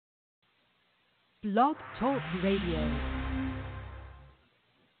Blog Talk Radio.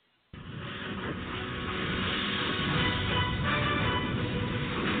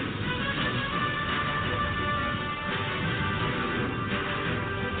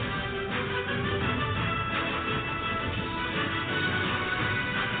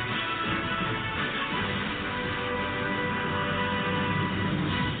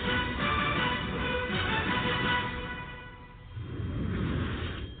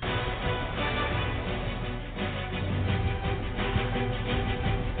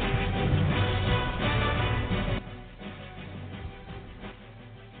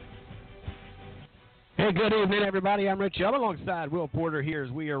 Hey, good evening, everybody. I'm Rich Young alongside Will Porter here as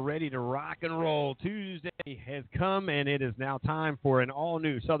we are ready to rock and roll. Tuesday has come, and it is now time for an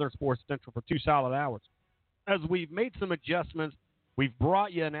all-new Southern Sports Central for 2 solid hours. As we've made some adjustments, we've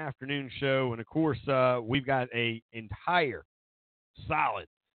brought you an afternoon show, and, of course, we've got an entire solid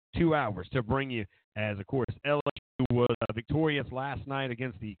 2 hours to bring you as, of course, LSU was victorious last night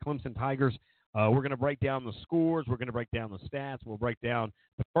against the Clemson Tigers. We're going to break down the scores. We're going to break down the stats. We'll break down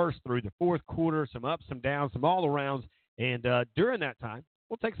the first through the fourth quarter, some ups, some downs, some all-arounds. And during that time,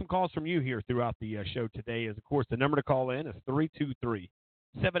 we'll take some calls from you here throughout the show today. As, of course, the number to call in is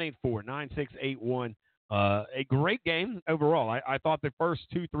 323-784-9681. A great game overall. I thought the first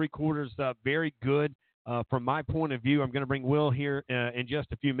 2-3 quarters very good from my point of view. I'm going to bring Will here in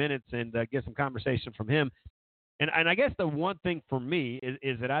just a few minutes and get some conversation from him. And I guess the one thing for me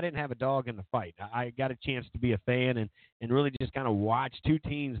is that I didn't have a dog in the fight. I got a chance to be a fan and really just kind of watch two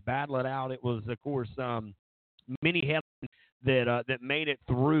teams battle it out. It was, of course, many headlines that made it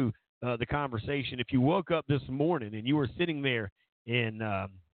through the conversation. If you woke up this morning and you were sitting there in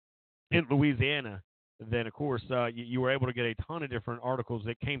Louisiana, then, of course, you were able to get a ton of different articles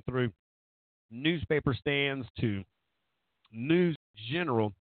that came through newspaper stands to news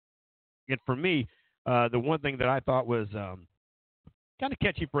general. And for me, the one thing that I thought was kind of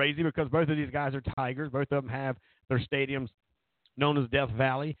catchy-phrasy, because both of these guys are Tigers. Both of them have their stadiums known as Death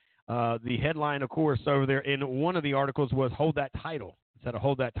Valley. The headline, of course, over there in one of the articles was "Hold That Title" instead of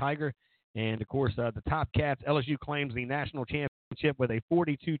 "Hold That Tiger." And, of course, the Top Cats, LSU claims the national championship with a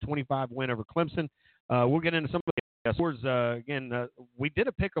 42-25 win over Clemson. We'll get into some of the scores. Again, we did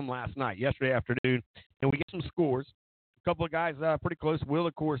a pick 'em last night, yesterday afternoon, and we get some scores. A couple of guys pretty close. Will,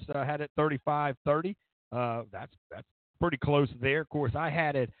 of course, had it 35-30. That's pretty close there. Of course, I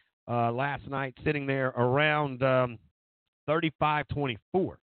had it last night sitting there around 35-24.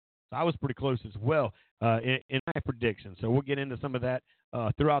 So I was pretty close as well in my prediction. So we'll get into some of that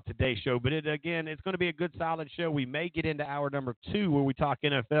throughout today's show. But, again, it's going to be a good, solid show. We may get into hour number 2 where we talk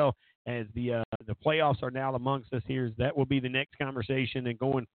NFL as the playoffs are now amongst us here. That will be the next conversation. And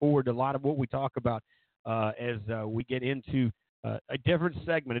going forward, a lot of what we talk about as we get into a different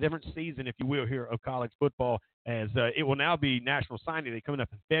segment, a different season, if you will, here of college football, as it will now be National Signing Day coming up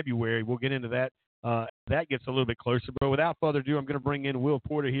in February. We'll get into that. That gets a little bit closer. But without further ado, I'm going to bring in Will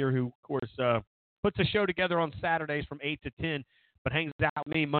Porter here, who, of course, puts a show together on Saturdays from 8 to 10, but hangs out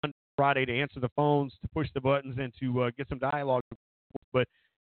with me Monday, Friday to answer the phones, to push the buttons, and to get some dialogue. But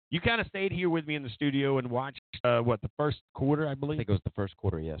you kind of stayed here with me in the studio and watched, the first quarter, I believe? I think it was the first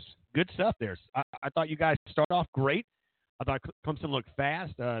quarter, yes. Good stuff there. I thought you guys started off great. I thought Clemson looked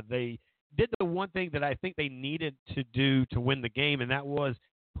fast. They did the one thing that I think they needed to do to win the game, and that was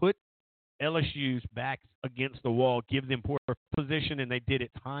put LSU's backs against the wall, give them poor position, and they did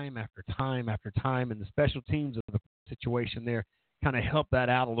it time after time after time. And the special teams of the situation there kind of helped that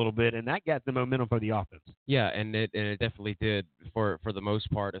out a little bit, and that got the momentum for the offense. Yeah, and it definitely did for the most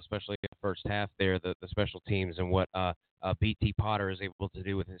part, especially in the first half there, the special teams and what B.T. Potter is able to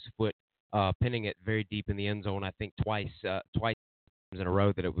do with his foot, pinning it very deep in the end zone. I think twice in a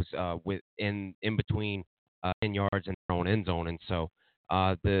row that it was in between 10 yards in their own end zone. And so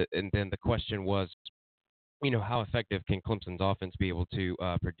then the question was, how effective can Clemson's offense be able to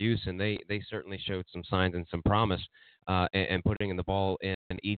produce? And they certainly showed some signs and some promise and putting the ball in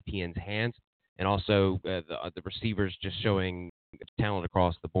Etienne's hands, and also the receivers just showing talent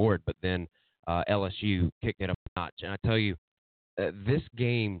across the board. But then LSU kicked it up a notch. And I tell you, this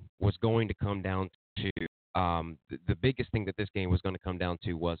game was going to come down to the biggest thing that this game was going to come down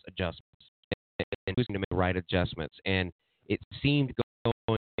to was adjustments and who's going to make the right adjustments. And it seemed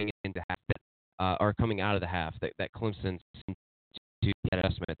going into half or coming out of the half that Clemson seemed to get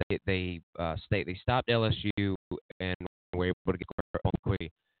adjustment. They stopped LSU and were able to get on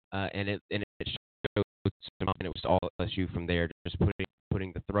quickly, and it showed some, and it was all LSU from there, just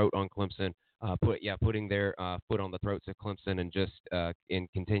putting the throat on Clemson, putting their foot on the throats of Clemson, and just in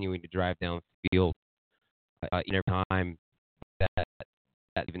continuing to drive down the field every time that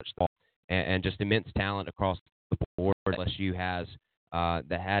even the ball. and just immense talent across the board LSU has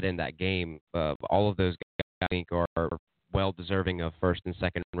that had in that game. All of those guys, I think, are well deserving of first and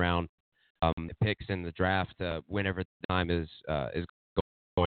second round picks in the draft whenever the time is going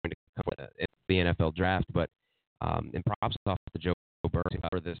to come in the NFL draft. But and props off to Joe Burrow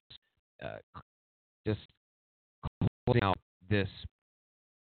for this just closing out this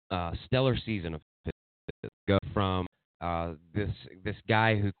stellar season of his. Go from this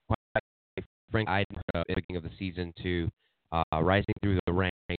guy who quite frankly I didn't at the beginning of the season to rising through the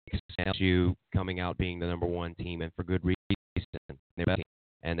ranks, LSU coming out being the number one team, and for good reason.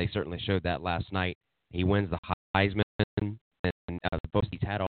 And they certainly showed that last night. He wins the Heisman, and the post he's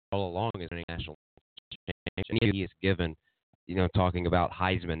had all along is a national championship. He is given, talking about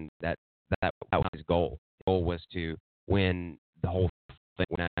Heisman, that was his goal. His goal was to win the whole thing,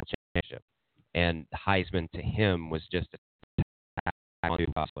 win a championship. And Heisman to him was just a of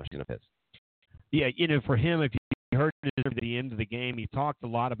his. Yeah, for him, if you heard it at the end of the game, he talked a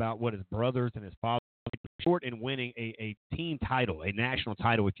lot about what his brothers and his father short in winning a team title, a national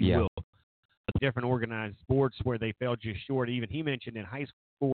title, if you will. Different organized sports where they fell just short. Even he mentioned in high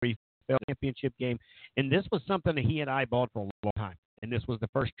school where he fell in the championship game. And this was something that he had eyeballed for a long time. And this was the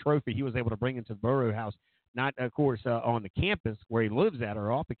first trophy he was able to bring into the Burrow house. Not, of course, on the campus where he lives at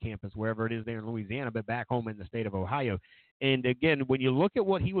or off the campus, wherever it is there in Louisiana, but back home in the state of Ohio. And, again, when you look at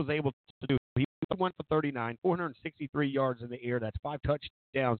what he was able to do, he went for 39, 463 yards in the air. That's 5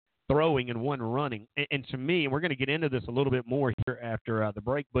 touchdowns throwing and 1 running. And to me, and we're going to get into this a little bit more here after the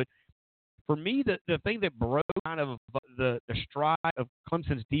break, but for me, the thing that broke kind of the stride of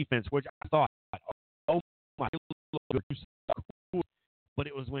Clemson's defense, which I thought, oh my, but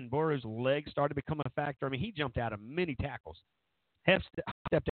it was when Burrow's legs started becoming a factor. I mean, he jumped out of many tackles. High stepped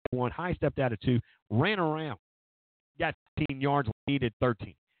out of 1, high stepped out of 2, ran around, got 15 yards, needed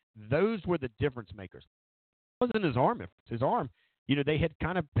 13. Those were the difference makers. It wasn't his arm. His arm, they had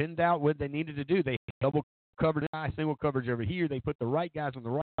kind of pinned out what they needed to do. They double covered guys, single coverage over here. They put the right guys on the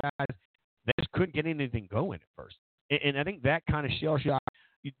right guys. They just couldn't get anything going at first. And I think that kind of shell-shocked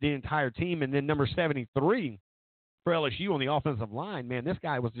the entire team. And then number 73 for LSU on the offensive line, man, this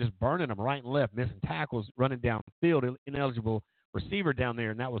guy was just burning them right and left, missing tackles, running down the field, ineligible receiver down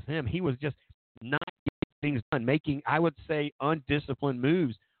there, and that was him. He was just not getting things done, making, I would say, undisciplined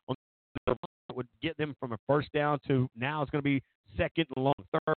moves on the line that would get them from a first down to now it's going to be second and long,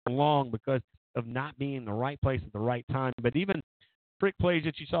 third and long because of not being in the right place at the right time. But even trick plays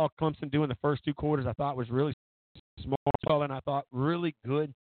that you saw Clemson do in the first 2 quarters, I thought was really small, and I thought really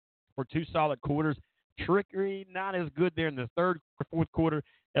good for 2 solid quarters. Trickery, not as good there in the third or fourth quarter.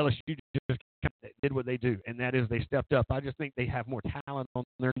 LSU just kind of did what they do, and that is they stepped up. I just think they have more talent on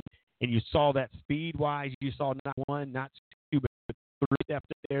their team, and you saw that speed-wise. You saw not 1, not 2, but 3 steps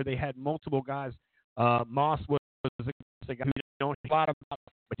there. They had multiple guys. Moss was a guy who don't know a lot about,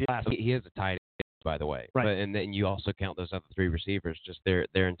 but he is a tight end, by the way. Right. But, and then you also count those other 3 receivers. Just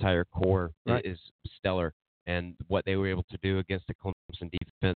their entire core is stellar, and what they were able to do against the Clemson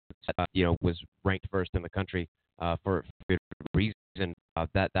defense, was ranked first in the country for good reason.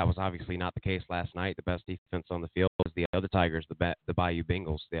 That was obviously not the case last night. The best defense on the field was the other Tigers, the Bayou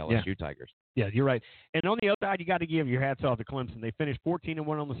Bengals, the LSU Tigers. Yeah, you're right. And on the other side, you got to give your hats off to Clemson. They finished 14-1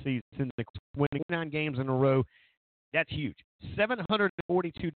 on the season, winning 9 games in a row. That's huge.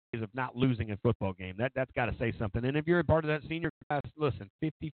 742 days of not losing a football game. That's got to say something. And if you're a part of that senior class, listen,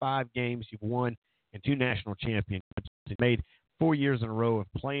 55 games you've won and 2 national championships. You made 4 years in a row of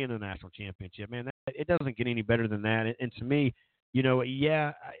playing a national championship. Man, it doesn't get any better than that. And to me,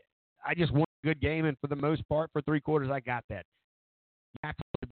 I just won a good game, and for the most part, for 3 quarters, I got that. You have to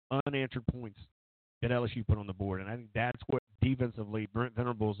put unanswered points that LSU put on the board, and I think that's what defensively Brent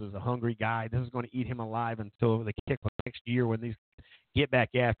Venables is a hungry guy. This is going to eat him alive until the kick next year when these get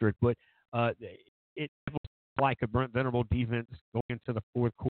back after it. But it was like a Brent Venables defense going into the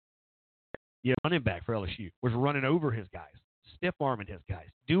fourth quarter. Running back for LSU was running over his guys, stiff-arming his guys,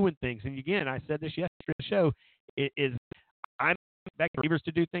 doing things. And, again, I said this yesterday on the show, I'm expecting receivers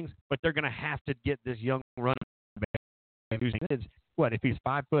to do things, but they're going to have to get this young running back who's if he's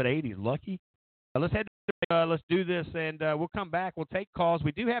 5'8", he's lucky. Let's let's do this, and we'll come back. We'll take calls.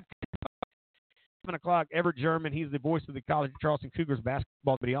 We do have 7 o'clock. Everett German, he's the voice of the College of Charleston Cougars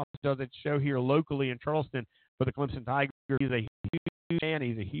basketball, but he also does a show here locally in Charleston for the Clemson Tigers. He's a huge fan.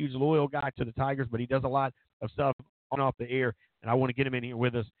 He's a huge loyal guy to the Tigers, but he does a lot of stuff on and off the air, and I want to get him in here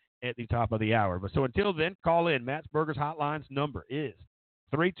with us at the top of the hour. But so until then, call in. Matt's Burgers Hotline's number is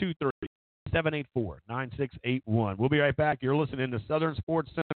 323-784-9681. We'll be right back. You're listening to Southern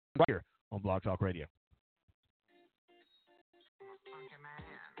Sports Center right here on Blog Talk Radio.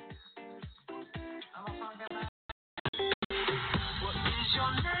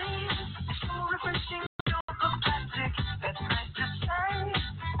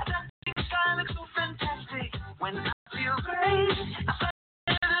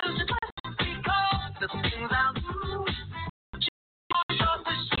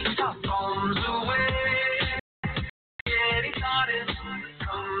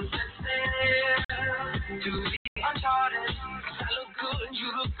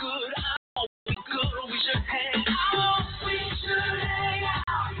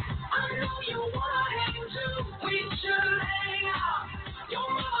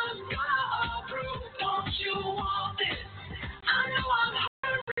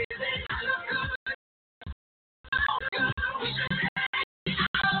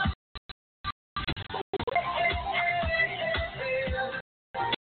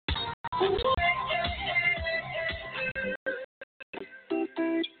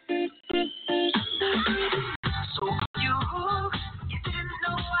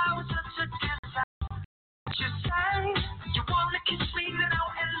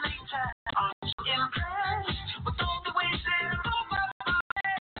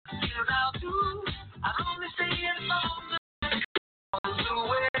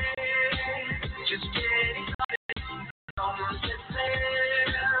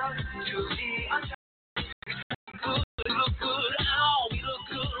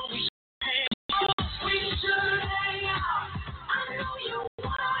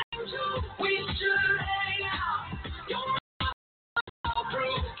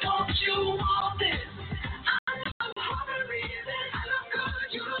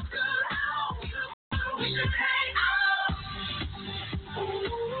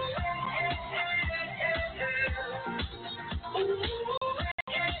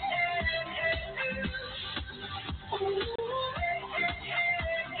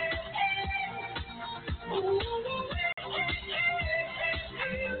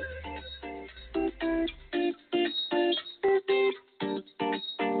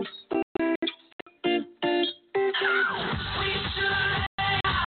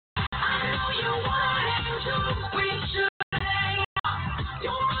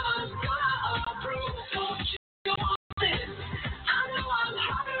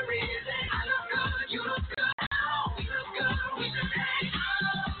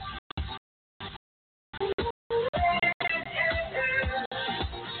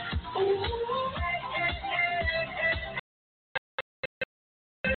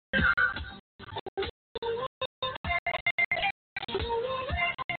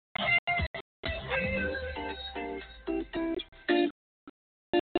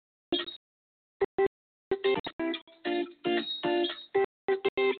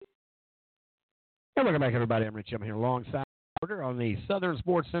 Hey, welcome back, everybody. I'm Rich. I'm here alongside Porter on the Southern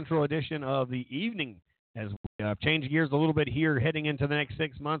Sports Central edition of the evening. As we change gears a little bit here, heading into the next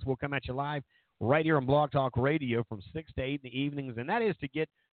 6 months, we'll come at you live right here on Blog Talk Radio from 6 to 8 in the evenings, and that is to get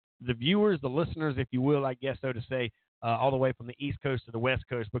the viewers, the listeners, if you will, I guess so to say, all the way from the East Coast to the West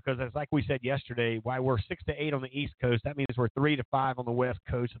Coast, because as like we said yesterday, while we're 6 to 8 on the East Coast, that means we're 3 to 5 on the West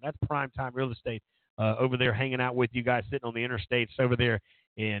Coast, and that's prime time real estate over there hanging out with you guys sitting on the interstates over there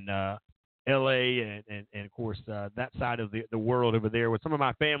in L.A. and of course, that side of the world over there where some of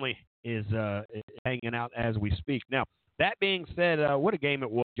my family is hanging out as we speak. Now, that being said, what a game it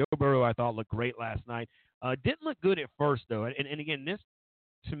was. Joe Burrow, I thought, looked great last night. Didn't look good at first, though. And again, this,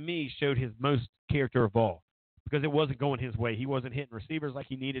 to me, showed his most character of all because it wasn't going his way. He wasn't hitting receivers like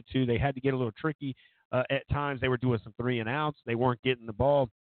he needed to. They had to get a little tricky at times. They were doing some 3-and-outs. They weren't getting the ball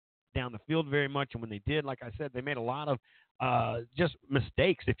down the field very much. And when they did, like I said, they made a lot of just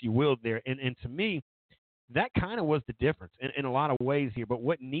mistakes, if you will, there. And to me, that kind of was the difference in a lot of ways here. But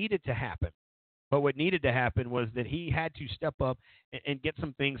what needed to happen was that he had to step up and get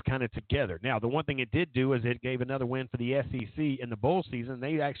some things kind of together. Now, the one thing it did do is it gave another win for the SEC in the bowl season.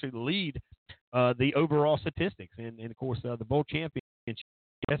 They actually lead the overall statistics. And of course, the bowl championship,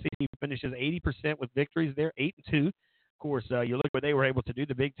 SEC finishes 80% with victories there, 8-2. Of course, you look what they were able to do.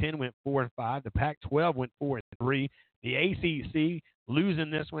 The Big Ten went 4-5. The Pac-12 went 4-3. The ACC losing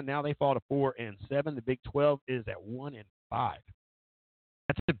this one. Now they fall to 4-7. The Big 12 is at 1-5.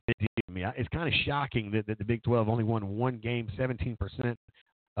 That's a big deal to me. It's kind of shocking that the Big 12 only won one game, 17%.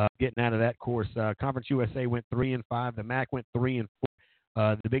 Getting out of that course, Conference USA went 3-5. The MAC went 3-4.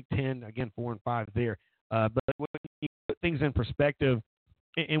 The Big Ten again 4-5 there. But when you put things in perspective,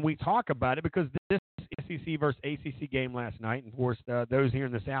 and we talk about it because this SEC versus ACC game last night, and of course those here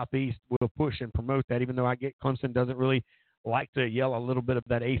in the Southeast will push and promote that. Even though I get Clemson doesn't really like to yell a little bit of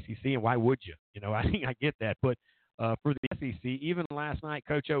that ACC, and why would you? You know, I think I get that, but. For the SEC, even last night,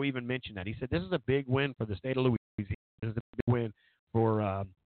 Coach O even mentioned that. He said this is a big win for the state of Louisiana. This is a big win for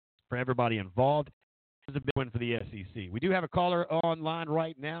everybody involved. This is a big win for the SEC. We do have a caller online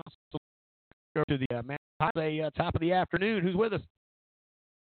right now. So let's go to the top of the afternoon. Who's with us?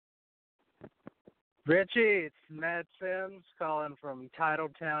 Richie, it's Matt Sims calling from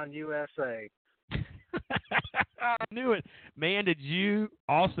Titletown, USA. I knew it. Man, did you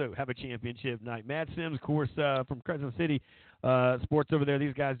also have a championship night? Matt Sims, of course, from Crescent City Sports over there.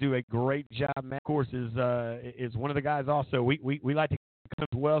 These guys do a great job. Matt, of course, is one of the guys also. We like to come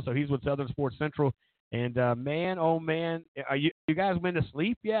as well, so he's with Southern Sports Central. And, man, oh, man, are you guys been to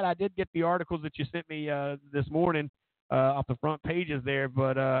sleep yet? I did get the articles that you sent me this morning off the front pages there,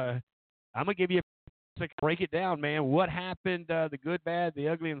 but I'm going to give you a break it down, man. What happened, the good, bad, the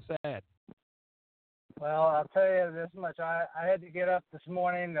ugly, and sad? Well, I'll tell you this much. I had to get up this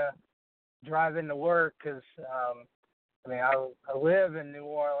morning to drive into work because, I live in New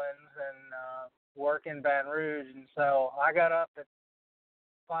Orleans and work in Baton Rouge. And so I got up at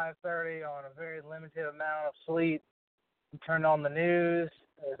 5:30 on a very limited amount of sleep and turned on the news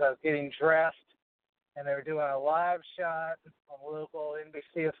as I was getting dressed. And they were doing a live shot on a local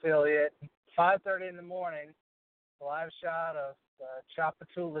NBC affiliate, 5:30 in the morning, a live shot of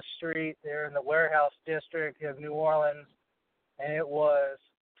Chapatula Street there in the Warehouse District of New Orleans, and it was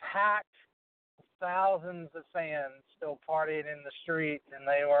packed, thousands of fans still partying in the street, and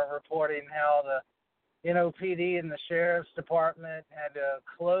they were reporting how the NOPD and the Sheriff's Department had to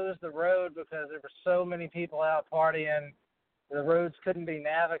close the road because there were so many people out partying. The roads couldn't be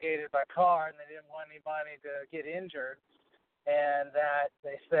navigated by car, and they didn't want anybody to get injured. And that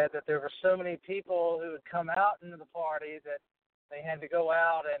they said that there were so many people who had come out into the party that they had to go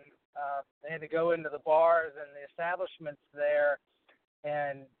out and they had to go into the bars and the establishments there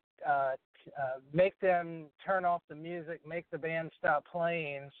and make them turn off the music, make the band stop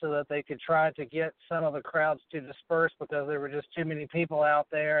playing so that they could try to get some of the crowds to disperse because there were just too many people out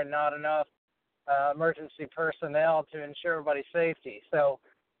there and not enough emergency personnel to ensure everybody's safety. So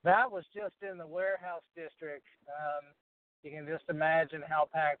that was just in the Warehouse District. You can just imagine how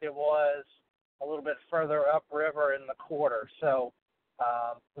packed it was a little bit further upriver in the quarter. So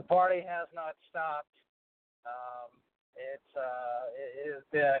the party has not stopped. It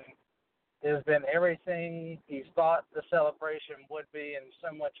has been everything you thought the celebration would be and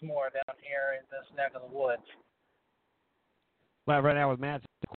so much more down here in this neck of the woods. Well, right now with Matt,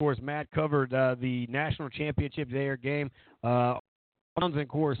 of course, Matt covered the national championship there game. Of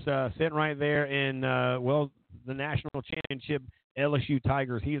course, sitting right there in, the national championship LSU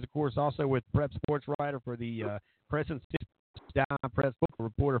Tigers. He is, of course, also with Prep Sports writer for the Crescent City Prep football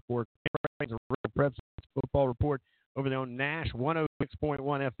reporter for Prep Football Report over there on Nash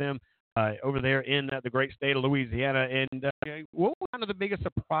 106.1 FM over there in the great state of Louisiana. And what was kind of the biggest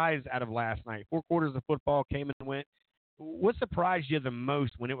surprise out of last night? 4 quarters of football came and went. What surprised you the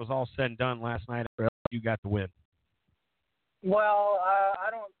most when it was all said and done last night after you got the win? Well,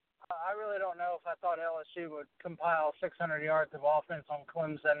 I really don't know if I thought LSU would compile 600 yards of offense on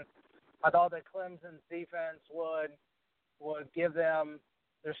Clemson. I thought that Clemson's defense would give them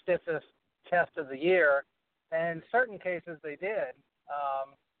their stiffest test of the year, and in certain cases they did.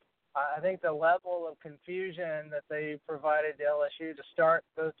 I think the level of confusion that they provided to LSU to start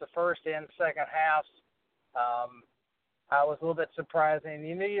both the first and second halves was a little bit surprising.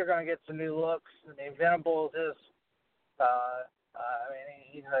 You knew you were going to get some new looks. I mean, Venables is,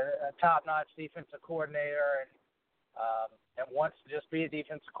 he's a top-notch defensive coordinator and wants to just be a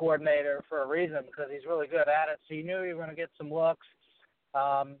defensive coordinator for a reason because he's really good at it. So you knew you were going to get some looks.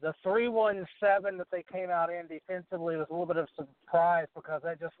 The 3-1-7 that they came out in defensively was a little bit of a surprise because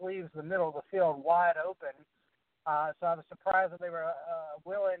that just leaves the middle of the field wide open. So I was surprised that they were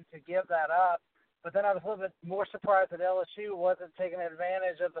willing to give that up. But then I was a little bit more surprised that LSU wasn't taking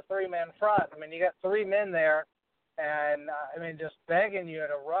advantage of the 3-man front. I mean, you got 3 men there, and, just begging you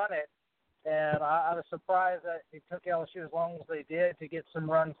to run it. And I was surprised that it took LSU as long as they did to get some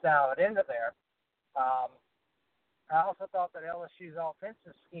runs down into there. I also thought that LSU's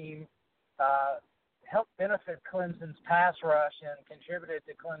offensive scheme helped benefit Clemson's pass rush and contributed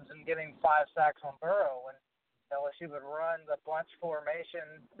to Clemson getting 5 sacks on Burrow. When LSU would run the bunch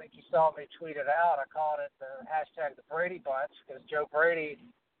formation, I think you saw me tweet it out. I called it the #Brady bunch because Joe Brady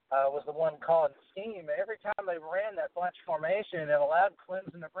was the one calling the scheme. Every time they ran that bunch formation, it allowed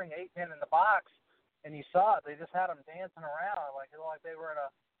Clemson to bring 8 men in the box, and you saw it. They just had them dancing around like they were in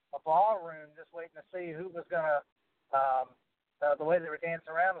a ballroom just waiting to see who was going to the way they were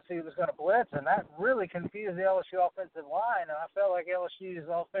dancing around to see who was going to blitz, and that really confused the LSU offensive line, and I felt like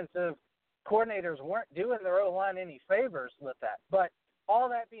LSU's offensive coordinators weren't doing their O-line any favors with that. But all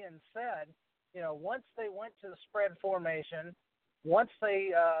that being said, once they went to the spread formation, once they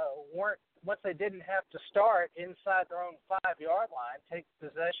didn't have to start inside their own 5-yard line, take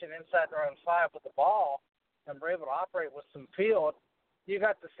possession inside their own 5 with the ball, and were able to operate with some field, you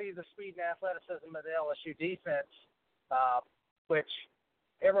got to see the speed and athleticism of the LSU defense, which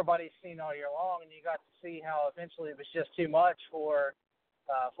everybody's seen all year long, and you got to see how eventually it was just too much for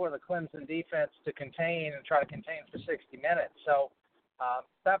the Clemson defense to contain and try to contain for 60 minutes. So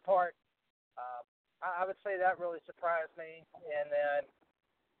that part, I would say that really surprised me. And then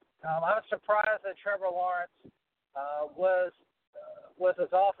I was surprised that Trevor Lawrence was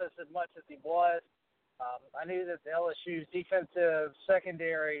as off as much as he was. I knew that the LSU's defensive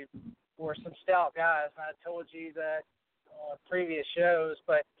secondary were some stout guys, and I told you that on previous shows.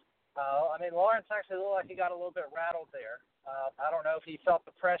 But, Lawrence actually looked like he got a little bit rattled there. I don't know if he felt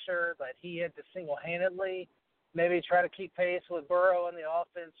the pressure that he had to single-handedly maybe try to keep pace with Burrow in the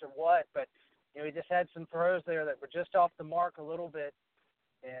offense or what, but he just had some throws there that were just off the mark a little bit,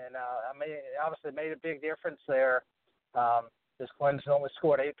 and it obviously made a big difference there. This Clemson only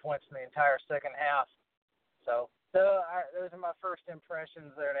scored 8 points in the entire second half. So those are my first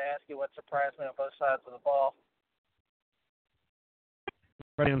impressions there to ask you what surprised me on both sides of the ball.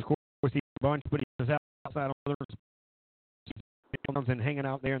 Right, of course, he bunch, but he was outside on others and hanging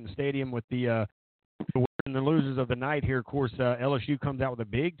out there in the stadium with the winners and the losers of the night here. Of course, LSU comes out with a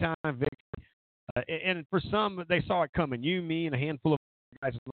big-time victory. And for some, they saw it coming. You, me, and a handful of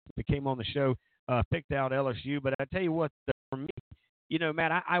guys that came on the show picked out LSU. But I tell you what, for me,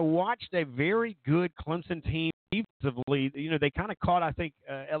 Matt, I watched a very good Clemson team defensively. They kind of caught, I think,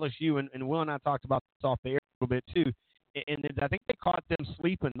 LSU, and Will and I talked about this off the air a little bit too. And I think they caught them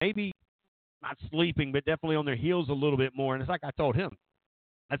sleeping, maybe not sleeping, but definitely on their heels a little bit more. And it's like I told him.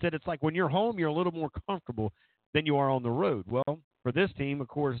 I said it's like when you're home, you're a little more comfortable than you are on the road. Well, for this team, of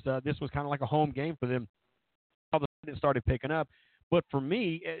course, this was kind of like a home game for them. All of a sudden it started picking up. But for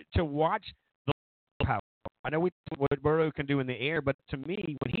me, to watch the power, I know what Burrow can do in the air, but to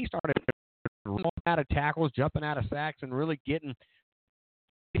me, when he started running out of tackles, jumping out of sacks, and really getting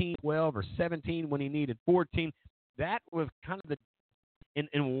 15, 12, or 17 when he needed 14, that was kind of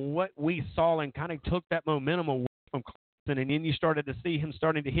and what we saw and kind of took that momentum away from Clemson. And then you started to see him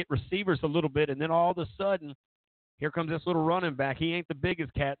starting to hit receivers a little bit, and then all of a sudden, here comes this little running back. He ain't the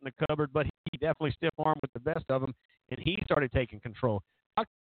biggest cat in the cupboard, but he definitely stiff-armed with the best of them, and he started taking control. Talk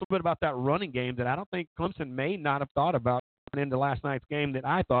a little bit about that running game that I don't think Clemson may not have thought about going into last night's game that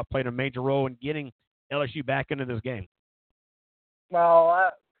I thought played a major role in getting LSU back into this game.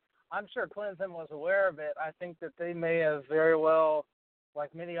 Well, I'm sure Clemson was aware of it. I think that they may have very well,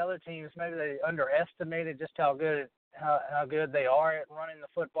 like many other teams, maybe they underestimated just how good they are at running the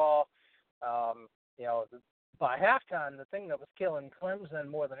football. You know, by halftime, the thing that was killing Clemson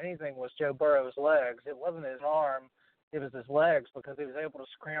more than anything was Joe Burrow's legs. It wasn't his arm, it was his legs, because he was able to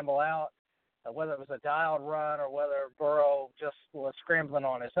scramble out, whether it was a dialed run or whether Burrow just was scrambling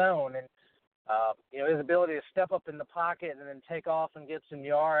on his own. And, you know, his ability to step up in the pocket and then take off and get some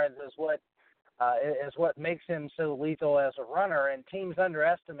yards is what makes him so lethal as a runner. And teams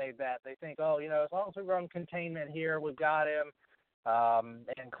underestimate that. They think, oh, you know, as long as we run containment here, we've got him.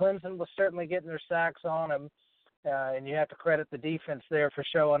 And Clemson was certainly getting their sacks on him. And you have to credit the defense there for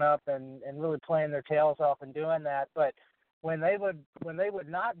showing up and really playing their tails off and doing that. But when they would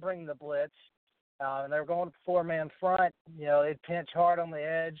not bring the blitz, and they were going to four-man front, you know, they'd pinch hard on the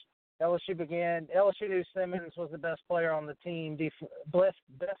edge. LSU knew Simmons was the best player on the team, best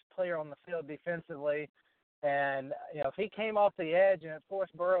player on the field defensively. And, you know, if he came off the edge and it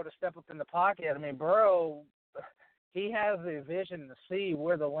forced Burrow to step up in the pocket, I mean, Burrow, he has the vision to see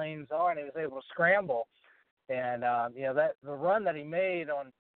where the lanes are, and he was able to scramble. And, you know, that the run that he made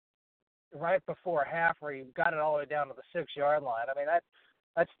on right before half where he got it all the way down to the 6-yard line, I mean,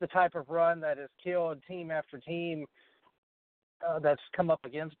 that's the type of run that has killed team after team that's come up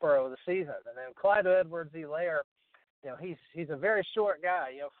against Burrow this season. And then Clyde Edwards-Helaire, you know, he's a very short guy,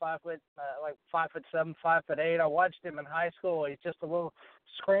 you know, 5'7", 5'8". I watched him in high school. He's just a little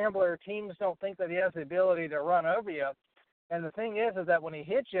scrambler. Teams don't think that he has the ability to run over you. And the thing is that when he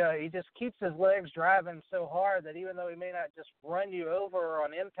hits you, he just keeps his legs driving so hard that even though he may not just run you over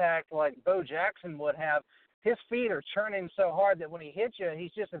on impact like Bo Jackson would have, his feet are churning so hard that when he hits you,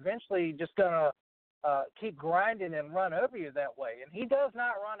 he's just eventually just going to keep grinding and run over you that way. And he does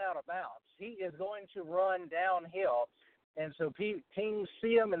not run out of bounds. He is going to run downhill. And so teams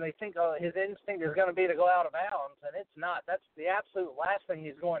see him and they think, oh, his instinct is going to be to go out of bounds, and it's not. That's the absolute last thing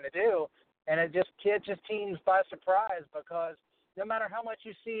he's going to do. And it just catches teams by surprise, because no matter how much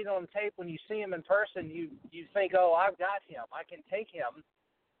you see it on tape, when you see him in person, you think, oh, I've got him. I can take him.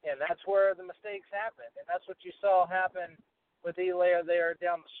 And that's where the mistakes happen. And that's what you saw happen with Helaire there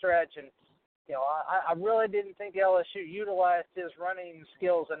down the stretch. And, you know, I really didn't think LSU utilized his running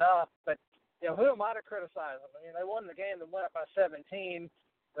skills enough. But, you know, who am I to criticize them? I mean, they won the game. They won it by 17.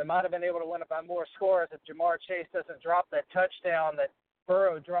 They might have been able to win it by more scores if Jamar Chase doesn't drop that touchdown that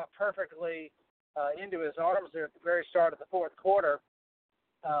Burrow dropped perfectly into his arms there at the very start of the fourth quarter.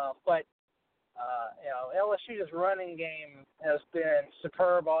 But you know, LSU's running game has been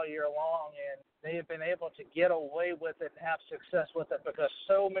superb all year long, and they have been able to get away with it and have success with it because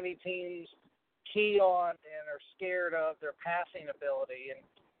so many teams key on and are scared of their passing ability. And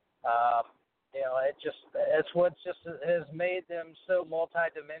you know, it's what just has made them so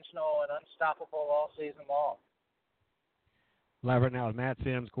multidimensional and unstoppable all season long. Live right now with Matt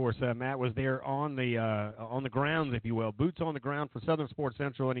Sims. Of course, Matt was there on the grounds, if you will, boots on the ground for Southern Sports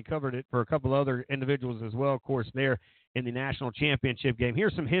Central, and he covered it for a couple other individuals as well, of course, there in the national championship game.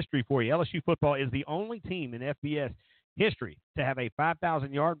 Here's some history for you. LSU football is the only team in FBS history to have a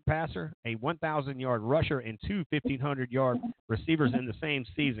 5,000-yard passer, a 1,000-yard rusher, and two 1,500-yard receivers in the same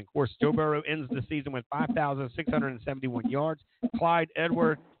season. Of course, Joe Burrow ends the season with 5,671 yards. Clyde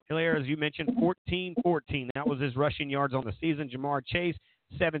Edwards-Helaire, as you mentioned, 1,414. That was his rushing yards on the season. Jamar Chase,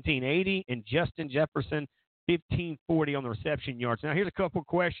 1,780. And Justin Jefferson, 1,540 on the reception yards. Now, here's a couple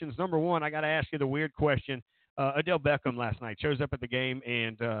questions. Number one, I got to ask you the weird question. Odell Beckham last night shows up at the game,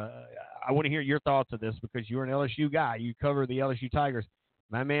 and I want to hear your thoughts of this because you're an LSU guy. You cover the LSU Tigers.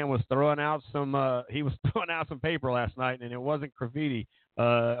 My man was throwing out some paper last night, and it wasn't graffiti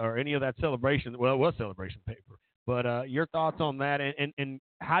or any of that celebration. Well, it was celebration paper. But your thoughts on that, and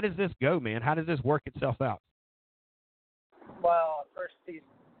how does this go, man? How does this work itself out? Well, first, he's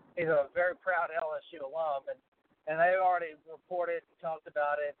a very proud LSU alum, and they already reported and talked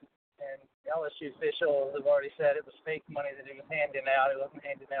about it. And LSU officials have already said it was fake money that he was handing out. He wasn't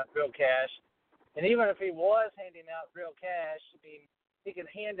handing out real cash. And even if he was handing out real cash, I mean, he can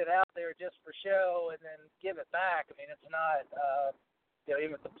hand it out there just for show and then give it back. I mean, it's not, you know,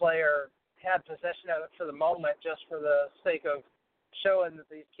 even if the player had possession of it for the moment just for the sake of showing that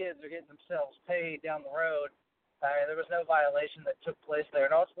these kids are getting themselves paid down the road. There was no violation that took place there.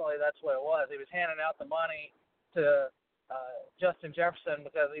 And ultimately, that's what it was. He was handing out the money to Justin Jefferson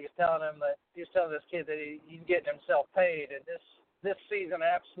because he was telling this kid that he's getting himself paid, and this season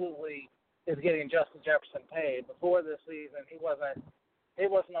absolutely is getting Justin Jefferson paid. Before this season, he wasn't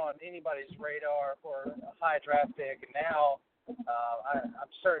on anybody's radar for a high draft pick, and now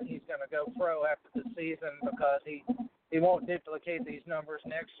I'm certain he's going to go pro after the season because he won't duplicate these numbers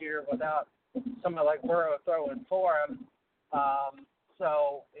next year without somebody like Burrow throwing for him.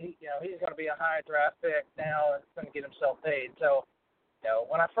 So he's going to be a high draft pick now and going to get himself paid. So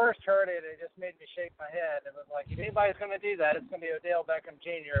when I first heard it, it just made me shake my head. It was like, if anybody's going to do that, it's going to be Odell Beckham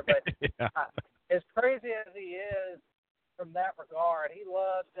Jr. But as crazy as he is from that regard, he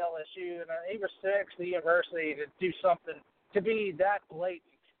loves LSU, and he respects the university to do something, to be that blatant,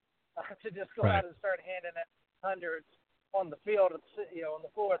 to just go out and start handing out hundreds on the field, on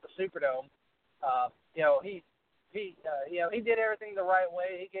the floor at the Superdome. He did everything the right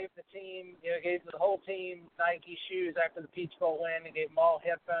way. He gave the team, gave the whole team Nike shoes after the Peach Bowl win. He gave them all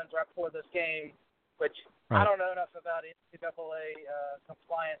headphones right before this game, which I don't know enough about NCAA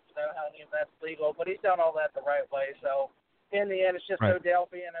compliance to know how any of that's legal, but he's done all that the right way. So in the end, it's just Odell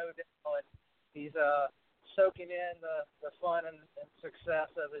being Odell, and he's soaking in the fun and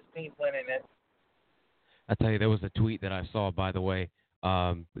success of his team winning it. I tell you, there was a tweet that I saw, by the way,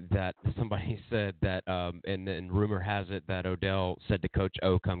 that somebody said that, and rumor has it that Odell said to Coach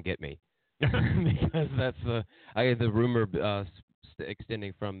O, "Come get me," because that's the rumor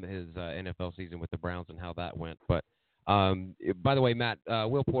extending from his NFL season with the Browns and how that went. But by the way, Matt,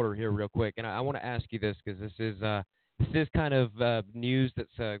 Will Porter here, real quick, and I want to ask you this because this is kind of news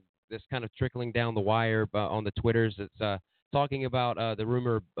that's kind of trickling down the wire on the Twitters. It's talking about the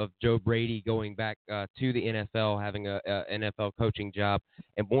rumor of Joe Brady going back to the NFL, having a NFL coaching job,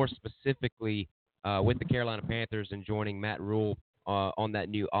 and more specifically with the Carolina Panthers and joining Matt Rule on that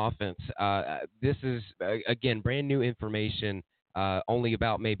new offense. This is, again, brand new information, only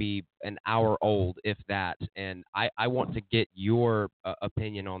about maybe an hour old, if that. And I want to get your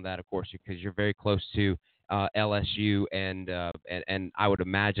opinion on that, of course, because you're very close to LSU, and I would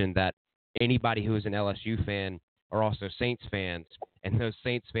imagine that anybody who is an LSU fan are also Saints fans, and those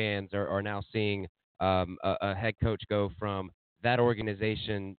Saints fans are now seeing a head coach go from that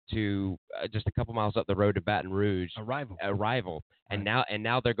organization to just a couple miles up the road to Baton Rouge, a rival, and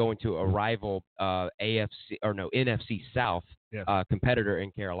now they're going to a rival NFC South competitor in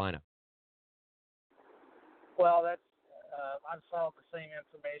Carolina. Well, that's I saw the same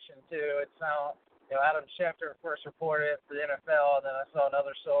information too. It's now Adam Schefter first reported it to the NFL, and then I saw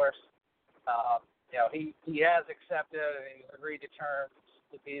another source. He has accepted and he's agreed to terms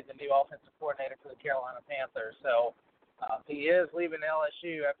to be the new offensive coordinator for the Carolina Panthers. So he is leaving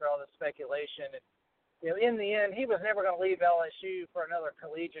LSU after all this speculation. And, in the end, he was never going to leave LSU for another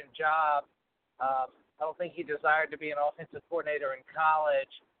collegiate job. I don't think he desired to be an offensive coordinator in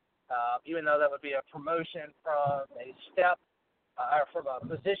college, even though that would be a promotion from a step or from a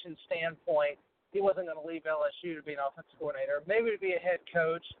position standpoint. He wasn't going to leave LSU to be an offensive coordinator, maybe to be a head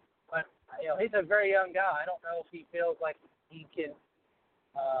coach. But, he's a very young guy. I don't know if he feels like he can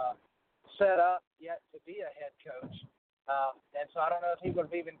set up yet to be a head coach. And so I don't know if he would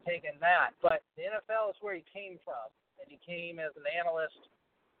have even taken that. But the NFL is where he came from. And he came as an analyst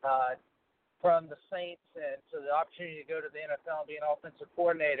from the Saints. And so the opportunity to go to the NFL and be an offensive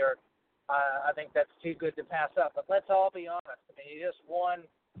coordinator, I think that's too good to pass up. But let's all be honest. I mean, he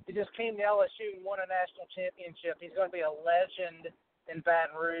just came to LSU and won a national championship. He's going to be a legend in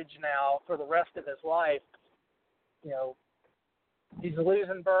Baton Rouge now for the rest of his life. He's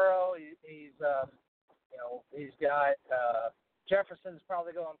losing Burrow. He's got Jefferson's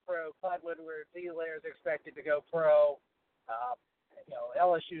probably going pro. Clyde Edwards-Helaire is expected to go pro.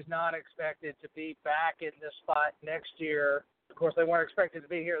 LSU's not expected to be back in this spot next year. Of course, they weren't expected to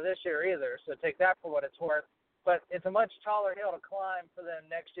be here this year either, so take that for what it's worth. But it's a much taller hill to climb for them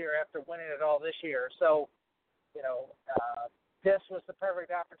next year after winning it all this year. So, this was the perfect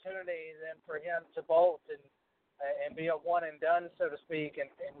opportunity then for him to bolt and be a one and done, so to speak,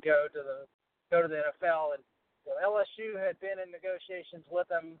 and go to the NFL. And LSU had been in negotiations with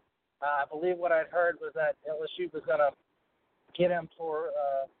him. I believe what I'd heard was that LSU was going to get him for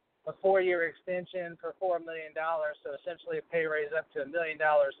a 4-year extension for $4 million, so essentially a pay raise up to $1 million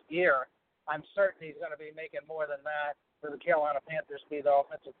a year. I'm certain he's going to be making more than that for the Carolina Panthers to be the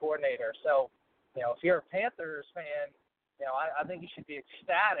offensive coordinator. So, if you're a Panthers fan, I think you should be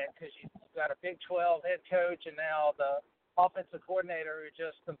ecstatic because you've got a Big 12 head coach and now the offensive coordinator who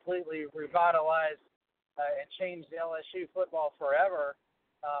just completely revitalized and changed LSU football forever,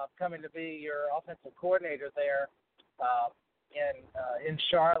 coming to be your offensive coordinator there in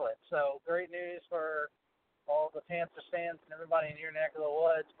Charlotte. So great news for all the Panthers fans and everybody in your neck of the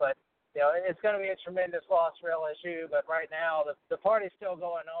woods. But it's going to be a tremendous loss for LSU. But right now the party's still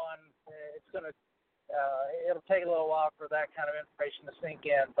going on. It'll take a little while for that kind of information to sink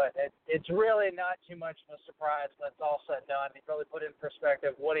in, but it's really not too much of a surprise when it's all said and done. He really put in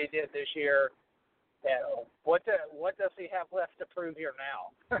perspective what he did this year, and what does he have left to prove here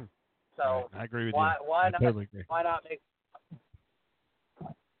now? So I agree with you. Why not? Totally agree. Why not make?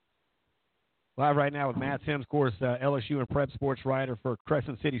 Live right now with Matt Sims, of course, LSU and prep sports writer for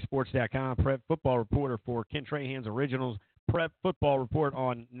CrescentCitySports.com, prep football reporter for Ken Trahan's Originals, prep football report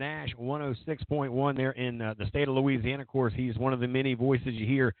on Nash 106.1 there in the state of Louisiana. Of course, he's one of the many voices you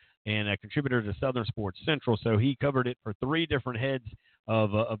hear and a contributor to Southern Sports Central. So he covered it for three different heads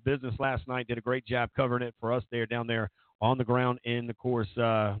of business last night, did a great job covering it for us down there on the ground in, of course,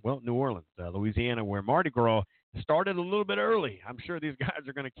 New Orleans, Louisiana, where Mardi Gras started a little bit early. I'm sure these guys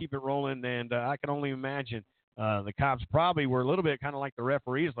are going to keep it rolling, and I can only imagine the cops probably were a little bit kind of like the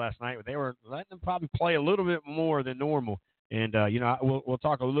referees last night, but they were letting them probably play a little bit more than normal. And, we'll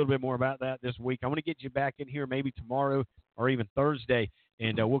talk a little bit more about that this week. I want to get you back in here maybe tomorrow or even Thursday,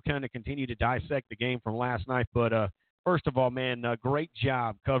 and we'll kind of continue to dissect the game from last night. But first of all, man, great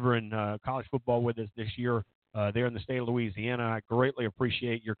job covering college football with us this year there in the state of Louisiana. I greatly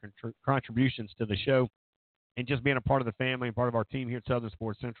appreciate your contributions to the show and just being a part of the family and part of our team here at Southern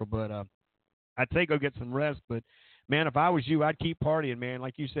Sports Central. But I'd say go get some rest. But, man, if I was you, I'd keep partying, man.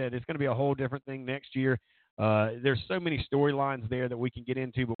 Like you said, it's going to be a whole different thing next year. There's so many storylines there that we can get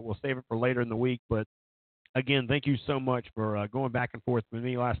into, but we'll save it for later in the week. But, again, thank you so much for going back and forth with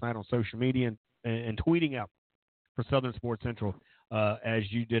me last night on social media and tweeting out for Southern Sports Central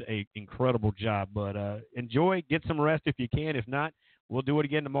as you did an incredible job. But enjoy, get some rest if you can. If not, we'll do it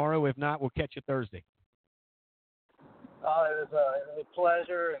again tomorrow. If not, we'll catch you Thursday. It was a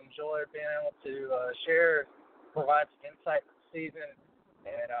pleasure and joy being able to provide some insight for the season.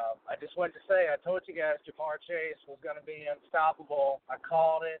 And I just wanted to say, I told you guys Jamar Chase was going to be unstoppable. I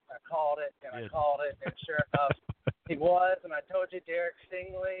called it, and I called it, and sure enough, he was. And I told you Derek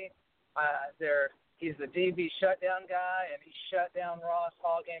Stingley, he's the DB shutdown guy, and he shut down Ross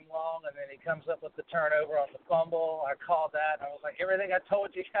all game long, and then he comes up with the turnover on the fumble. I called that. I was like, everything I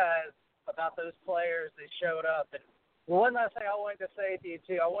told you guys about those players, they showed up. And one last thing I wanted to say to you,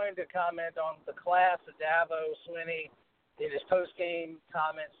 too, I wanted to comment on the class of Dabo Swinney in his post-game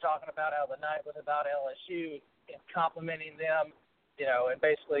comments talking about how the night was about LSU and complimenting them, and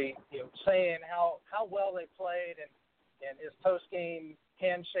basically, saying how well they played and his post-game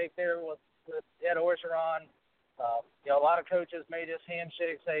handshake there with Ed Orgeron. A lot of coaches made his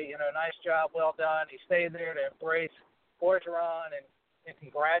handshake say, nice job, well done. He stayed there to embrace Orgeron and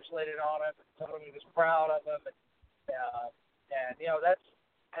congratulated on him and told him he was proud of him.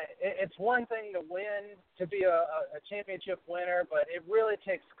 It's one thing to win, to be a championship winner, but it really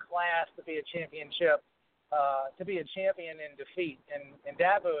takes class to be a champion in defeat. And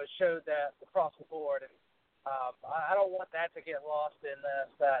Dabo has showed that across the board. And I don't want that to get lost in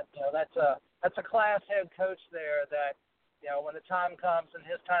this. That's a class head coach there that, when the time comes and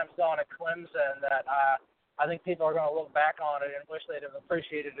his time's gone at Clemson, that I think people are going to look back on it and wish they'd have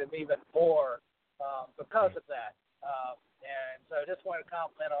appreciated him even more because of that. And so I just want to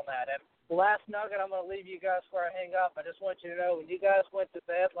compliment on that. And the last nugget I'm going to leave you guys before I hang up, I just want you to know, when you guys went to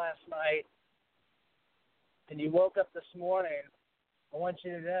bed last night and you woke up this morning, I want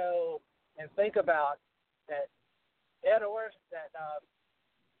you to know and think about that Ed Orgeron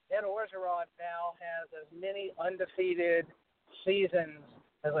now has as many undefeated seasons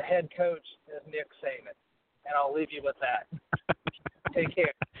as a head coach as Nick Saban. And I'll leave you with that. Take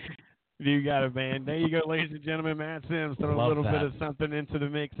care. You got it, man. There you go, ladies and gentlemen. Matt Sims throwing a little bit of something into the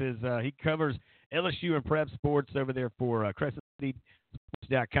mix as he covers LSU and prep sports over there for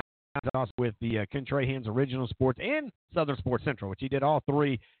CrescentCitySports.com. Also with the Ken Trahan's Original Sports and Southern Sports Central, which he did all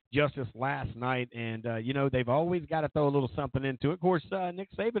three just this last night. And, they've always got to throw a little something into it. Of course, Nick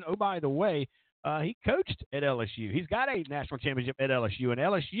Saban, oh, by the way, he coached at LSU. He's got a national championship at LSU, and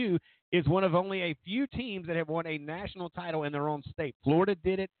LSU is one of only a few teams that have won a national title in their own state. Florida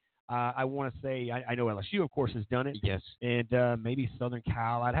did it. I want to say, I know LSU, of course, has done it. Yes. And maybe Southern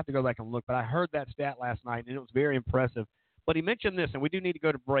Cal. I'd have to go back and look. But I heard that stat last night, and it was very impressive. But he mentioned this, and we do need to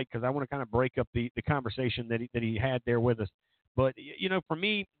go to break because I want to kind of break up the conversation that he had there with us. But, for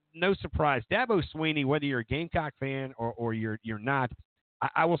me, no surprise. Dabo Swinney, whether you're a Gamecock fan or you're not,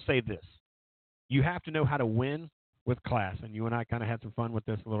 I will say this. You have to know how to win with class. And you and I kind of had some fun with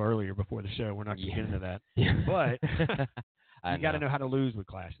this a little earlier before the show. We're not going to get into that. Yeah. But you got to know how to lose with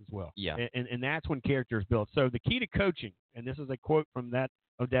class as well. Yeah. And that's when character is built. So the key to coaching, and this is a quote from that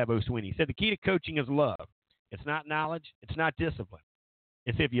of Dabo Swinney, he said, the key to coaching is love. It's not knowledge. It's not discipline.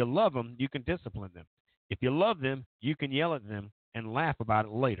 It's if you love them, you can discipline them. If you love them, you can yell at them and laugh about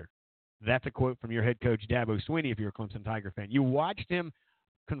it later. That's a quote from your head coach, Dabo Swinney, if you're a Clemson Tiger fan. You watched him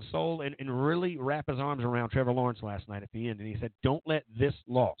console and really wrap his arms around Trevor Lawrence last night at the end, and he said, don't let this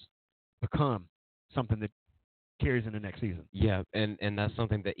loss become something that carries into next season. Yeah, and that's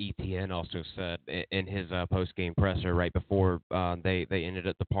something that ETN also said in his post-game presser right before they ended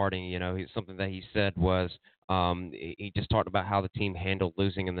up departing. You know, something that he said was he just talked about how the team handled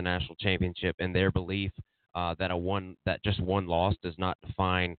losing in the national championship and their belief that just one loss does not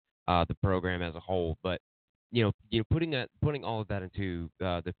define the program as a whole. But putting all of that into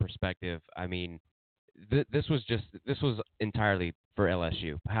the perspective, I mean, this was entirely for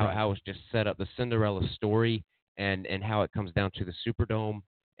LSU. How Right. how it was just set up, the Cinderella story, and how it comes down to the Superdome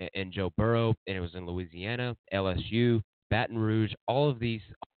and Joe Burrow, and it was in Louisiana, LSU, Baton Rouge, all of these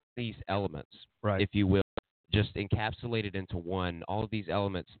elements, Right. if you will, just encapsulated into one. All of these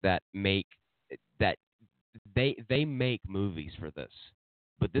elements that make that they make movies for this,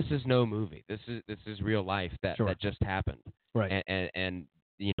 but this is no movie. This is real life that just happened. Right. And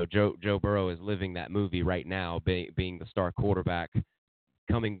Joe Burrow is living that movie right now, being the star quarterback,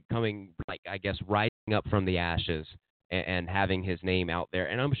 coming like, I guess, rising up from the ashes and having his name out there.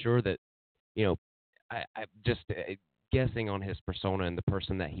 And I'm sure that I just guessing on his persona and the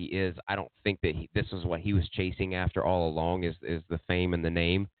person that he is, I don't think that this is what he was chasing after all along, is the fame and the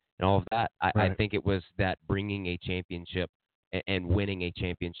name and all of that. I think it was that bringing a championship and winning a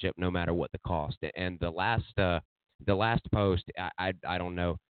championship no matter what the cost. And the last post, I don't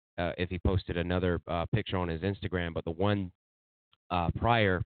know if he posted another picture on his Instagram, but the one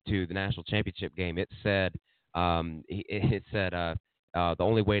prior to the national championship game, it said the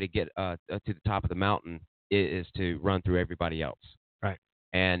only way to get to the top of the mountain is to run through everybody else. Right.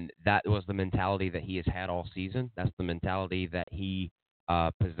 And that was the mentality that he has had all season. That's the mentality that he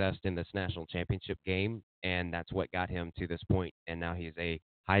possessed in this national championship game, and that's what got him to this point. And now he is a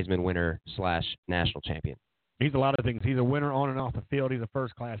Heisman winner / national champion. He's a lot of things. He's a winner on and off the field. He's a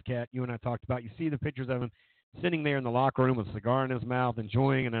first-class cat. You and I talked about. You see the pictures of him sitting there in the locker room with a cigar in his mouth,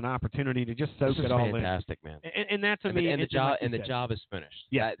 enjoying and an opportunity to just soak it all in. Fantastic, man. And that's to me. And the job is finished.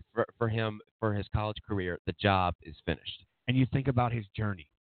 Yeah. For him, for his college career, the job is finished. And you think about his journey.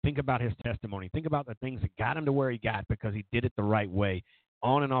 Think about his testimony. Think about the things that got him to where he got because he did it the right way,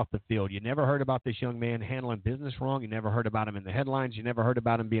 on and off the field. You never heard about this young man handling business wrong. You never heard about him in the headlines. You never heard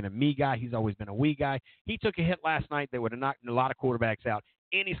about him being a me guy. He's always been a we guy. He took a hit last night that would have knocked a lot of quarterbacks out,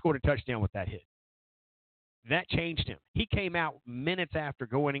 and he scored a touchdown with that hit. That changed him. He came out minutes after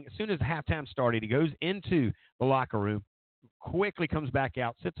going, as soon as the halftime started, he goes into the locker room, quickly comes back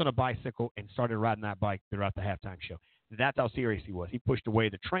out, sits on a bicycle, and started riding that bike throughout the halftime show. That's how serious he was. He pushed away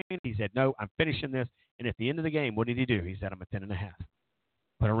the train. He said, no, I'm finishing this. And at the end of the game, what did he do? He said, I'm a 10.5.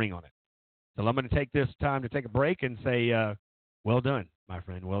 Put a ring on it. So I'm going to take this time to take a break and say, well done, my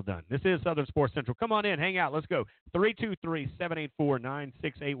friend, well done. This is Southern Sports Central. Come on in, hang out, let's go.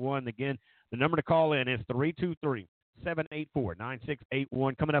 323-784-9681. Again, the number to call in is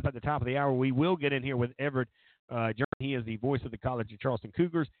 323-784-9681. Coming up at the top of the hour, we will get in here with Everett Journey. He is the voice of the College of Charleston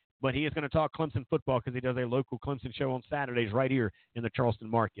Cougars, but he is going to talk Clemson football because he does a local Clemson show on Saturdays right here in the Charleston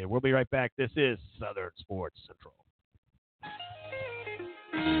market. We'll be right back. This is Southern Sports Central.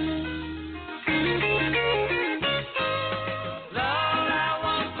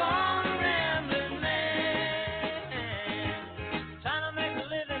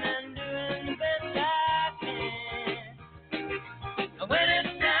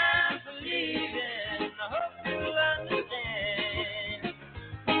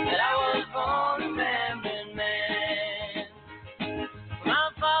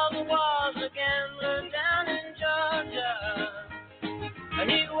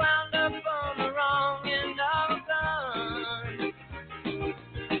 He wound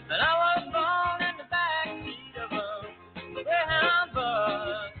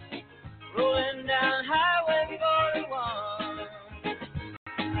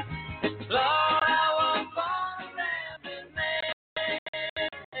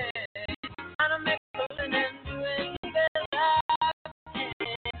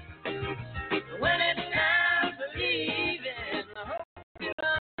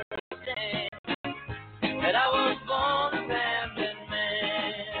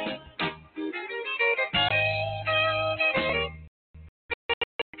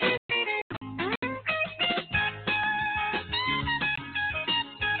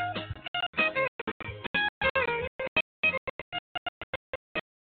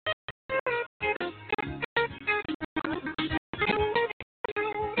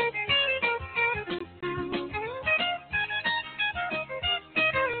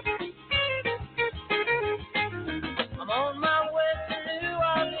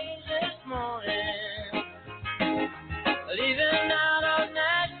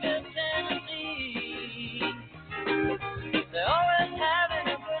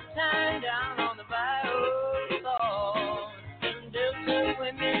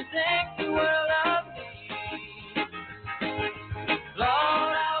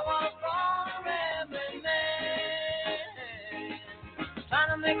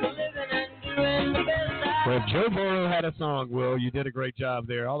Joe Burrow had a song, Will. You did a great job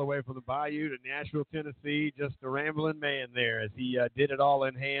there. All the way from the Bayou to Nashville, Tennessee, just a rambling man there as he did it all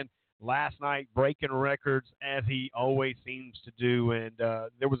in hand last night, breaking records as he always seems to do. And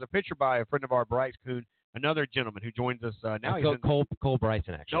there was a picture by a friend of ours, Bryce Kuhn, another gentleman who joins us now. He's Cole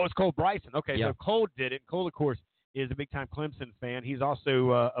Bryson, actually. No, it's Cole Bryson. Okay, yeah. So Cole did it. Cole, of course, is a big-time Clemson fan. He's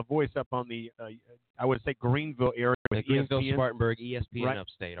also a voice up on the, I would say, Greenville area. The Greenville, Spartanburg, ESPN right.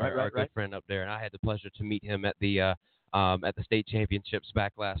 Upstate. Right, Our good friend up there, and I had the pleasure to meet him at the state championships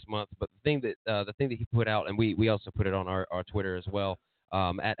back last month. But the thing that he put out, and we also put it on our Twitter as well,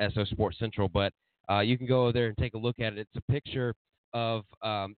 at SO Sports Central. But you can go over there and take a look at it. It's a picture of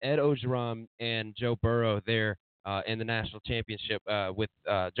Ed Ogeron and Joe Burrow there in the national championship with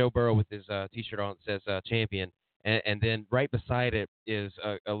Joe Burrow with his T-shirt on that says champion. And then right beside it is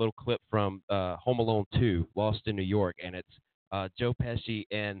a little clip from Home Alone 2, Lost in New York, and it's Joe Pesci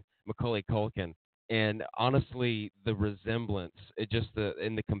and Macaulay Culkin. And honestly, the resemblance,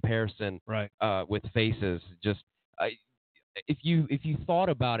 in the comparison right. With faces, if you thought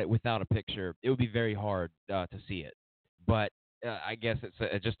about it without a picture, it would be very hard to see it. But I guess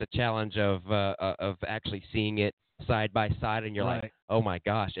it's just a challenge of actually seeing it side by side, and you're right. like, oh my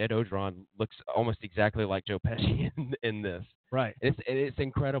gosh, Ed Ogeron looks almost exactly like Joe Pesci in this. Right. It's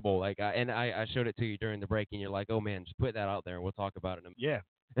incredible. Like, I showed it to you during the break, and you're like, oh man, just put that out there, and we'll talk about it. Yeah.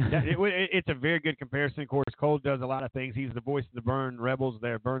 It's a very good comparison. Of course, Cole does a lot of things. He's the voice of the Burn Rebels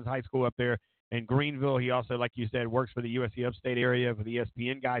there, Burns High School up there in Greenville. He also, like you said, works for the USC Upstate area for the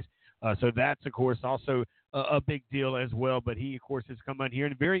ESPN guys. So that's, of course, also a big deal as well. But he, of course, has come on here.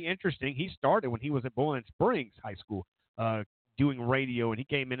 And very interesting, he started when he was at Bowling Springs High School doing radio, and he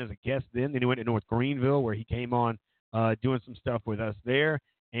came in as a guest then. Then he went to North Greenville, where he came on doing some stuff with us there.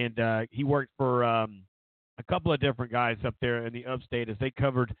 And he worked for a couple of different guys up there in the Upstate as they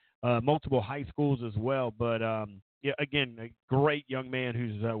covered multiple high schools as well. But, yeah, again, a great young man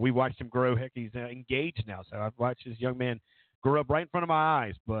who's we watched him grow. Heck, he's engaged now. So I've watched this young man grew up right in front of my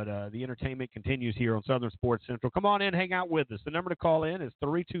eyes, but the entertainment continues here on Southern Sports Central. Come on in, hang out with us. The number to call in is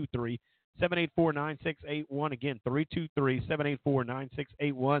 323-784-9681. Again,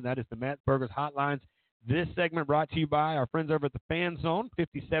 323-784-9681. That is the Matt Burgers Hotlines. This segment brought to you by our friends over at the Fan Zone,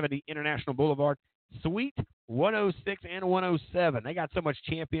 5070 International Boulevard, Suite 106 and 107. They got so much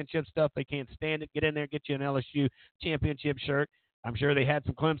championship stuff, they can't stand it. Get in there, get you an LSU championship shirt. I'm sure they had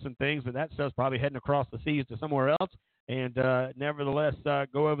some Clemson things, but that stuff's probably heading across the seas to somewhere else. And nevertheless,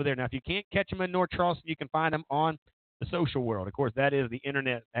 go over there. Now, if you can't catch them in North Charleston, you can find them on the social world. Of course, that is the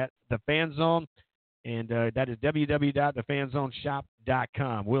internet at the Fan Zone, and that is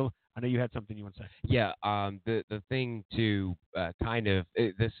www.thefanzoneshop.com. Will, I know you had something you want to say. Yeah, the thing to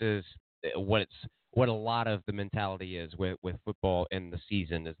this is what a lot of the mentality is with football in the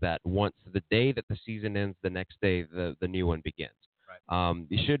season is that once the day that the season ends, the next day the new one begins. Right.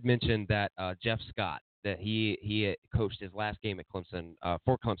 You should mention that Jeff Scott, that he coached his last game at Clemson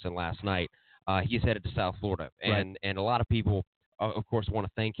for Clemson last night. He's headed to South Florida, and a lot of people, of course, want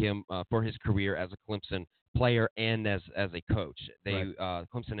to thank him for his career as a Clemson player and as a coach.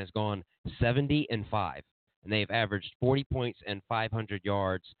 Clemson has gone 70-5, and they've averaged 40 points and 500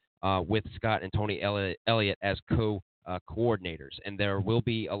 yards with Scott and Tony Elliott as coordinators. And there will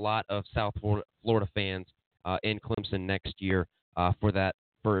be a lot of South Florida fans in Clemson next year for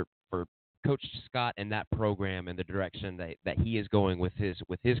Coach Scott and that program and the direction that he is going with his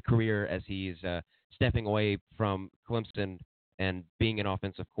career as he's stepping away from Clemson and being an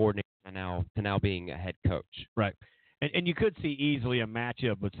offensive coordinator to now being a head coach. Right. And you could see easily a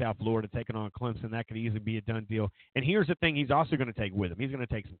matchup with South Florida taking on Clemson. That could easily be a done deal. And here's the thing he's also going to take with him. He's going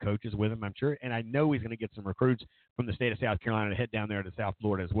to take some coaches with him, I'm sure. And I know he's going to get some recruits from the state of South Carolina to head down there to South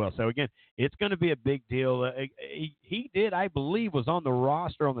Florida as well. So, again, it's going to be a big deal. He did, I believe, was on the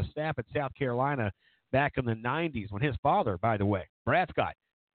roster on the staff at South Carolina back in the 90s when his father, by the way, Brad Scott,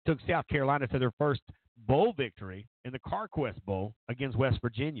 took South Carolina to their first bowl victory in the CarQuest Bowl against West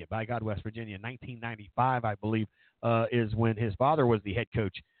Virginia. By God, West Virginia, in 1995, I believe, is when his father was the head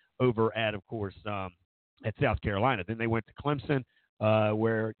coach over at, of course, at South Carolina. Then they went to Clemson,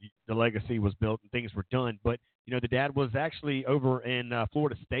 where the legacy was built and things were done. But, you know, the dad was actually over in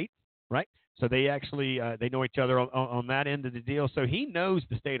Florida State, right? So they actually they know each other on that end of the deal. So he knows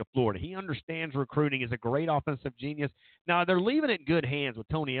the state of Florida. He understands recruiting. He's a great offensive genius. Now, they're leaving it in good hands with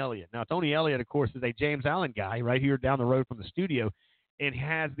Tony Elliott. Now, Tony Elliott, of course, is a James Allen guy right here down the road from the studio and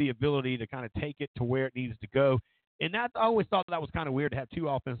has the ability to kind of take it to where it needs to go. And I always thought that was kind of weird to have two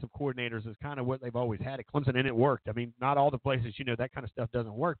offensive coordinators is kind of what they've always had at Clemson, and it worked. I mean, not all the places, you know, that kind of stuff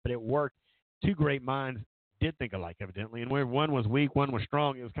doesn't work, but it worked. Two great minds did think alike, evidently. And where one was weak, one was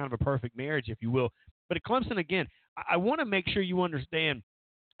strong. It was kind of a perfect marriage, if you will, But at Clemson, again, I want to make sure you understand.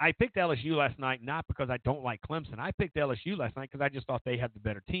 I picked LSU last night not because I don't like Clemson. I picked LSU last night because I just thought they had the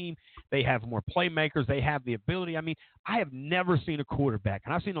better team. They have more playmakers. They have the ability. I mean, I have never seen a quarterback,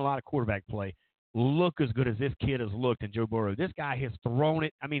 and I've seen a lot of quarterback play, look as good as this kid has looked in Joe Burrow. This guy has thrown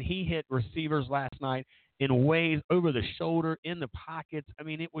it. I mean, he hit receivers last night in ways over the shoulder, in the pockets. I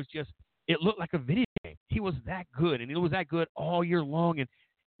mean, it looked like a video game. He was that good, and he was that good all year long. And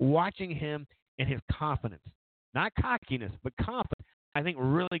watching him and his confidence, not cockiness, but confidence, I think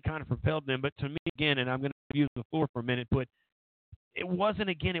really kind of propelled them. But to me, again, and I'm going to use the floor for a minute, but it wasn't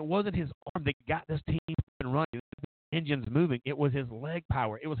his arm that got this team up and running, engines moving. It was his leg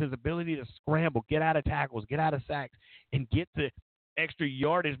power. It was his ability to scramble, get out of tackles, get out of sacks, and get to extra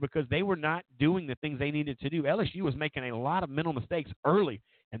yardage because they were not doing the things they needed to do. LSU was making a lot of mental mistakes early,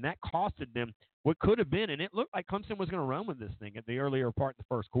 and that costed them what could have been. And it looked like Clemson was going to run with this thing at the earlier part in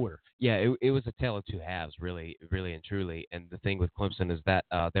the first quarter. Yeah, it was a tale of two halves, really, really and truly. And the thing with Clemson is that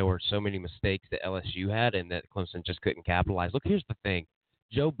there were so many mistakes that LSU had and that Clemson just couldn't capitalize. Look, here's the thing.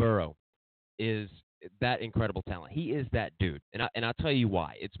 Joe Burrow is that incredible talent. He is that dude. And I'll tell you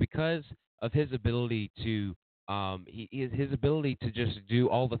why. It's because of his ability to his ability to just do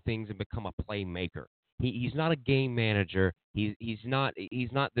all the things and become a playmaker. He's not a game manager. He's not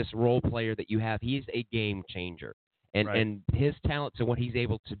this role player that you have. He's a game changer. And his talents and what he's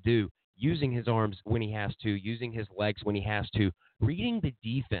able to do, using his arms when he has to, using his legs when he has to, reading the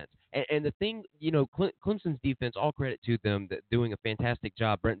defense. And the thing, Clemson's defense, all credit to them, that doing a fantastic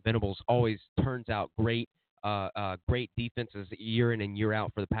job. Brent Venables always turns out great defenses year in and year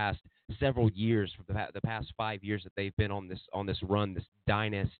out for the past several years, for the past 5 years that they've been on this run, this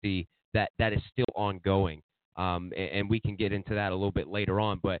dynasty that is still ongoing. And we can get into that a little bit later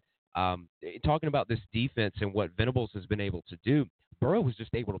on. But talking about this defense and what Venables has been able to do, Burrow was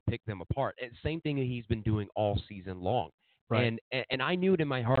just able to pick them apart. And same thing that he's been doing all season long. Right. And I knew it in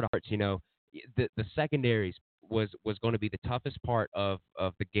my heart of hearts, the secondaries was going to be the toughest part of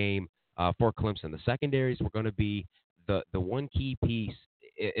the game for Clemson. The secondaries were going to be the one key piece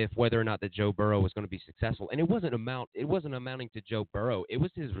if whether or not that Joe Burrow was going to be successful. And it wasn't amounting to Joe Burrow. It was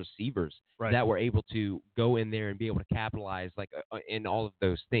his receivers that were able to go in there and be able to capitalize in all of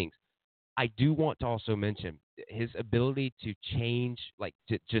those things. I do want to also mention his ability to change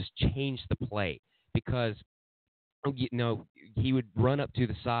the play, because he would run up to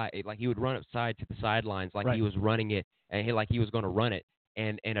the side, he would run upside to the sidelines he was running it, and he was going to run it.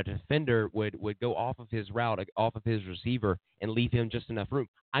 And a defender would go off of his route, off of his receiver, and leave him just enough room.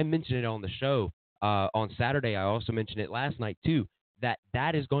 I mentioned it on the show on Saturday. I also mentioned it last night too,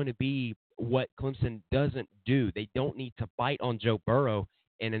 that is going to be what Clemson doesn't do. They don't need to bite on Joe Burrow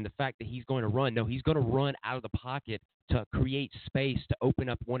and in the fact that he's going to run. No, he's going to run out of the pocket to create space to open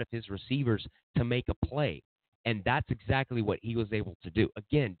up one of his receivers to make a play. And that's exactly what he was able to do.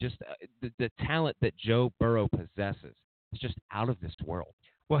 Again, just the talent that Joe Burrow possesses. It's just out of this world.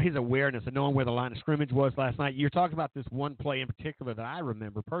 Well, his awareness of knowing where the line of scrimmage was last night. You're talking about this one play in particular that I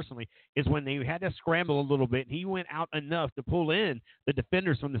remember personally is when they had to scramble a little bit, and he went out enough to pull in the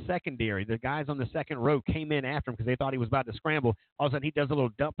defenders from the secondary. The guys on the second row came in after him because they thought he was about to scramble. All of a sudden, he does a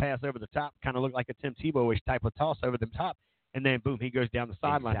little dump pass over the top, kind of looked like a Tim Tebow-ish type of toss over the top, and then, boom, he goes down the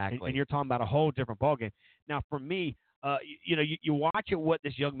sideline. Exactly. And you're talking about a whole different ballgame. Now, for me, you watch at what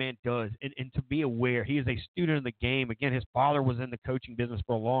this young man does, and to be aware, he is a student of the game. Again, his father was in the coaching business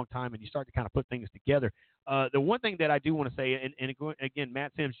for a long time, and you start to kind of put things together. The one thing that I do want to say, and again,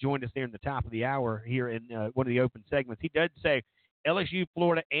 Matt Sims joined us there in the top of the hour here in one of the open segments. He did say LSU,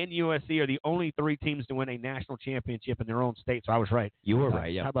 Florida, and USC are the only three teams to win a national championship in their own state. So I was right. You were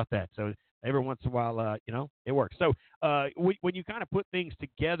right, yeah. How about that? So every once in a while, it works. So when you kind of put things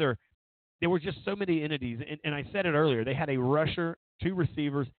together, there were just so many entities, and I said it earlier. They had a rusher, two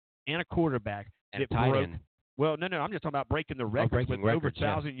receivers, and a quarterback and that tight broke. end. Well, no, I'm just talking about breaking the records with over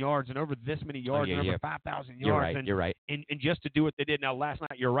 1,000 yards and over this many yards and over 5,000 yards. You're right. And just to do what they did. Now, last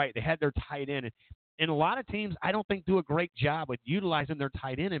night, you're right. They had their tight end. And a lot of teams, I don't think, do a great job with utilizing their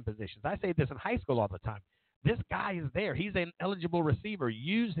tight end in positions. I say this in high school all the time. This guy is there. He's an eligible receiver.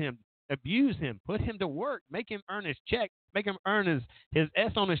 Use him. Abuse him, put him to work, make him earn his check, make him earn his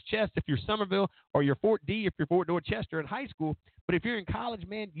S on his chest if you're Somerville, or your Fort D if you're Fort Dorchester in high school. But if you're in college,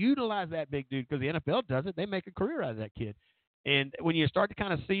 man, utilize that big dude, because the NFL does it. They make a career out of that kid. And when you start to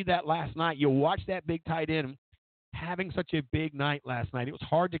kind of see that last night, you'll watch that big tight end having such a big night last night. It was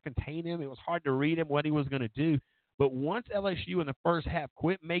hard to contain him. It was hard to read him, what he was going to do. But once LSU in the first half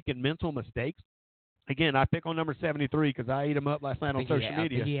quit making mental mistakes Again, I pick on number 73 because I ate him up last night on social I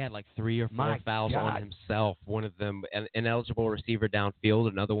media. think he had like 3 or 4 My fouls God. on himself. One of them, an ineligible receiver downfield.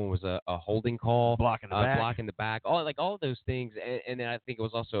 Another one was a holding call, Blocking the back. all of those things. And then I think it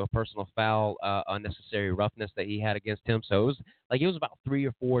was also a personal foul, unnecessary roughness that he had against him. So it was about 3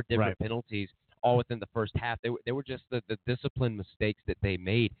 or 4 different penalties, all within the first half. They were just the discipline mistakes that they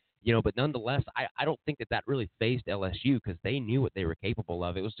made. But nonetheless, I don't think that really phased LSU because they knew what they were capable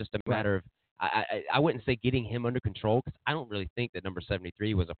of. It was just a matter of, I wouldn't say getting him under control because I don't really think that number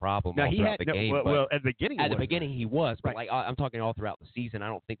 73 was a problem throughout the game. Well, at the beginning, he was, but I'm talking all throughout the season. I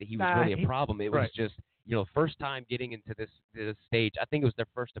don't think that he was really a problem. It was just first time getting into this stage. I think it was their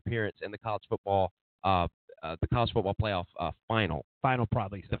first appearance in the college football playoff final. Final,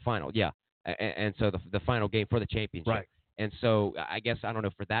 probably. The final, yeah, and so the final game for the championship. Right. And so I guess, I don't know,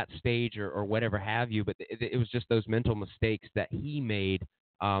 for that stage or whatever have you, but it was just those mental mistakes that he made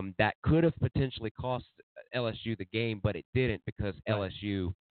that could have potentially cost LSU the game, but it didn't because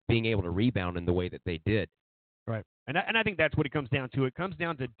LSU being able to rebound in the way that they did. Right. And I think that's what it comes down to. It comes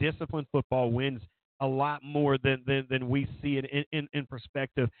down to disciplined football wins a lot more than we see it in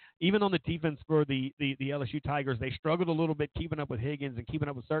perspective. Even on the defense for the LSU Tigers, they struggled a little bit keeping up with Higgins and keeping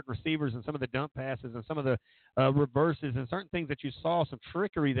up with certain receivers and some of the dump passes and some of the reverses and certain things that you saw, some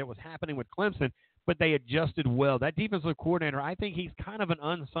trickery that was happening with Clemson, but they adjusted well. That defensive coordinator, I think he's kind of an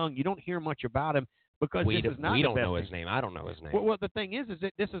unsung. You don't hear much about him because we this is not we the don't best know thing. his name. I don't know his name. Well, the thing is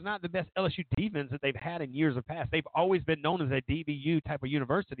that this is not the best LSU defense that they've had in years of past. They've always been known as a DBU type of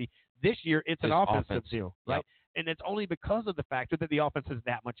university. This year, it's an offensive deal, right? Yep. And it's only because of the factor that the offense is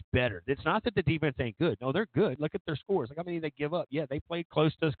that much better. It's not that the defense ain't good. No, they're good. Look at their scores. Like how many they give up. Yeah, they played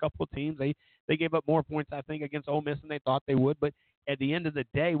close to a couple of teams. They gave up more points, I think, against Ole Miss than they thought they would. But at the end of the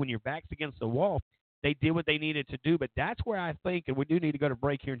day, when your back's against the wall, they did what they needed to do. But that's where I think, and we do need to go to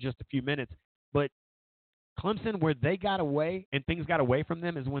break here in just a few minutes, but Clemson, where they got away and things got away from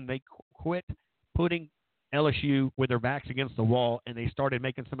them is when they quit putting LSU with their backs against the wall and they started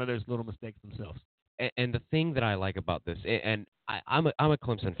making some of those little mistakes themselves. And the thing that I like about this, and I'm a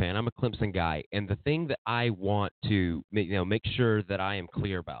Clemson fan, I'm a Clemson guy, and the thing that I want to make sure that I am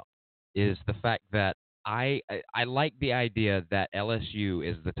clear about is the fact that I like the idea that LSU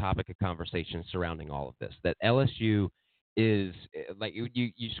is the topic of conversation surrounding all of this. That LSU is like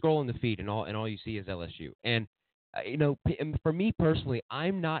you scroll in the feed and all you see is LSU. And for me personally,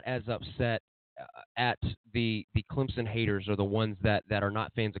 I'm not as upset at the Clemson haters or the ones that are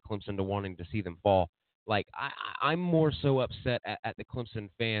not fans of Clemson to wanting to see them fall. Like I'm more so upset at the Clemson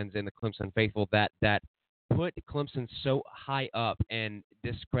fans and the Clemson faithful that put Clemson so high up and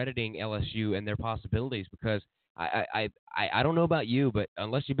discrediting LSU and their possibilities because I don't know about you, but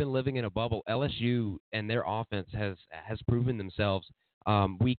unless you've been living in a bubble, LSU and their offense has proven themselves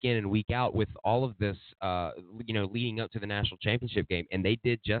week in and week out with all of this, leading up to the national championship game, and they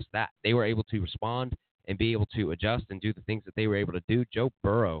did just that. They were able to respond and be able to adjust and do the things that they were able to do. Joe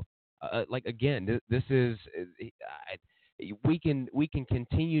Burrow, this is we can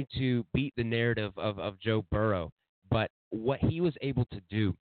continue to beat the narrative of Joe Burrow, but what he was able to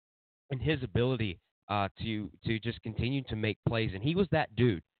do and his ability to just continue to make plays, and he was that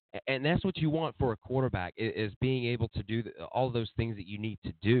dude. And that's what you want for a quarterback is being able to do all those things that you need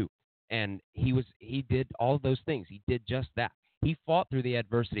to do. And he did all of those things. He did just that. He fought through the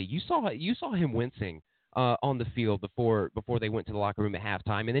adversity. You saw him wincing on the field before they went to the locker room at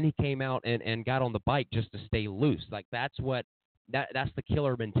halftime, and then he came out and got on the bike just to stay loose. Like that's the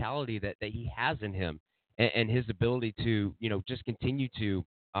killer mentality that he has in him, and his ability to just continue to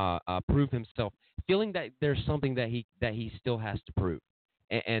prove himself, feeling that there's something that he still has to prove.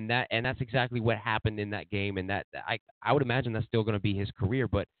 And that's exactly what happened in that game, and that I would imagine that's still going to be his career.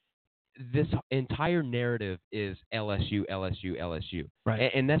 But this entire narrative is LSU, LSU, LSU,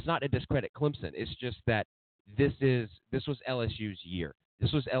 right? And that's not to discredit Clemson. It's just that this was LSU's year.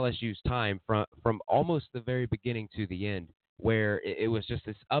 This was LSU's time from almost the very beginning to the end, where it was just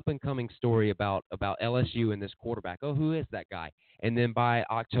this up and coming story about LSU and this quarterback. Oh, who is that guy? And then by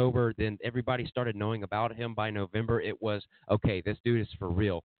October, then everybody started knowing about him. By November, it was, okay, this dude is for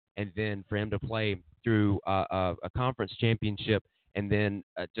real. And then for him to play through a conference championship and then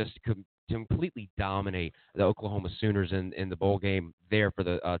just completely dominate the Oklahoma Sooners in the bowl game there for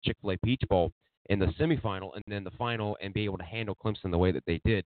the Chick-fil-A Peach Bowl in the semifinal and then the final and be able to handle Clemson the way that they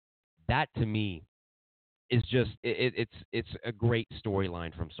did, that to me is just it's a great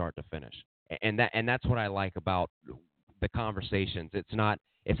storyline from start to finish. And that's what I like about the conversations. It's not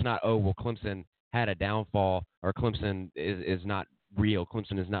oh, well, Clemson had a downfall or Clemson is not real.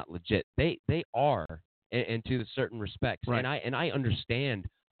 Clemson is not legit. They are, and to certain respects. Right. And I understand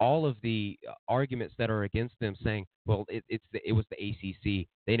all of the arguments that are against them, saying, well, it was the ACC.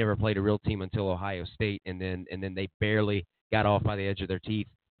 They never played a real team until Ohio State, and then they barely got off by the edge of their teeth,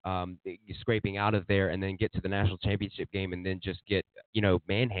 scraping out of there, and then get to the national championship game, and then just get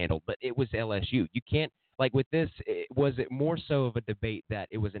manhandled. But it was LSU. You can't. Like with this, was it more so of a debate that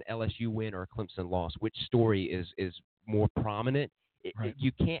it was an LSU win or a Clemson loss? Which story is more prominent? Right.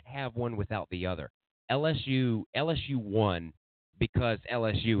 You can't have one without the other. LSU won because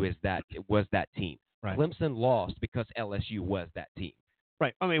LSU was that team. Right. Clemson lost because LSU was that team.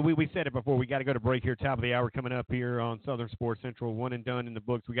 Right. I mean, we said it before. We got to go to break here. Top of the hour coming up here on Southern Sports Central. One and done in the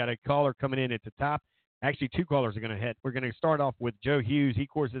books. We got a caller coming in at the top. Actually, two callers are going to hit. We're going to start off with Joe Hughes. He, of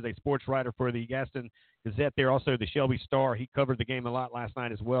course, is a sports writer for the Gaston Gazette there. Also, the Shelby Star. He covered the game a lot last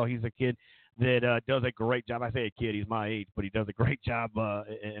night as well. He's a kid that does a great job. I say a kid. He's my age, but he does a great job,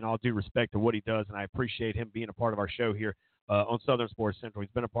 and all due respect to what he does, and I appreciate him being a part of our show here on Southern Sports Central.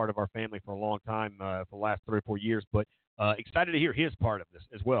 He's been a part of our family for a long time, for the last 3 or 4 years, but excited to hear his part of this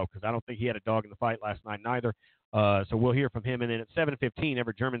as well, because I don't think he had a dog in the fight last night neither. So we'll hear from him. And then at 7:15,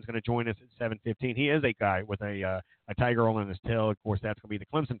 Everett German's going to join us at 7:15. He is a guy with a tiger on his tail. Of course, that's going to be the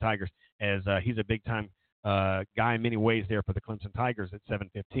Clemson Tigers, as he's a big-time guy in many ways there for the Clemson Tigers at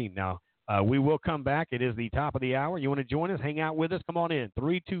 7:15. Now, we will come back. It is the top of the hour. You want to join us? Hang out with us? Come on in.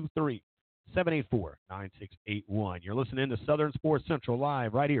 323-784-9681. You're listening to Southern Sports Central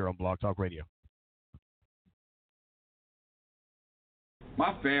live right here on Blog Talk Radio.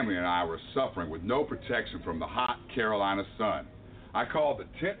 My family and I were suffering with no protection from the hot Carolina sun. I called the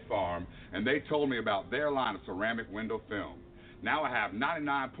Tent Farm, and they told me about their line of ceramic window film. Now I have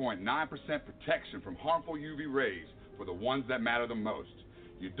 99.9% protection from harmful UV rays for the ones that matter the most.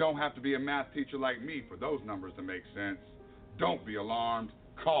 You don't have to be a math teacher like me for those numbers to make sense. Don't be alarmed.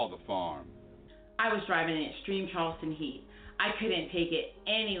 Call the farm. I was driving in extreme Charleston heat. I couldn't take it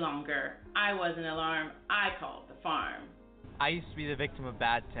any longer. I wasn't alarmed. I called the farm. I used to be the victim of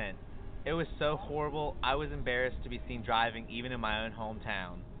bad tent. It was so horrible, I was embarrassed to be seen driving even in my own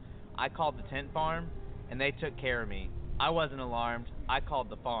hometown. I called the tent farm, and they took care of me. I wasn't alarmed. I called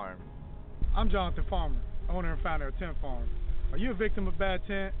the farm. I'm Jonathan Farmer, owner and founder of Tent Farm. Are you a victim of bad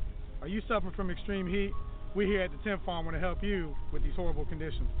tent? Are you suffering from extreme heat? We here at the Tent Farm want to help you with these horrible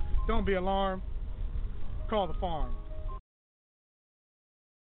conditions. Don't be alarmed. Call the farm.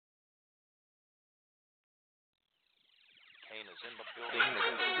 Kane is in the building.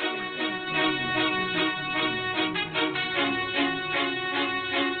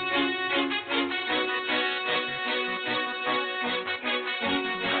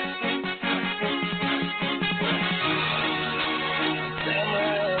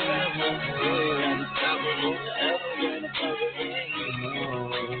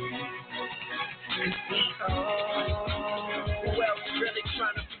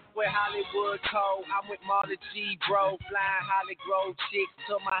 Hollywood code, I'm with Marta G, bro, flying Holly Grove chicks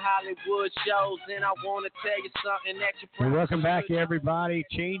to my Hollywood shows, and I want to tell you something that you Well, welcome back, everybody.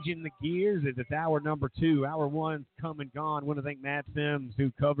 Changing the gears as it's hour number 2. Hour 1's come and gone. I want to thank Matt Sims,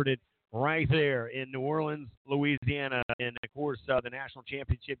 who covered it right there in New Orleans, Louisiana, and, of course, the national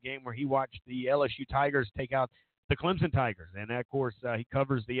championship game where he watched the LSU Tigers take out the Clemson Tigers. And, of course, he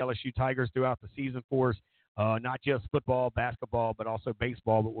covers the LSU Tigers throughout the season for us. Not just football, basketball, but also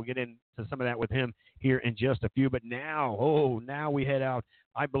baseball. But we'll get into some of that with him here in just a few. But now we head out.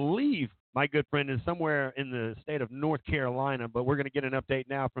 I believe my good friend is somewhere in the state of North Carolina, but we're going to get an update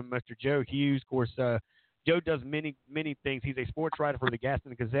now from Mr. Joe Hughes. Of course, Joe does many things. He's a sports writer for the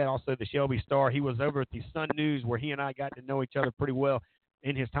Gaston Gazette, also the Shelby Star. He was over at the Sun News where he and I got to know each other pretty well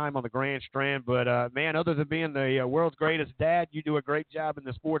in his time on the Grand Strand. But, man, other than being the world's greatest dad, you do a great job in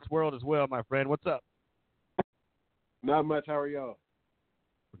the sports world as well, my friend. What's up? Not much. How are y'all?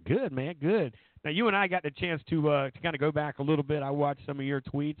 Good, man. Good. Now, you and I got the chance to kind of go back a little bit. I watched some of your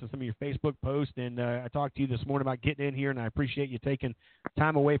tweets and some of your Facebook posts, and I talked to you this morning about getting in here, and I appreciate you taking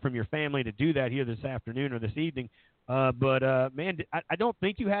time away from your family to do that here this afternoon or this evening. Man, I don't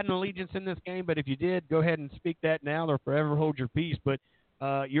think you had an allegiance in this game, but if you did, go ahead and speak that now or forever hold your peace. But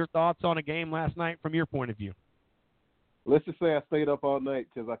your thoughts on a game last night from your point of view? Let's just say I stayed up all night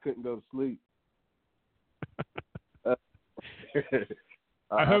because I couldn't go to sleep.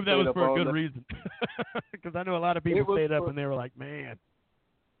 I hope that was for a good reason, because I know a lot of people stayed up and they were like, man.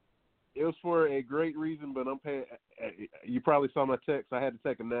 It was for a great reason, but I'm paying. You probably saw my text. I had to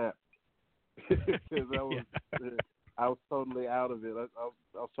take a nap because I was totally out of it. I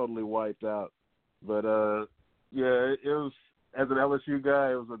was totally wiped out. But it was, as an LSU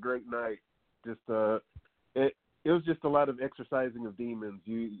guy, it was a great night. Just it was just a lot of exercising of demons.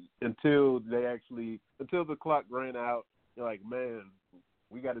 Until the clock ran out, you're like, man,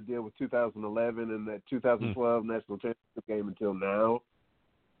 we got to deal with 2011 and that 2012 national championship game until now,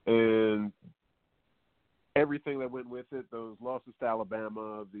 and everything that went with it, those losses to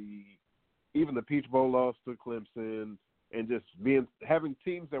Alabama, even the Peach Bowl loss to Clemson, and just having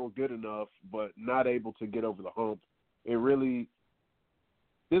teams that were good enough but not able to get over the hump. It really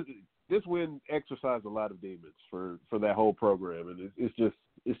this win exercised a lot of demons for that whole program, and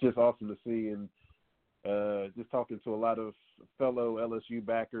it's just awesome to see. And just talking to a lot of fellow LSU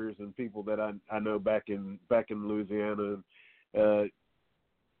backers and people that I know back in Louisiana,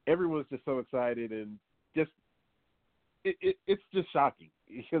 everyone's just so excited, and just it's just shocking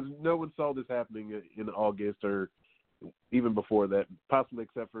because no one saw this happening in August or even before that, possibly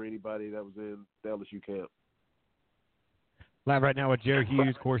except for anybody that was in the LSU camp. Live right now with Joe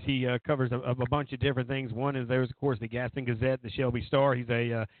Hughes. Of course, he covers a bunch of different things. One is there's, of course, the Gaston Gazette, the Shelby Star. He's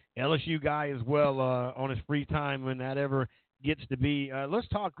a LSU guy as well on his free time when that ever gets to be. Let's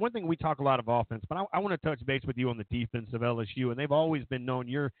talk. One thing, we talk a lot of offense, but I want to touch base with you on the defense of LSU, and they've always been known.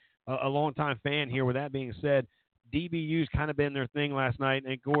 You're a longtime fan here. With that being said, DBU's kind of been their thing last night.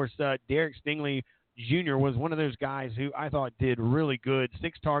 And, of course, Derek Stingley Jr. was one of those guys who I thought did really good.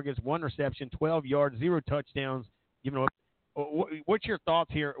 6 targets, 1 reception, 12 yards, 0 touchdowns. You know, what's your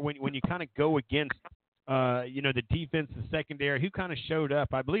thoughts here when you kind of go against, the defense, the secondary, who kind of showed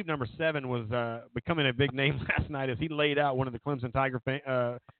up? I believe number 7 was becoming a big name last night as he laid out one of the Clemson Tiger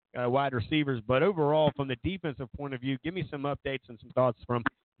wide receivers. But overall, from the defensive point of view, give me some updates and some thoughts from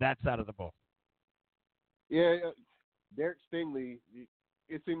that side of the ball. Yeah, Derek Stingley,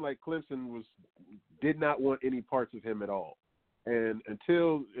 it seemed like Clemson did not want any parts of him at all. And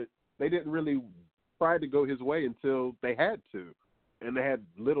they didn't really try to go his way until they had to. And they had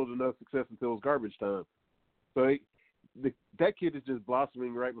little to no success until it was garbage time. So that kid is just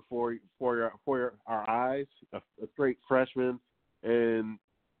blossoming right before our eyes, a straight freshman, and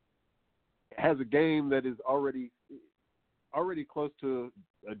has a game that is already close to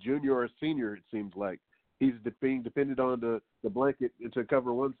a junior or a senior, it seems like. He's being dependent on the blanket to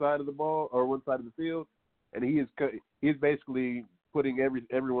cover one side of the ball or one side of the field, and he is basically putting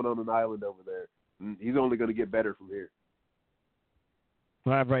everyone on an island over there. And he's only going to get better from here.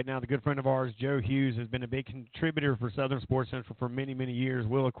 Live right now, the good friend of ours, Joe Hughes, has been a big contributor for Southern Sports Central for many, many years.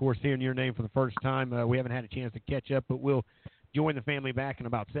 Will, of course, hearing your name for the first time. We haven't had a chance to catch up, but Will joined the family back in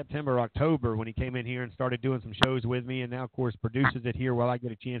about September, October when he came in here and started doing some shows with me, and now, of course, produces it here while I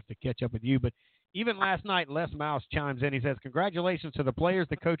get a chance to catch up with you. But even last night, Les Mouse chimes in. He says, congratulations to the players,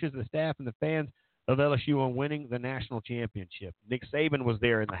 the coaches, the staff, and the fans of LSU on winning the national championship. Nick Saban was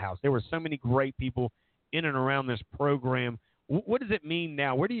there in the house. There were so many great people in and around this program. What does it mean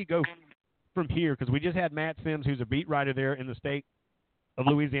now? Where do you go from here? Because we just had Matt Sims, who's a beat writer there in the state of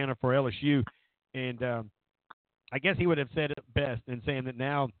Louisiana for LSU, and I guess he would have said it best in saying that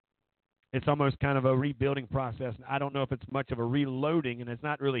now it's almost kind of a rebuilding process. I don't know if it's much of a reloading, and it's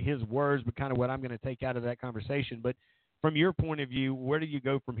not really his words, but kind of what I'm going to take out of that conversation. But from your point of view, where do you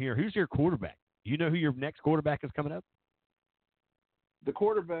go from here? Who's your quarterback? Do you know who your next quarterback is coming up? The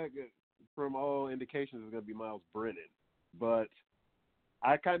quarterback, from all indications, is going to be Miles Brennan. But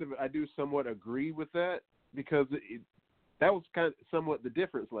I do somewhat agree with that because that was kind of somewhat the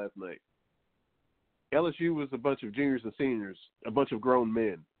difference last night. LSU was a bunch of juniors and seniors, a bunch of grown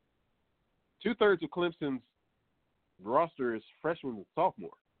men. 2/3 of Clemson's roster is freshmen and sophomore.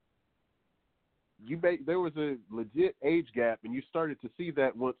 There was a legit age gap, and you started to see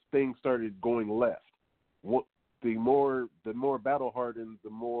that once things started going left. The more battle-hardened, the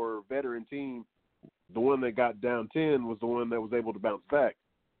more veteran team, the one that got down 10 was the one that was able to bounce back.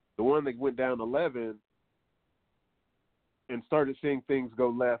 The one that went down 11 and started seeing things go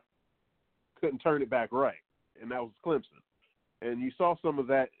left couldn't turn it back right, and that was Clemson. And you saw some of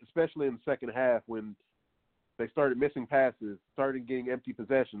that, especially in the second half when they started missing passes, started getting empty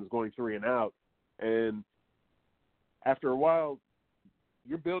possessions, going 3 and out. And after a while,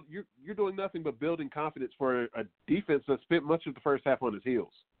 you're doing nothing but building confidence for a defense that spent much of the first half on his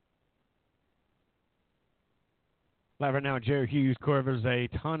heels. Live right now, Joe Hughes covers a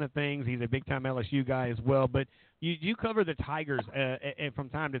ton of things. He's a big-time LSU guy as well. But you cover the Tigers from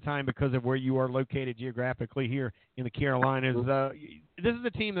time to time because of where you are located geographically here in the Carolinas. This is a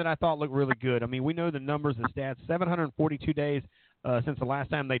team that I thought looked really good. I mean, we know the numbers, the stats. 742 days since the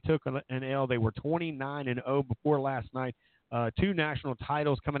last time they took an L. They were 29-0 before last night. 2 national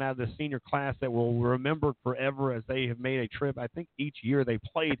titles coming out of the senior class that we'll remember forever as they have made a trip. I think each year they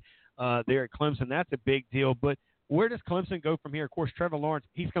played there at Clemson. That's a big deal. But where does Clemson go from here? Of course, Trevor Lawrence,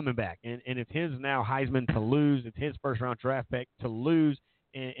 he's coming back. And it's his now Heisman to lose. It's his first-round draft pick to lose.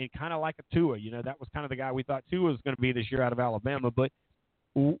 And kind of like a Tua. That was kind of the guy we thought Tua was going to be this year out of Alabama. But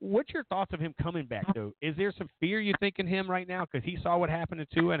What's your thoughts of him coming back, though? Is there some fear you think in him right now because he saw what happened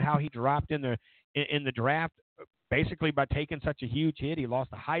to Tua and how he dropped in the draft basically by taking such a huge hit? He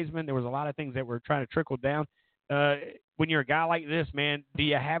lost the Heisman. There was a lot of things that were trying to trickle down. When you're a guy like this, man, do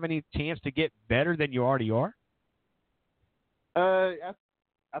you have any chance to get better than you already are?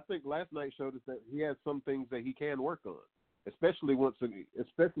 I think last night showed us that he has some things that he can work on, especially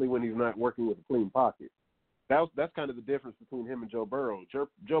when he's not working with a clean pocket. That's kind of the difference between him and Joe Burrow.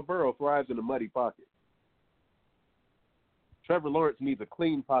 Joe Burrow thrives in a muddy pocket. Trevor Lawrence needs a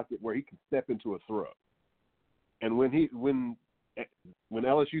clean pocket where he can step into a throw. And when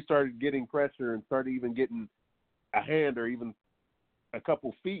LSU started getting pressure and started even getting a hand or even a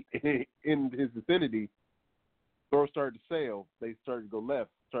couple feet in his vicinity, throws started to sail. They started to go left,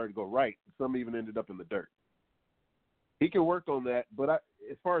 started to go right. Some even ended up in the dirt. He can work on that, but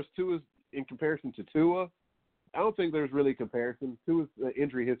as far as Tua's in comparison to Tua, I don't think there's really a comparison. Tua's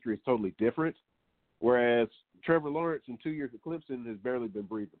injury history is totally different, whereas Trevor Lawrence in 2 years at Clemson has barely been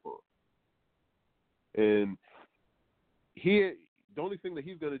breathed upon. And the only thing that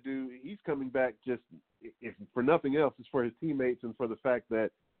he's going to do, he's coming back just, if for nothing else, is for his teammates and for the fact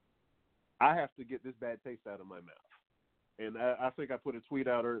that I have to get this bad taste out of my mouth. And I think I put a tweet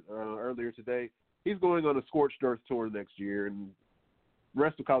out earlier today. He's going on a scorched earth tour next year, and the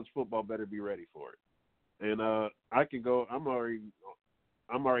rest of college football better be ready for it. And I can go. I'm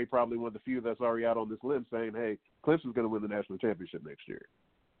already probably one of the few that's already out on this limb saying, "Hey, Clemson's going to win the national championship next year."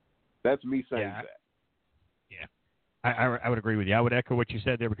 That's me saying that. Yeah. I would agree with you. I would echo what you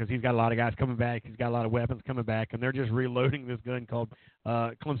said there because he's got a lot of guys coming back. He's got a lot of weapons coming back, and they're just reloading this gun called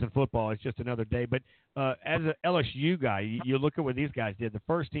Clemson football. It's just another day. But as an LSU guy, you look at what these guys did. The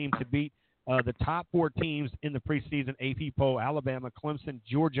first team to beat the top four teams in the preseason AP poll: Alabama, Clemson,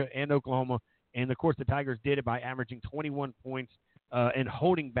 Georgia, and Oklahoma. And, of course, the Tigers did it by averaging 21 points and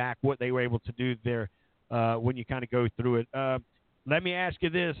holding back what they were able to do there when you kind of go through it. Let me ask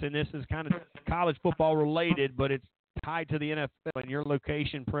you this, and this is kind of college football related, but it's tied to the NFL and your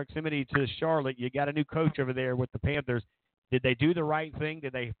location, proximity to Charlotte. You got a new coach over there with the Panthers. Did they do the right thing?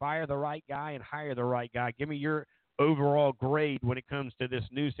 Did they fire the right guy and hire the right guy? Give me your overall grade when it comes to this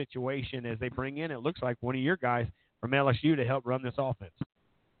new situation as they bring in, it looks like, one of your guys from LSU to help run this offense.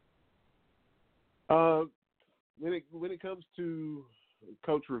 When it comes to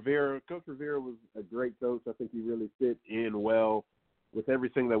Coach Rivera was a great coach. I think he really fit in well with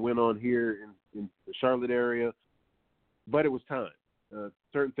everything that went on here in the Charlotte area. But it was time.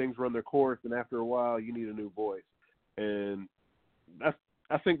 Certain things run their course, and after a while, you need a new voice. And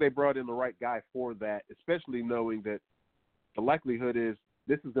I think they brought in the right guy for that, especially knowing that the likelihood is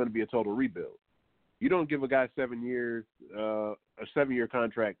this is going to be a total rebuild. You don't give a guy 7 years, a 7-year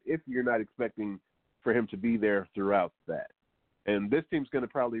contract, if you're not expecting for him to be there throughout that. And this team's going to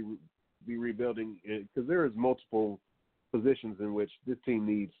probably be rebuilding because there is multiple positions in which this team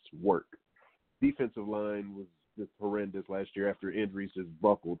needs work. Defensive line was just horrendous last year after injuries just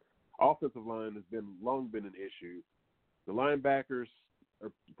buckled. Offensive line has long been an issue. The linebackers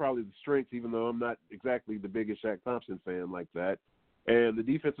are probably the strength, even though I'm not exactly the biggest Shaq Thompson fan like that. And the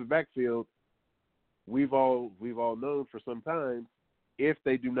defensive backfield, we've all known for some time, if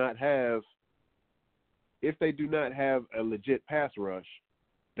they do not have a legit pass rush,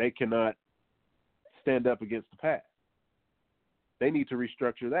 they cannot stand up against the pass. They need to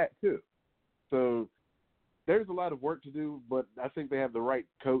restructure that too. So there's a lot of work to do, but I think they have the right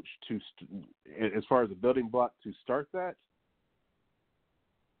coach as far as a building block to start that.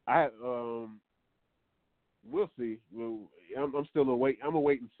 We'll see. I'm still I'm a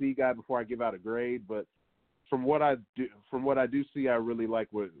wait and see guy before I give out a grade, but from what I do see, I really like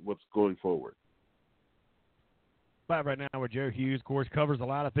what's going forward. Live right now with Joe Hughes. Of course, covers a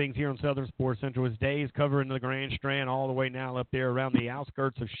lot of things here on Southern Sports Central. His days covering the Grand Strand all the way now up there around the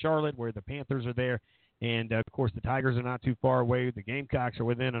outskirts of Charlotte where the Panthers are there. And, of course, the Tigers are not too far away. The Gamecocks are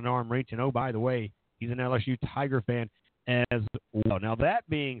within an arm reach. And, oh, by the way, he's an LSU Tiger fan as well. Now, that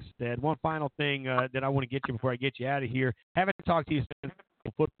being said, one final thing that I want to get you before I get you out of here. Haven't talked to you since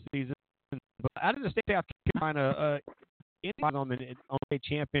the football season. But out of the state of South Carolina, on the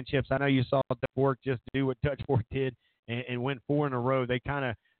championships, I know you saw the Fork just do what Touch Fork did and win 4 in a row. They kind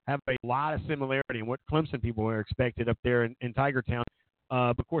of have a lot of similarity in what Clemson people were expected up there in Tiger Town.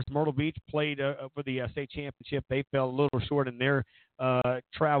 But of course, Myrtle Beach played for the state championship. They fell a little short in their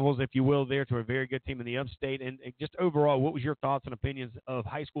travels, if you will, there to a very good team in the upstate. And just overall, what was your thoughts and opinions of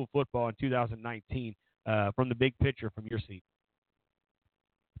high school football in 2019 from the big picture from your seat?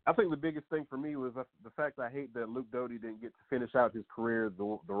 I think the biggest thing for me was the fact I hate that Luke Doty didn't get to finish out his career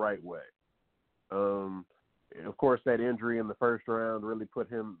the right way. of course, that injury in the first round really put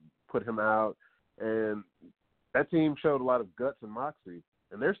him out, and that team showed a lot of guts and moxie,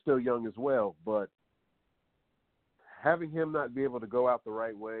 and they're still young as well. But having him not be able to go out the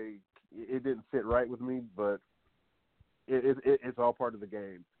right way, it didn't sit right with me. But it's all part of the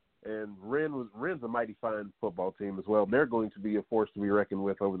game. And Ren's a mighty fine football team as well. They're going to be a force to be reckoned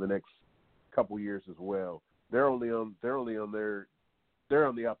with over the next couple years as well. They're on the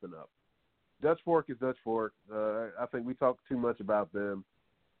up and up. Dutch Fork is Dutch Fork. I think we talk too much about them,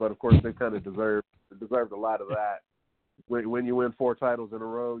 but of course they kind of deserved a lot of that. When you win 4 titles in a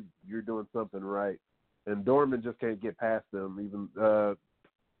row, you're doing something right. And Dorman just can't get past them. Even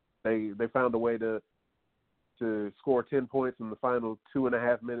they found a way to score 10 points in the final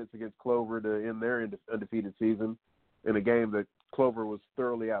 2.5 minutes against Clover to end their undefeated season in a game that Clover was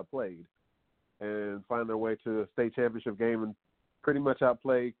thoroughly outplayed, and find their way to a state championship game and pretty much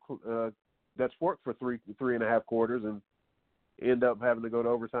outplay Dutch Fork for 3.5 quarters and end up having to go to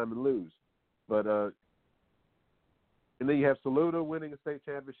overtime and lose. But and then you have Saluda winning a state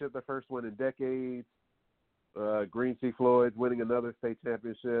championship, their first one in decades. Green Sea Floyd winning another state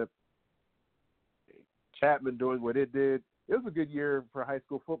championship. Chapman doing what it did. It was a good year for high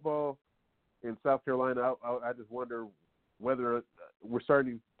school football in South Carolina. I just wonder whether we're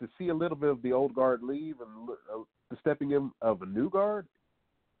starting to see a little bit of the old guard leave and the stepping in of a new guard.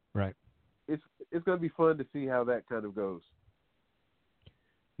 Right. It's going to be fun to see how that kind of goes.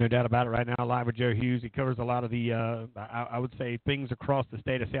 No doubt about it. Right now, live with Joe Hughes. He covers a lot of the, I would say, things across the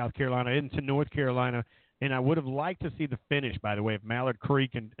state of South Carolina into North Carolina. And I would have liked to see the finish, by the way, of Mallard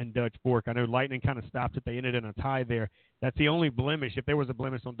Creek and Dutch Fork. I know Lightning kind of stopped it. They ended in a tie there. That's the only blemish. If there was a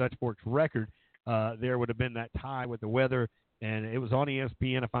blemish on Dutch Fork's record, there would have been that tie with the weather. And it was on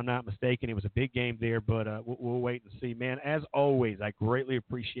ESPN, if I'm not mistaken. It was a big game there, but we'll wait and see. Man, as always, I greatly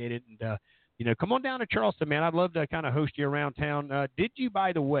appreciate it. And, come on down to Charleston, man. I'd love to kind of host you around town. Did you,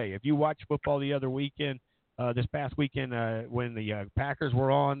 by the way, if you watched football the other weekend, this past weekend when the Packers were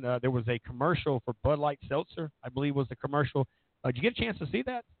on, there was a commercial for Bud Light Seltzer, I believe was the commercial. Did you get a chance to see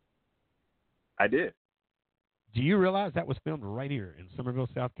that? I did. Do you realize that was filmed right here in Summerville,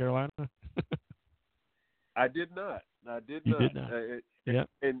 South Carolina? I did not. You did not. Yeah.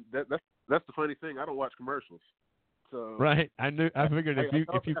 And that's the funny thing. I don't watch commercials. So right. I figured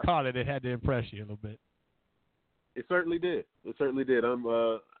if you caught it, it had to impress you a little bit. It certainly did.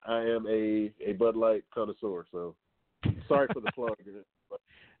 I am a Bud Light connoisseur, so sorry for the plug.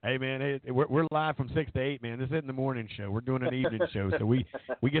 Hey, man, we're live from 6 to 8, man. This isn't the morning show. We're doing an evening show, so we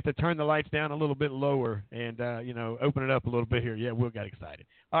get to turn the lights down a little bit lower and, open it up a little bit here. Yeah, Will got excited.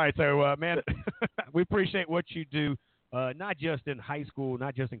 All right, so, man, we appreciate what you do, not just in high school,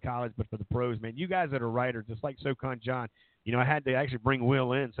 not just in college, but for the pros, man. You guys that are writers, just like SoCon John, I had to actually bring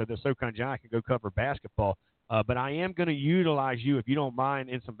Will in so that SoCon John can go cover basketball. But I am going to utilize you, if you don't mind,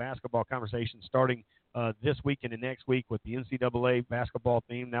 in some basketball conversations starting this week and the next week with the NCAA basketball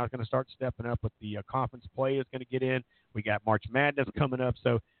theme. Now it's going to start stepping up with the conference play is going to get in. We got March Madness coming up.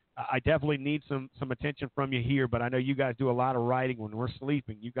 So I definitely need some attention from you here. But I know you guys do a lot of writing when we're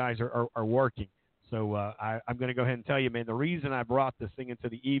sleeping. You guys are working. So I'm going to go ahead and tell you, man, the reason I brought this thing into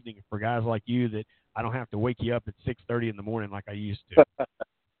the evening for guys like you that I don't have to wake you up at 6:30 in the morning like I used to.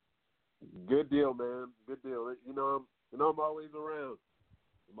 Good deal, man. Good deal. I'm always around.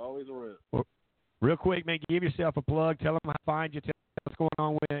 Well, real quick, man, give yourself a plug. Tell them how to find you. Tell them what's going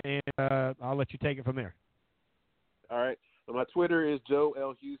on with it, and I'll let you take it from there. All right. So my Twitter is Joe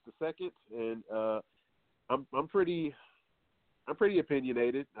L. Hughes II, and I'm pretty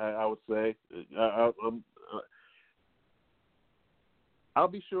opinionated. I would say. I'll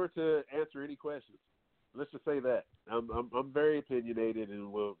be sure to answer any questions. Let's just say that I'm very opinionated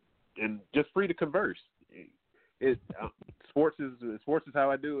and just free to converse. Sports is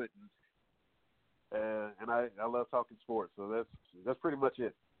how I do it, and I love talking sports. So that's pretty much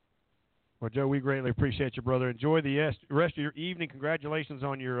it. Well, Joe, we greatly appreciate you, brother. Enjoy the rest of your evening. Congratulations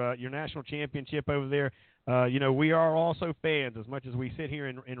on your national championship over there. We are also fans as much as we sit here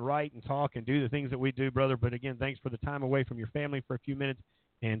and write and talk and do the things that we do, brother. But again, thanks for the time away from your family for a few minutes.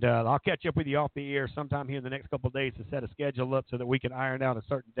 And I'll catch up with you off the air sometime here in the next couple of days to set a schedule up so that we can iron out a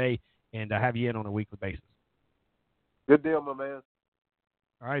certain day and have you in on a weekly basis. Good deal, my man.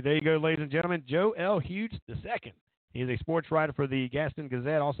 All right, there you go, ladies and gentlemen. Joe L. Hughes II. He is a sports writer for the Gaston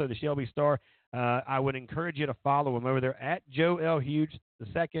Gazette, also the Shelby Star. I would encourage you to follow him over there at Joe L. Hughes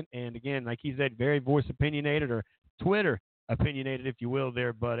II. And, again, like he said, very voice opinionated or Twitter opinionated, if you will,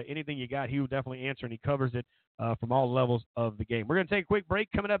 there. But anything you got, he will definitely answer, and he covers it from all levels of the game. We're going to take a quick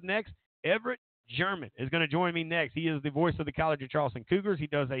break. Coming up next, Everett German is going to join me next. He is the voice of the College of Charleston Cougars. He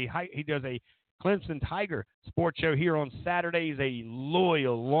does a Clemson Tiger Sports Show here on Saturdays. A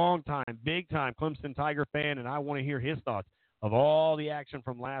loyal, long-time, big-time Clemson Tiger fan, and I want to hear his thoughts of all the action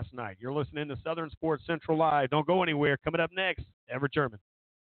from last night. You're listening to Southern Sports Central Live. Don't go anywhere. Coming up next, Everett German.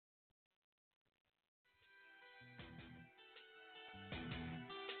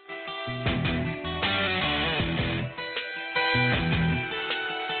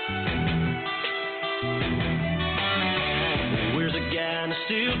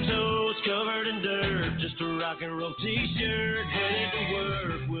 Steel toes covered in dirt, just a rock and roll t-shirt, headed to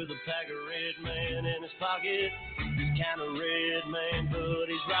work with a pack of Red Man in his pocket. This kind of Red Man, but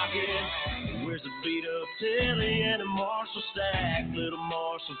he's rocking. Wears a beat up Tilly and a Marshall stack, little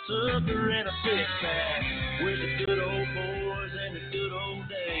Marshall Tucker and a six-pack. Where's the good old boys and the good old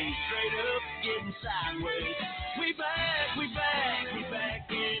days, straight up getting sideways. We back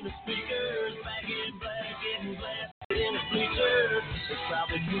in the speakers, back in black, getting blasted in the bleachers. It's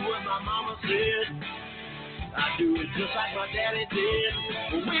probably true what my mama said. I do it just like my daddy did.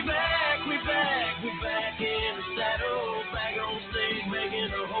 But we back in the saddle, back on stage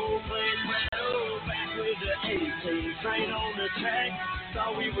making the whole place rattle. Back with the 18 train on the track.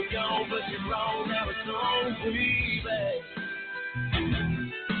 Thought we were gone, but you're wrong. Now it's on. We back.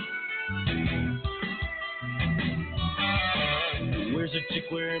 Where's a chick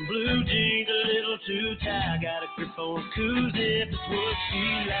wearing blue jeans, a little too tight? Got a grip on koozie, if it's what she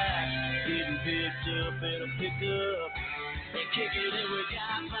likes. Getting picked up in a pickup and kicking it, we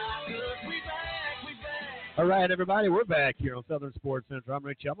got back up. We back. All right, everybody, we're back here on Southern Sports Central. I'm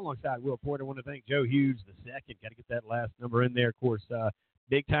Rich Chubb alongside Will Porter. I want to thank Joe Hughes II. Got to get that last number in there. Of course,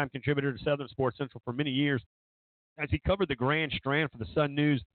 big-time contributor to Southern Sports Central for many years as he covered the Grand Strand for the Sun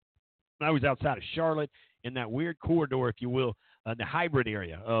News. I was outside of Charlotte in that weird corridor, if you will, the hybrid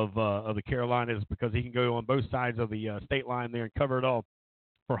area of the Carolinas, because he can go on both sides of the state line there and cover it all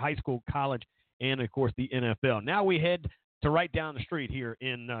for high school, college, and, of course, the NFL. Now we head to right down the street here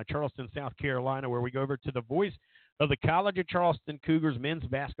in Charleston, South Carolina, where we go over to the voice of the College of Charleston Cougars men's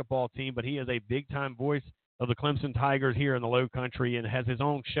basketball team, but he is a big-time voice of the Clemson Tigers here in the Low Country and has his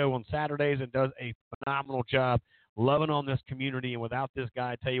own show on Saturdays and does a phenomenal job loving on this community. And without this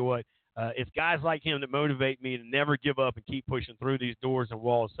guy, I tell you what, it's guys like him that motivate me to never give up and keep pushing through these doors and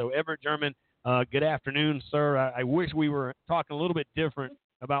walls. So, Everett German, good afternoon, sir. I wish we were talking a little bit different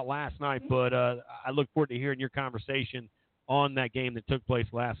about last night, but I look forward to hearing your conversation on that game that took place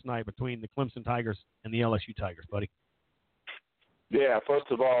last night between the Clemson Tigers and the LSU Tigers, buddy. Yeah, first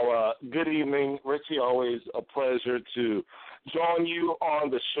of all, good evening, Richie. Always a pleasure to join you on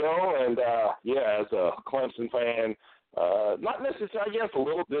the show. And, as a Clemson fan, not necessarily, I guess, a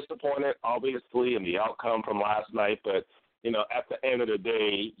little disappointed, obviously, in the outcome from last night. But, at the end of the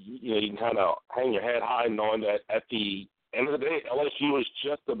day, you can kind of hang your head high knowing that at the end of the day, LSU is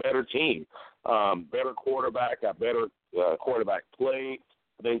just a better team. Better quarterback, got better quarterback play.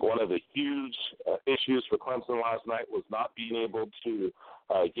 I think one of the huge issues for Clemson last night was not being able to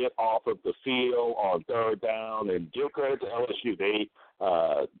get off of the field on third down. And give credit to LSU. They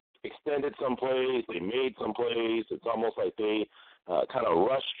extended some plays. They made some plays. It's almost like they kind of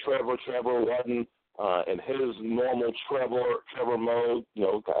rushed Trevor. Trevor wasn't in his normal Trevor mode.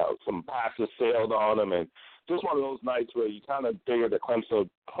 Some passes sailed on him. And just one of those nights where you kind of figured that Clemson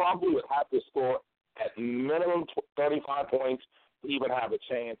probably would have to score at minimum 35 points to even have a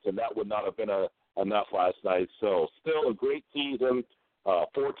chance, and that would not have been enough last night. So still a great season,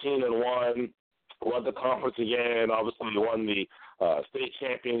 14-1, won the conference again, obviously won the state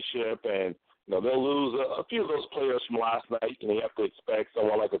championship, and they'll lose a few of those players from last night. You have to expect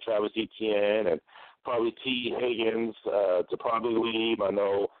someone like a Travis Etienne and probably T. Higgins to probably leave. I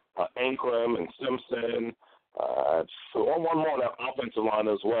know Ankrum and Simpson. So one more on that offensive line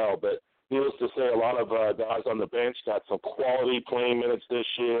as well, but needless to say, a lot of guys on the bench got some quality playing minutes this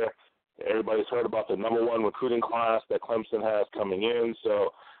year. Everybody's heard about the number one recruiting class that Clemson has coming in. So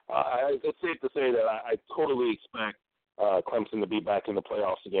it's safe to say that I totally expect Clemson to be back in the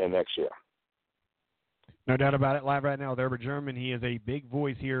playoffs again next year. No doubt about it. Live right now with Everett German. He is a big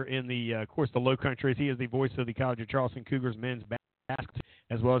voice here in the, of course, the Low Countries. He is the voice of the College of Charleston Cougars men's basketball,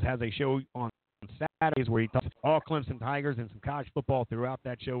 as well as has a show on Saturdays where he talks all Clemson Tigers and some college football throughout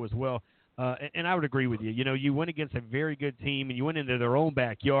that show as well. And I would agree with you. You went against a very good team, and you went into their own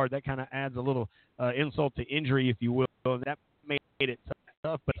backyard. That kind of adds a little insult to injury, if you will. And that made it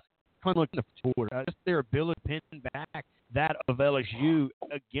tough. But looking forward, just their ability to pin back that of LSU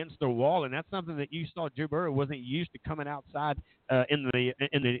against the wall, and that's something that you saw. Joe Burrow wasn't used to coming outside within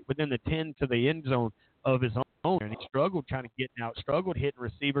the 10 to the end zone of his own, and he struggled trying to get out, struggled hitting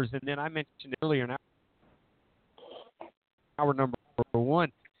receivers. And then I mentioned earlier, now hour number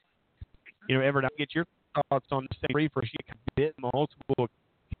one, Everett, I'll get your thoughts on the same for she got bit multiple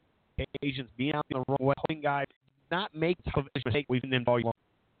occasions, being out in the wrong way, guy, not make the mistake we've been involved.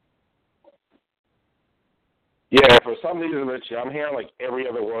 Yeah, for some reason, Richie, I'm hearing like every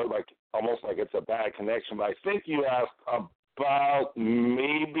other word, like almost like it's a bad connection. But I think you asked about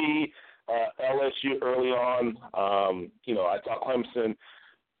maybe LSU early on. I thought Clemson,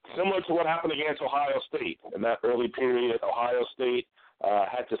 similar to what happened against Ohio State in that early period. Ohio State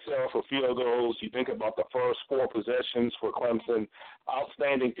had to settle for field goals. You think about the first 4 possessions for Clemson,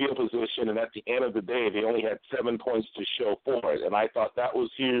 outstanding field position, and at the end of the day, they only had 7 points to show for it, and I thought that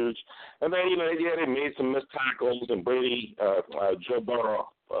was huge. And then, they made some missed tackles, and Brady, Joe Burrow,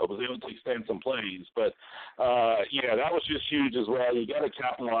 was able to extend some plays. But, that was just huge as well. You got to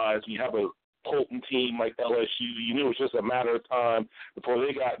capitalize. You have a potent team like LSU. You knew it was just a matter of time before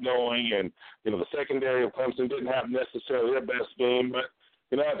they got going, and the secondary of Clemson didn't have necessarily their best game, but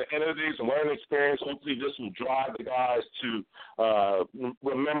at the end of the day, it's a learning experience. Hopefully this will drive the guys to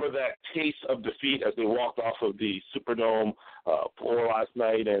remember that taste of defeat as they walked off of the Superdome floor last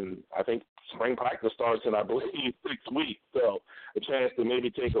night, and I think spring practice starts in, I believe, 6 weeks, so a chance to maybe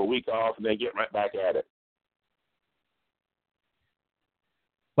take a week off and then get right back at it.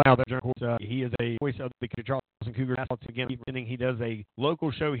 Wow, he is a voice of the Charleston Cougars. Again, he does a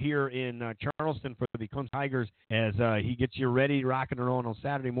local show here in Charleston for the Clemson Tigers as he gets you ready, rocking and rolling on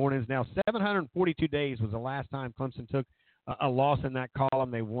Saturday mornings. Now, 742 days was the last time Clemson took a loss in that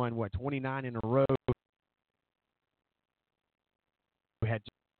column. They won, 29 in a row. We had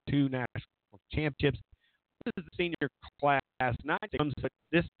 2 national championships. This is the senior class, not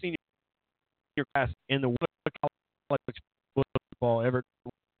this senior class in the world of college football ever.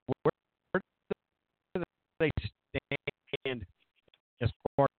 Where do they stand as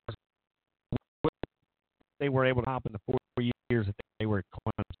far as what they were able to hop in the 4 years that they were at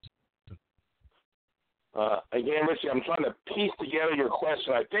Clemson? Again, Richie, I'm trying to piece together your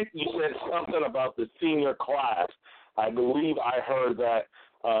question. I think you said something about the senior class. I believe I heard that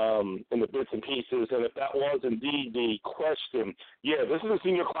in the bits and pieces, and if that was indeed the question, this is a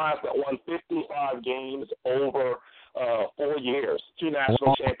senior class that won 55 games over 4 years, 2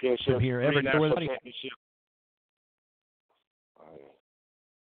 national championships, 3 national championships.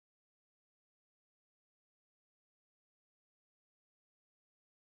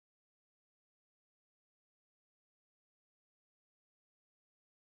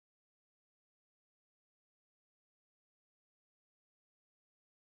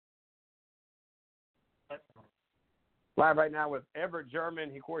 Live right now with Everett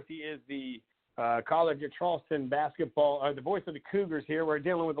German. Of course, he is the College of Charleston basketball, the voice of the Cougars here. We're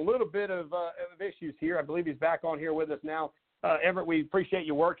dealing with a little bit of issues here. I believe he's back on here with us now. Everett, we appreciate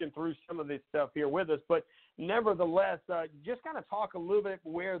you working through some of this stuff here with us. But nevertheless, just kind of talk a little bit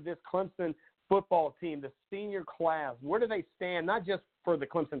where this Clemson football team, the senior class, where do they stand, not just for the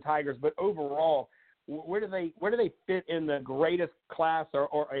Clemson Tigers, but overall, where do they fit in the greatest class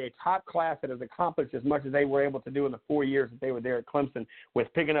or a top class that has accomplished as much as they were able to do in the 4 years that they were there at Clemson,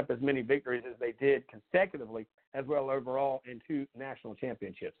 with picking up as many victories as they did consecutively, as well overall in 2 national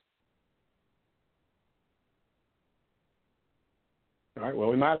championships? All right, well,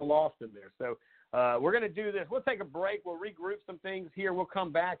 we might have lost him there. So we're going to do this. We'll take a break. We'll regroup some things here. We'll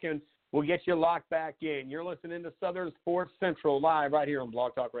come back and we'll get you locked back in. You're listening to Southern Sports Central live right here on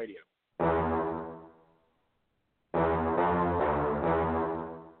Blog Talk Radio.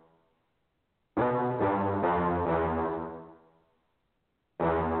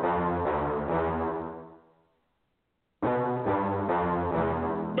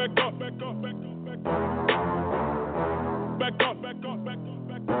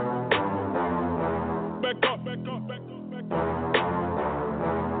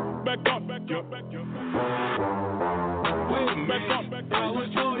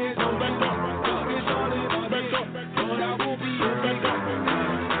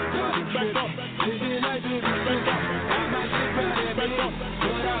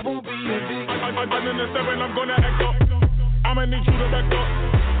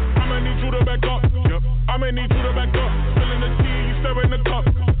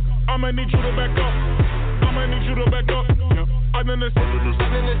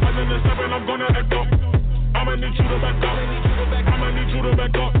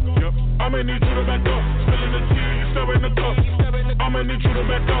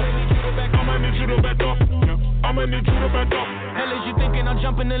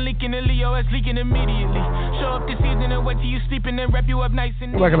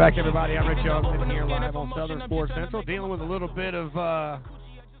 Welcome back, everybody. I'm Rich Johnson here live on Southern Sports Central, dealing with a little bit of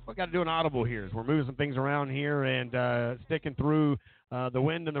we got to do an audible here. We're moving some things around here and sticking through the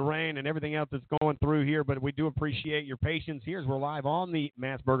wind and the rain and everything else that's going through here. But we do appreciate your patience here as we're live on the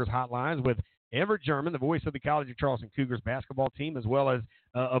Matt's Burgers hotlines with Everett German, the voice of the College of Charleston Cougars basketball team, as well as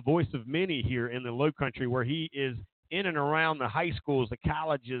a voice of many here in the Low Country, where he is in and around the high schools, the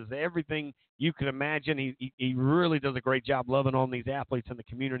colleges, everything you can imagine. He really does a great job loving on these athletes in the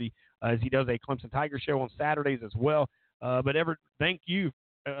community as he does a Clemson Tiger show on Saturdays as well. But Everett, thank you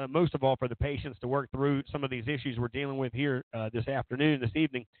most of all for the patience to work through some of these issues we're dealing with here this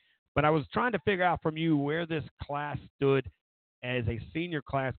evening. But I was trying to figure out from you where this class stood as a senior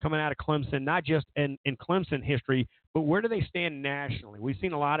class coming out of Clemson, not just in Clemson history, but where do they stand nationally? We've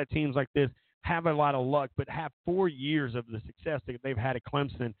seen a lot of teams like this have a lot of luck, but have 4 years of the success that they've had at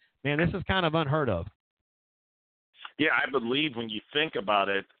Clemson. Man, this is kind of unheard of. Yeah, I believe when you think about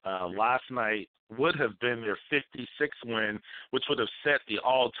it, last night would have been their 56th win, which would have set the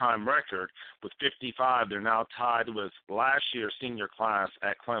all-time record. With 55, they're now tied with last year's senior class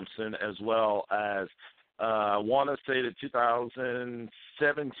at Clemson, as well as I want to say the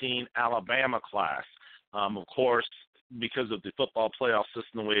 2017 Alabama class. Of course, because of the football playoff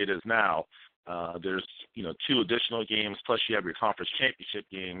system the way it is now, there's 2 additional games, plus you have your conference championship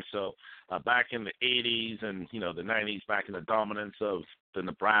game. So back in the 80s and the 90s, back in the dominance of the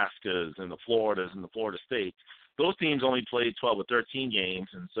Nebraskas and the Floridas and the Florida States, those teams only played 12 or 13 games,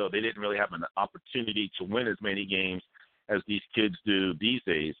 and so they didn't really have an opportunity to win as many games as these kids do these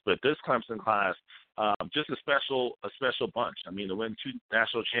days. But this Clemson class, just a special bunch. I mean, to win 2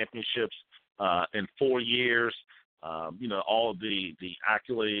 national championships in 4 years, all of the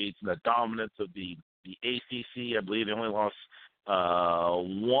accolades and the dominance of the ACC. I believe they only lost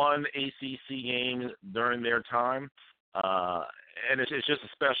 1 ACC game during their time. And it's just a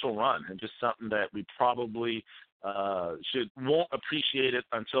special run and just something that we probably won't appreciate it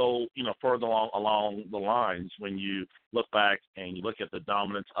until, further along the lines when you look back and you look at the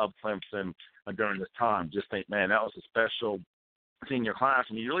dominance of Clemson during this time. Just think, man, that was a special senior class.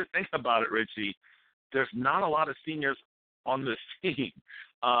 And you really think about it, Richie, there's not a lot of seniors on this team.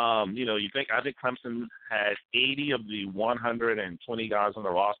 I think Clemson had 80 of the 120 guys on the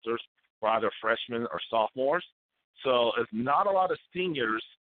rosters were either freshmen or sophomores. So it's not a lot of seniors,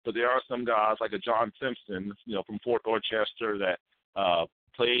 but there are some guys like a John Simpson, from Fort Dorchester that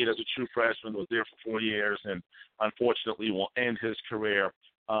played as a true freshman, was there for 4 years, and unfortunately will end his career,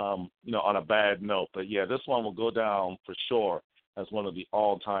 on a bad note. But, yeah, this one will go down for sure as one of the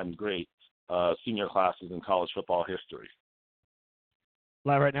all-time great senior classes in college football history.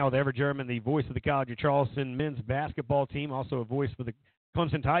 Live right now with Everett German, the voice of the College of Charleston men's basketball team, also a voice for the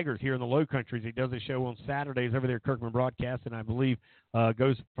Clemson Tigers here in the Low Countries. He does a show on Saturdays over there at Kirkman Broadcast, and I believe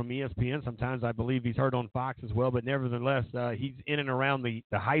goes from ESPN. Sometimes I believe he's heard on Fox as well, but nevertheless, he's in and around the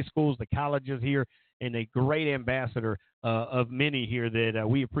high schools, the colleges here, and a great ambassador of many here that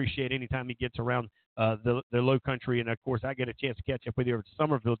we appreciate anytime he gets around the Low Country. And, of course, I get a chance to catch up with you over at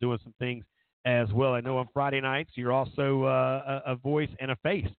Somerville doing some things as well. I know on Friday nights you're also a voice and a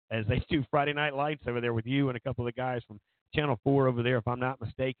face as they do Friday Night Lights over there with you and a couple of the guys from Channel 4 over there, if I'm not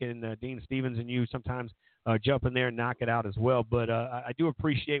mistaken. Dean Stevens and you sometimes jump in there and knock it out as well. But I do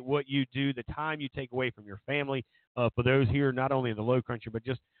appreciate what you do, the time you take away from your family for those here, not only in the Low Country, but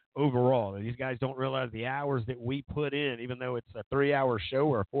just overall. These guys don't realize the hours that we put in, even though it's a 3-hour show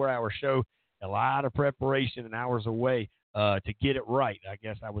or a 4-hour show, a lot of preparation and hours away to get it right, I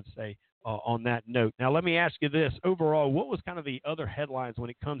guess I would say. On that note. Now, let me ask you this. Overall, what was kind of the other headlines when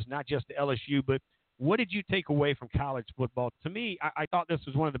it comes not just to LSU, but what did you take away from college football? To me, I thought this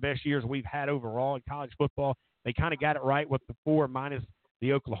was one of the best years we've had overall in college football. They kind of got it right with the 4 minus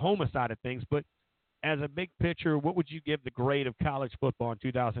the Oklahoma side of things. But as a big picture, what would you give the grade of college football in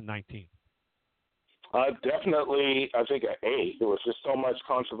 2019? Definitely, I think an A. There was just so much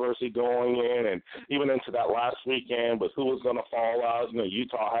controversy going in, and even into that last weekend with who was going to fall out.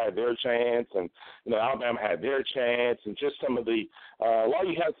 Utah had their chance, and Alabama had their chance, and just some of the while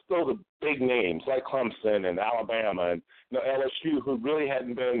you had still the big names like Clemson and Alabama and LSU, who really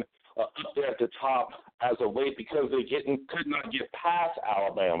hadn't been up there at the top as of late because they could not get past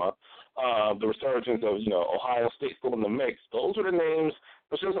Alabama. The resurgence of Ohio State still in the mix. Those are the names.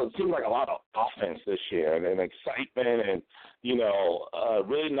 It seemed like a lot of offense this year and excitement and,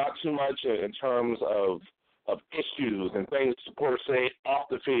 really not too much in terms of issues and things per se off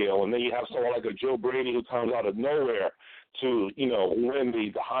the field. And then you have someone like a Joe Brady who comes out of nowhere to, win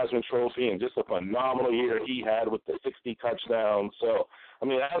the Heisman Trophy, and just a phenomenal year he had with the 60 touchdowns. So, I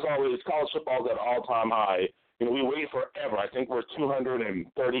mean, as always, college football is at an all-time high. we wait forever. I think we're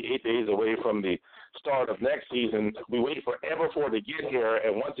 238 days away from the start of next season. We wait forever for it to get here,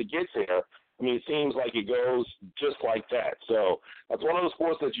 and once it gets here, it seems like it goes just like that. So that's one of those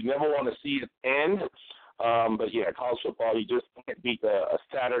sports that you never want to see it end. But, yeah, college football, you just can't beat a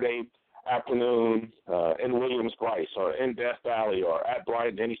Saturday afternoon in Williams-Brice or in Death Valley or at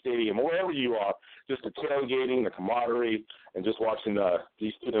Bryant-Denny Stadium or wherever you are, just the tailgating, the camaraderie, and just watching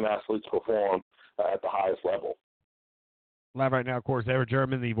these student-athletes perform at the highest level. Live right now, of course, Everett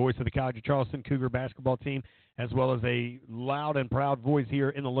German, the voice of the College of Charleston Cougar basketball team, as well as a loud and proud voice here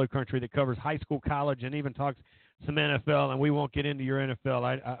in the Low Country that covers high school, college, and even talks some NFL. And we won't get into your NFL.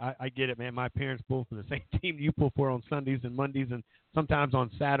 I get it, man. My parents pull for the same team you pull for on Sundays and Mondays and sometimes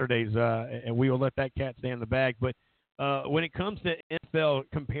on Saturdays, and we will let that cat stay in the bag. But when it comes to NFL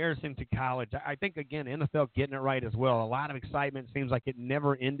comparison to college, I think, again, NFL getting it right as well. A lot of excitement. Seems like it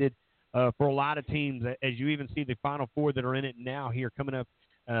never ended for a lot of teams, as you even see the Final Four that are in it now here coming up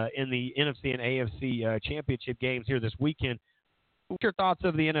in the NFC and AFC championship games here this weekend. What's your thoughts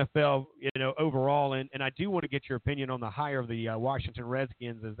of the NFL, overall? And I do want to get your opinion on the hire of the Washington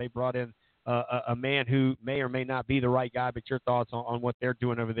Redskins, as they brought in a man who may or may not be the right guy. But your thoughts on what they're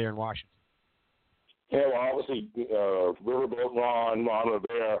doing over there in Washington? Yeah, well, obviously, Riverboat Ron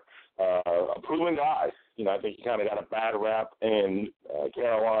Rivera, a proven guy. I think he kind of got a bad rap in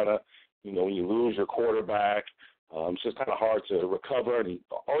Carolina. When you lose your quarterback, it's just kind of hard to recover. And he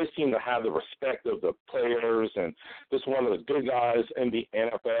always seemed to have the respect of the players and just one of the good guys in the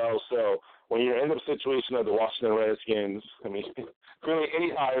NFL. So when you're in the situation of the Washington Redskins, really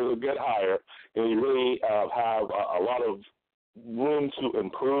any hire is a good hire. You really have a lot of room to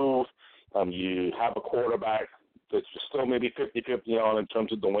improve. You have a quarterback that you're still maybe 50-50 on in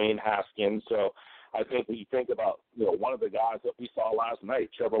terms of Dwayne Haskins. So I think when you think about, one of the guys that we saw last night,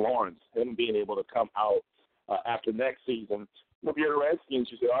 Trevor Lawrence, him being able to come out after next season, if you're the Redskins,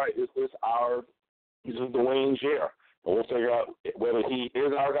 you say, all right, this is Dwayne's year. And we'll figure out whether he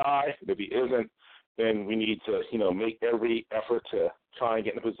is our guy. If he isn't, then we need to, make every effort to try and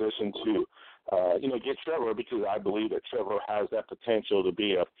get in a position to, get Trevor, because I believe that Trevor has that potential to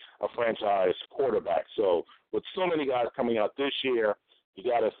be a franchise quarterback. So with so many guys coming out this year, you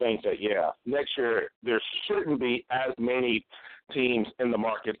got to think that, next year there shouldn't be as many teams in the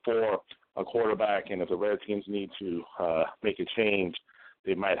market for a quarterback, and if the Redskins need to make a change,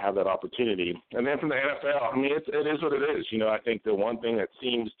 they might have that opportunity. And then from the NFL, it is what it is. I think the one thing that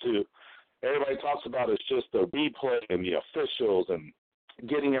seems to everybody talks about is just the replay and the officials and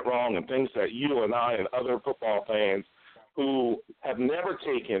getting it wrong and things that you and I and other football fans who have never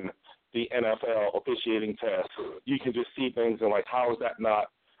taken the NFL officiating test, you can just see things and like, how is that not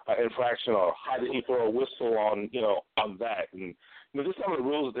an infraction, or how did he throw a whistle on that? And just some of the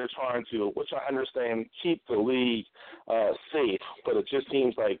rules that they're trying to, which I understand, keep the league safe, but it just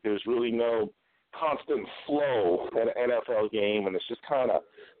seems like there's really no constant flow in an NFL game, and it's just kind of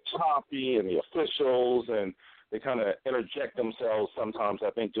choppy, and the officials, and they kind of interject themselves sometimes, I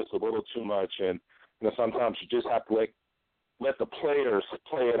think, just a little too much, and sometimes you just have to let the players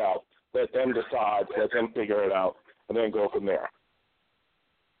play it out, let them decide, let them figure it out, and then go from there.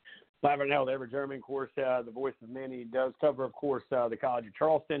 Live right now with Everett German, of course, the voice of many, does cover, of course, the College of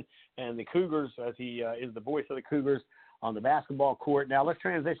Charleston and the Cougars, as he is the voice of the Cougars on the basketball court. Now, let's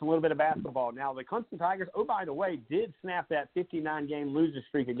transition a little bit of basketball. Now, the Clemson Tigers, oh, by the way, did snap that 59-game losing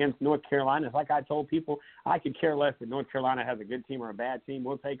streak against North Carolina. It's like I told people, I could care less if North Carolina has a good team or a bad team.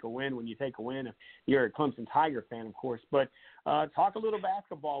 We'll take a win when you take a win, if you're a Clemson Tiger fan, of course. But talk a little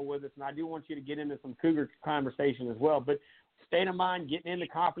basketball with us, and I do want you to get into some Cougar conversation as well. But state of mind, getting into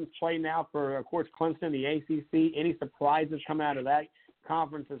conference play now for, of course, Clemson, the ACC. Any surprises come out of that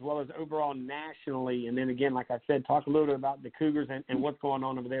conference as well as overall nationally? And then, again, like I said, talk a little bit about the Cougars and what's going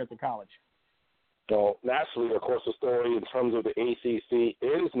on over there at the college. So, nationally, of course, the story in terms of the ACC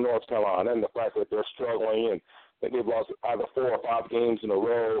is North Carolina and the fact that they're struggling and that they've lost either 4 or 5 games in a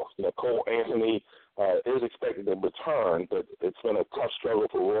row. Cole Anthony is expected to return, but it's been a tough struggle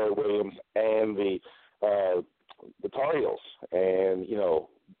for Roy Williams and the Tar Heels. And,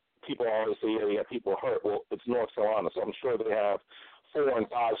 people always say, they have people hurt. Well, it's North Carolina, so I'm sure they have 4 and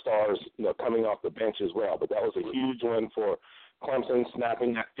 5 stars, coming off the bench as well. But that was a huge win for Clemson,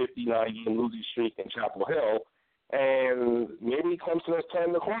 snapping that 59-game losing streak in Chapel Hill. And maybe Clemson has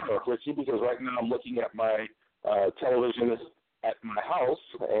turned the corner, Richie, because right now I'm looking at my television at my house,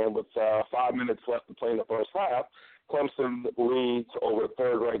 and with 5 minutes left to play in the first half, Clemson leads over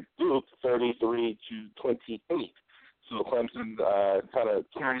third-ranked Duke 33-28. So Clemson kind of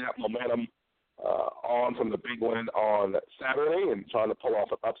carrying that momentum on from the big win on Saturday and trying to pull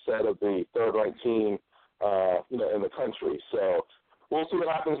off an upset of the third-ranked team see what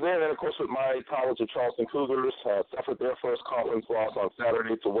happens there. And, of course, with my College of Charleston Cougars, suffered their first conference loss on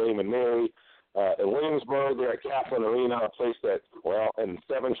Saturday to William and Mary. In Williamsburg, they're at Kaplan Arena, a place that, well, in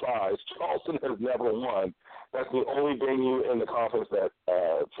 7 tries, Charleston has never won. That's the only venue in the conference that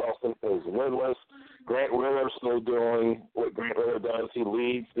Charleston is winless. Grant Riller still doing what Grant Riller does. He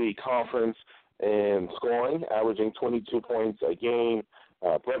leads the conference in scoring, averaging 22 points a game.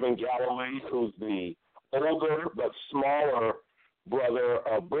 Brevin Galloway, who's the older but smaller brother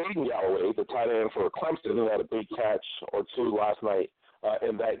of Braden Galloway, the tight end for Clemson, who had a big catch or two last night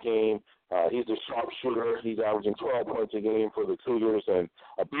in that game. He's a sharpshooter. He's averaging 12 points a game for the Cougars. And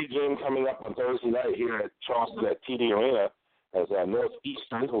a big game coming up on Thursday night here at Charleston at TD Arena as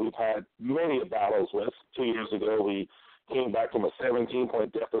Northeastern, who we've had many battles with. 2 years ago, we came back from a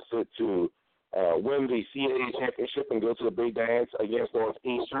 17-point deficit to win the CAA championship and go to the big dance against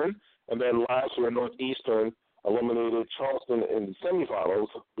Northeastern. And then last year, Northeastern eliminated Charleston in the semifinals,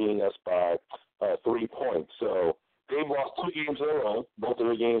 beating us by 3 points. So they've lost 2 games in a row. Both of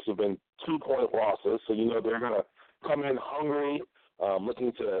their games have been 2-point losses. So, you know, they're going to come in hungry,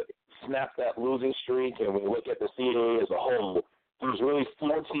 looking to snap that losing streak. And when you look at the CAA as a whole, there's really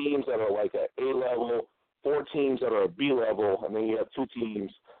 4 teams that are like at A level, 4 teams that are at B level, and then you have 2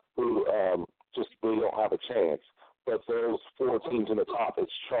 teams who just really don't have a chance. But those 4 teams in the top,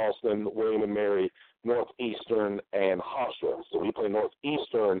 it's Charleston, William and Mary, Northeastern, and Hofstra. So we play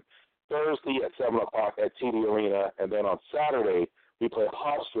Northeastern Thursday at 7 o'clock at TD Arena, and then on Saturday we play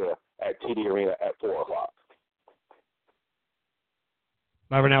Hofstra at TD Arena at 4 o'clock.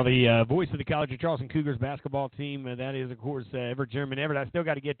 Right now, the voice of the College of Charleston Cougars basketball team, that is, of course, Everett German. Everett, I still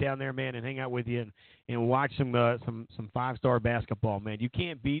got to get down there, man, and hang out with you and watch some 5-star basketball, man. You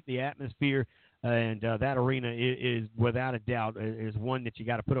can't beat the atmosphere, and that arena is without a doubt, is one that you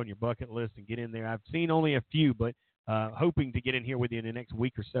got to put on your bucket list and get in there. I've seen only a few, but hoping to get in here with you in the next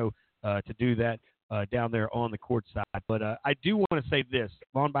week or so to do that down there on the court side. But I do want to say this.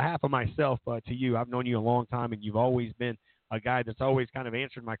 On behalf of myself to you, I've known you a long time, and you've always been a guy that's always kind of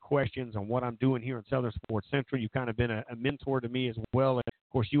answered my questions on what I'm doing here in Southern Sports Central. You've kind of been a mentor to me as well. And,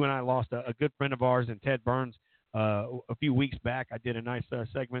 of course, you and I lost a good friend of ours in Ted Burns a few weeks back. I did a nice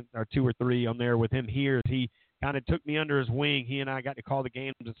segment or 2 or 3 on there with him here. He kind of took me under his wing. He and I got to call the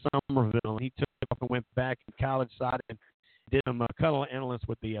games in Somerville. He took off and went back to the college side and did some color analysts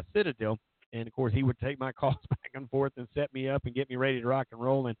with the Citadel. And, of course, he would take my calls back and forth and set me up and get me ready to rock and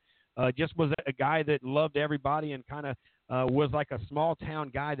roll. And just was a guy that loved everybody and kind of was like a small-town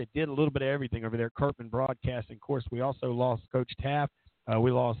guy that did a little bit of everything over there at Kirkman Broadcasting. Of course, we also lost Coach Taft.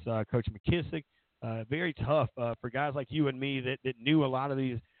 We lost Coach McKissick. Very tough for guys like you and me that knew a lot of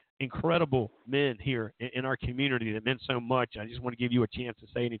these incredible men here in our community that meant so much. I just want to give you a chance to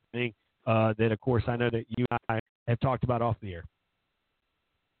say anything that, of course, I know that you and I have talked about off the air.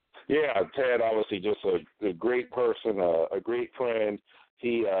 Yeah, Ted, obviously just a great person, a great friend.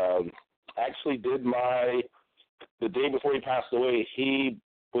 He actually did the day before he passed away, he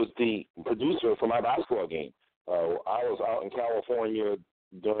was the producer for my basketball game. I was out in California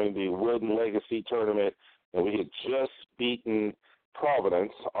during the Wooden Legacy tournament, and we had just beaten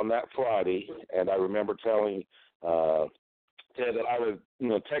Providence on that Friday. And I remember telling Ted that I would,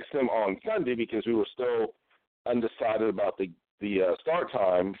 text him on Sunday because we were still undecided about the start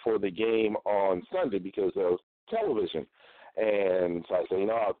time for the game on Sunday because of television. And so I said,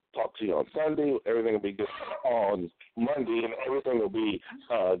 I'll talk to you on Sunday. Everything will be good on Monday, and everything will be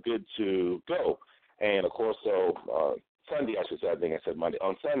good to go. And, of course, so Sunday, I should say, I think I said Monday.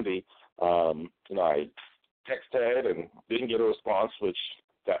 On Sunday, I texted Ted and didn't get a response, which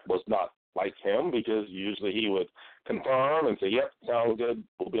that was not like him because usually he would confirm and say, yep, sounds good.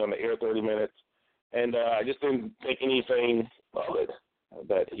 We'll be on the air 30 minutes. And I just didn't think anything of it,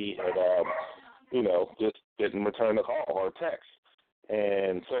 that he had, just didn't return the call or text.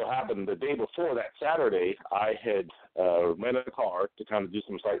 And so it happened the day before that Saturday, I had rented a car to kind of do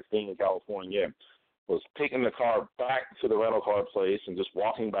some sightseeing in California. Was taking the car back to the rental car place and just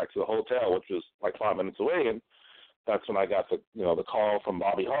walking back to the hotel, which was like 5 minutes away. And that's when I got the call from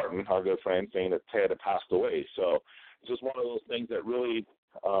Bobby Harton, our good friend, saying that Ted had passed away. So it's just one of those things that really,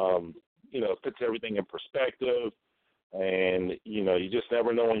 puts everything in perspective. And, you just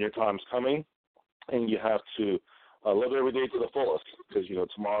never know when your time's coming. And you have to live every day to the fullest because,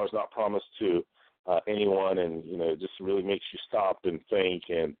 tomorrow's not promised to anyone. And, it just really makes you stop and think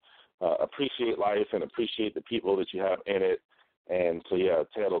and appreciate life and appreciate the people that you have in it. And so, yeah,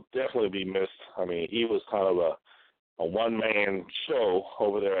 Ted will definitely be missed. I mean, he was kind of a one-man show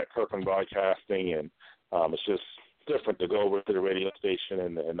over there at Kirkland Broadcasting, and it's just different to go over to the radio station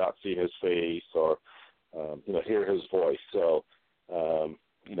and not see his face or, hear his voice. So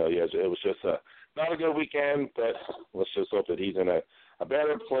Yes, it was just not a good weekend, but let's just hope that he's in a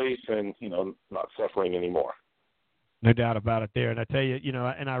better place and, not suffering anymore. No doubt about it there. And I tell you,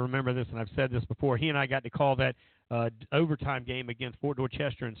 and I remember this, and I've said this before, he and I got to call that overtime game against Fort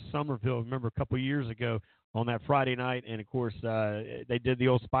Dorchester in Somerville, remember a couple of years ago on that Friday night. And, of course, they did the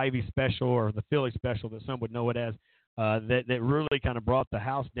old Spivey special, or the Philly special that some would know it as, that really kind of brought the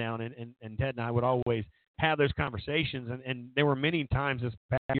house down. And Ted and I would always have those conversations. And there were many times this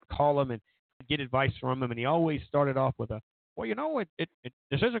past year, call him and get advice from him. And he always started off with this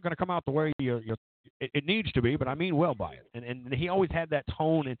isn't going to come out the way it needs to be, but I mean well by it. And he always had that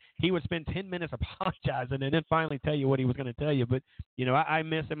tone, and he would spend 10 minutes apologizing and then finally tell you what he was going to tell you. But, I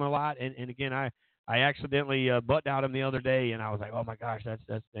miss him a lot. And again, I accidentally butt out him the other day, and I was like, oh, my gosh, that's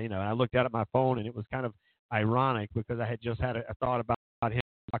and I looked out at my phone, and it was kind of ironic because I had just had a thought about him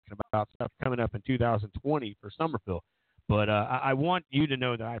talking about stuff coming up in 2020 for Summerville. But I want you to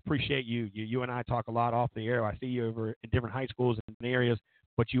know that I appreciate you. You and I talk a lot off the air. I see you over in different high schools and areas,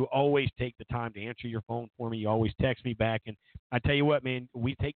 but you always take the time to answer your phone for me. You always text me back. And I tell you what, man,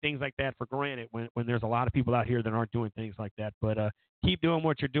 we take things like that for granted when there's a lot of people out here that aren't doing things like that. But keep doing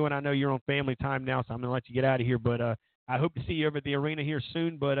what you're doing. I know you're on family time now, so I'm going to let you get out of here. But I hope to see you over at the arena here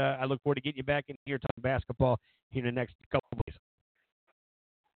soon. But I look forward to getting you back in here talking basketball here in the next couple of days.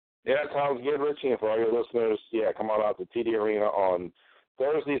 Yeah, sounds good, Richie. And for all your listeners, come on out to TD Arena on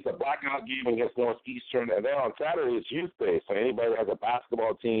Thursday. It's a blackout game against Northeastern. And then on Saturday, it's youth day. So anybody that has a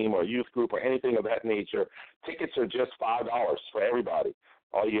basketball team or youth group or anything of that nature, tickets are just $5 for everybody.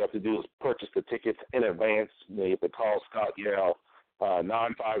 All you have to do is purchase the tickets in advance. You have to call Scott Yale,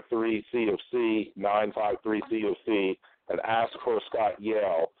 953-COC, 953-COC, and ask for Scott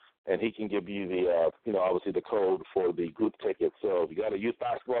Yale. And he can give you the, obviously the code for the group ticket. So if you got a youth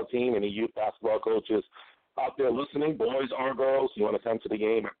basketball team, any youth basketball coaches out there listening, boys or girls, you want to come to the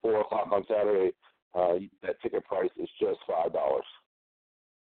game at 4 o'clock on Saturday, that ticket price is just $5.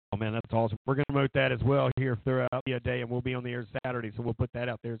 Oh, man, that's awesome. We're going to promote that as well here throughout the day, and we'll be on the air Saturday, so we'll put that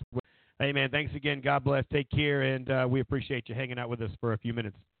out there as well. Hey, man, thanks again. God bless. Take care, and we appreciate you hanging out with us for a few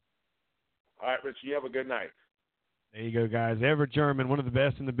minutes. All right, Rich, you have a good night. There you go, guys. Everett German, one of the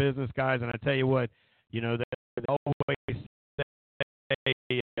best in the business, guys. And I tell you what, they always say,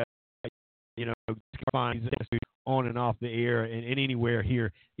 find on and off the air and anywhere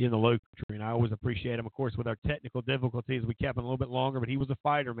here in the low country. And I always appreciate him. Of course, with our technical difficulties, we kept him a little bit longer, but he was a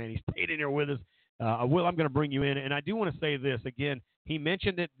fighter, man. He stayed in there with us. Will, I'm going to bring you in. And I do want to say this again. He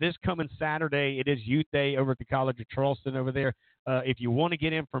mentioned that this coming Saturday, it is Youth Day over at the College of Charleston over there. If you want to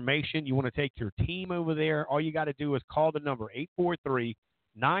get information, you want to take your team over there, all you got to do is call the number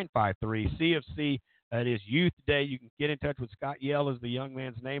 843-953-CFC. It is Youth Day. You can get in touch with Scott Yell is the young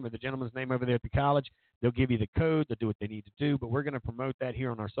man's name or the gentleman's name over there at the college. They'll give you the code. They'll do what they need to do. But we're going to promote that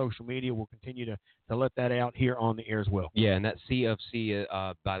here on our social media. We'll continue to let that out here on the air as well. Yeah, and that CFC,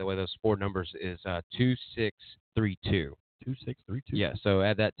 by the way, those four numbers is 2632. 2632. Yeah, so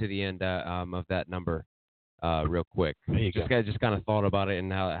add that to the end of that number. Real quick. Just kind of thought about it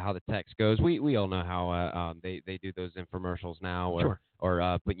and how the text goes. We all know how they do those infomercials now,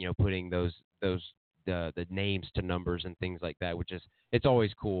 or putting those the names to numbers and things like that, which is it's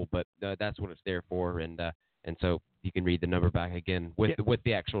always cool, but that's what it's there for, and so you can read the number back again with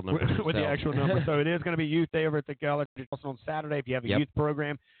the actual number. With the actual number. So it is going to be Youth Day over at the college. Also on Saturday, if you have a youth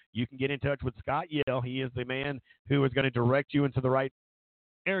program, you can get in touch with Scott Yell. He is the man who is going to direct you into the right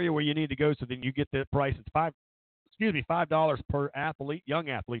area where you need to go, so then you get the price. It's $5 per athlete, young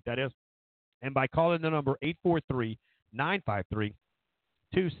athlete, that is. And by calling the number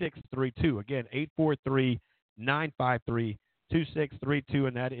 843-953-2632. Again, 843-953-2632.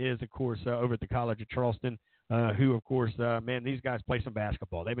 And that is, of course, over at the College of Charleston, who, of course, man, these guys play some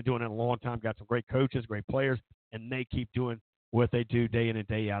basketball. They've been doing it a long time, got some great coaches, great players, and they keep doing what they do day in and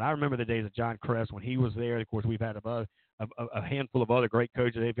day out. I remember the days of John Kress when he was there. Of course, we've had a handful of other great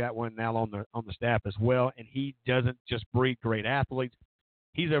coaches. They've got one now on the staff as well, and he doesn't just breed great athletes.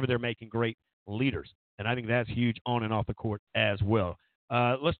 He's over there making great leaders, and I think that's huge on and off the court as well.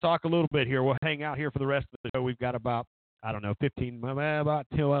 Let's talk a little bit here. We'll hang out here for the rest of the show. We've got about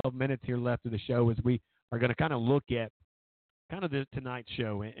 12 minutes here left of the show as we are going to kind of look at kind of tonight's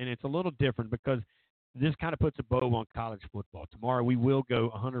show, and it's a little different because this kind of puts a bow on college football. Tomorrow we will go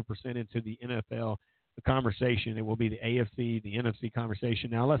 100% into the NFL conversation. It will be the AFC, the NFC conversation.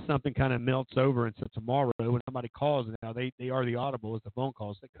 Now, unless something kind of melts over until tomorrow when somebody calls, now they are the audible as the phone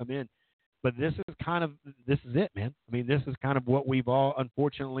calls that come in. But this is it, man. I mean, this is kind of what we've all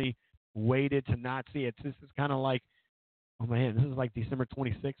unfortunately waited to not see. This is kind of like, oh man, this is like December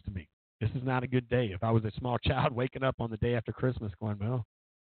 26th to me. This is not a good day. If I was a small child waking up on the day after Christmas going, well,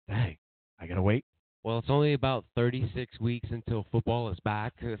 dang, I got to wait. Well, it's only about 36 weeks until football is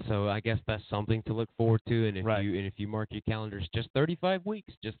back, so I guess that's something to look forward to. And if you mark your calendars, just 35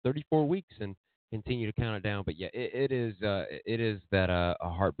 weeks, just 34 weeks, and continue to count it down. But yeah, it is that a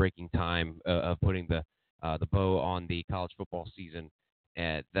heartbreaking time of putting the bow on the college football season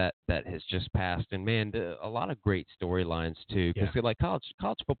that has just passed. And man, a lot of great storylines too, because like college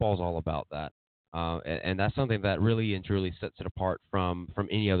football is all about that. And that's something that really and truly sets it apart from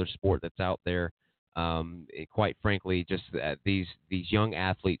any other sport that's out there. Quite frankly, just these young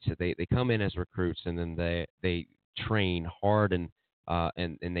athletes, they come in as recruits, and then they train hard and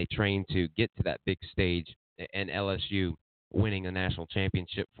they train to get to that big stage. And LSU winning a national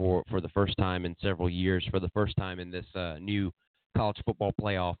championship for the first time in several years, for the first time in this new college football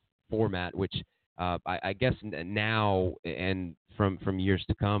playoff format, which I guess now and from years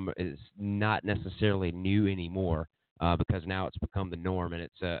to come is not necessarily new anymore. Because now it's become the norm, and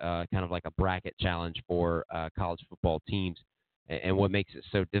it's kind of like a bracket challenge for college football teams. And what makes it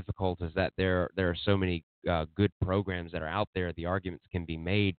so difficult is that there are so many good programs that are out there. The arguments can be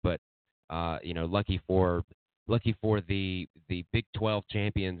made, but lucky for the Big 12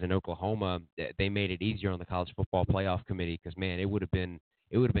 champions in Oklahoma, they made it easier on the college football playoff committee, because man, it would have been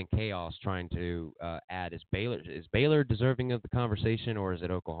chaos trying to add is Baylor deserving of the conversation, or is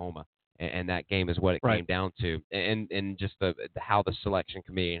it Oklahoma? And that game is what it came down to, and just how the selection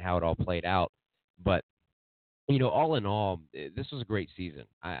committee and how it all played out. But all in all, this was a great season.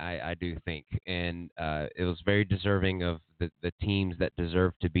 I do think, and it was very deserving of the teams that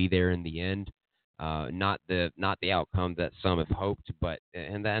deserved to be there in the end. Not the outcome that some have hoped, but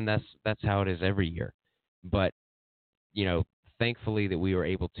and that's how it is every year. But thankfully that we were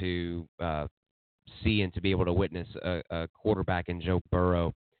able to see and to be able to witness a quarterback in Joe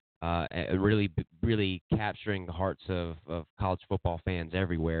Burrow. Really capturing the hearts of college football fans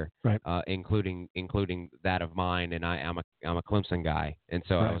everywhere, including that of mine. And I'm a Clemson guy, and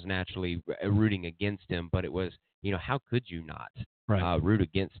so I was naturally rooting against him. But it was, how could you not root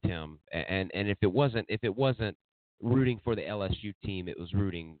against him? And if it wasn't rooting for the LSU team, it was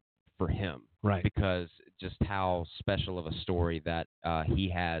rooting for him, because just how special of a story that he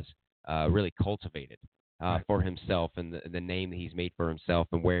has really cultivated. For himself, and the name that he's made for himself,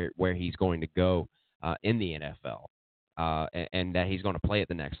 and where he's going to go in the NFL, and that he's going to play at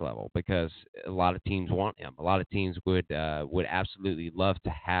the next level, because a lot of teams want him. A lot of teams would absolutely love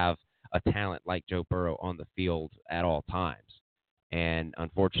to have a talent like Joe Burrow on the field at all times. And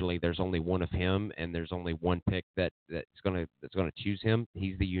unfortunately, there's only one of him, and there's only one pick that's going to choose him.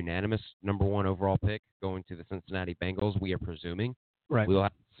 He's the unanimous number one overall pick going to the Cincinnati Bengals. We are presuming. We'll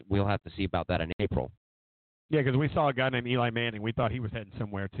have to see about that in April. Yeah, because we saw a guy named Eli Manning. We thought he was heading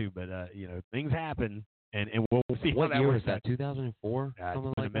somewhere too, but things happen, and we'll see. What year was that? 2004?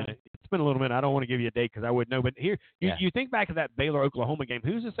 Something like that. It's been a little minute. I don't want to give you a date because I wouldn't know. But here, you think back to that Baylor-Oklahoma game.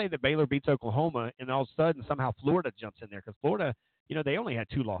 Who's to say that Baylor beats Oklahoma, and all of a sudden somehow Florida jumps in there? Because Florida, they only had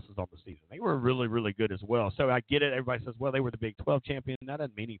 2 losses on the season. They were really, really good as well. So I get it. Everybody says, well, they were the Big 12 champion. That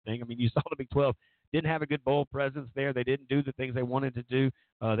doesn't mean anything. I mean, you saw the Big 12 didn't have a good bowl presence there. They didn't do the things they wanted to do.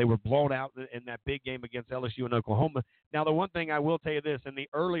 They were blown out in that big game against LSU and Oklahoma. Now, the one thing I will tell you this, in the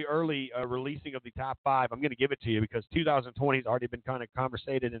early releasing of the top 5, I'm going to give it to you because 2020 has already been kind of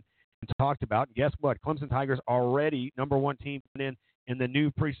conversated and talked about. And guess what? Clemson Tigers already number 1 team in the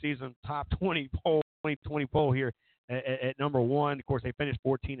new preseason top 20 poll, 2020 poll here at number 1. Of course, they finished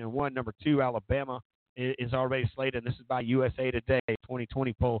 14-1. Number 2, Alabama is already slated, and this is by USA Today,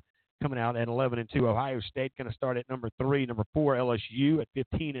 2020 poll. Coming out at 11-2. Ohio State going to start at number 3. Number 4, LSU at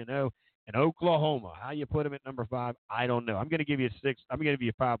 15-0. And Oklahoma, how you put them at number 5, I don't know. I'm going to give you 6. I'm going to give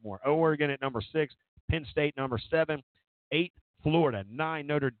you 5 more. Oregon at number 6. Penn State number 7. 8, Florida. 9,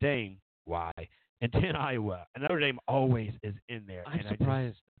 Notre Dame. Why? And 10, Iowa. And Notre Dame always is in there. I'm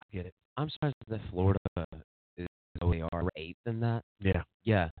surprised. I get it. I'm surprised that Florida is where they are 8th in that. Yeah.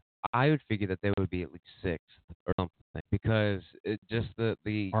 Yeah. I would figure that they would be at least 6th or something, because it just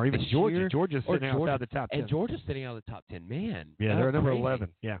the or even Georgia. Georgia's sitting outside the top 10. And Georgia's sitting out of the top 10. Man. Yeah, they're number crazy. 11.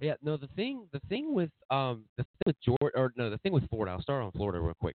 Yeah. Yeah. No, the thing with the thing with Florida. I'll start on Florida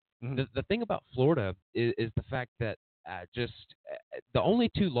real quick. Mm-hmm. The thing about Florida is the fact that the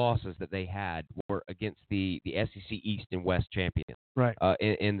only 2 losses that they had were against the SEC East and West champions,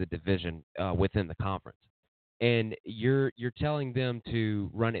 in the division within the conference. And you're telling them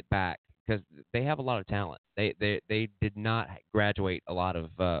to run it back because they have a lot of talent. They did not graduate a lot of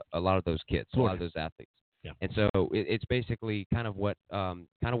those kids, a lot of those athletes. Yeah. And so it's basically kind of what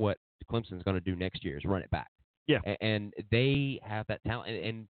Clemson's going to do next year is run it back. Yeah. And they have that talent.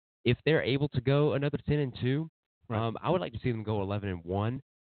 And if they're able to go another 10-2, Right. I would like to see them go 11-1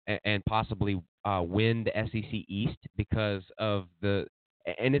 and possibly win the SEC East because of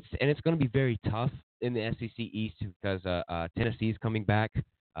and it's going to be very tough in the SEC East because Tennessee's coming back.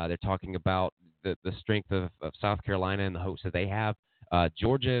 They're talking about the strength of South Carolina and the hopes that they have.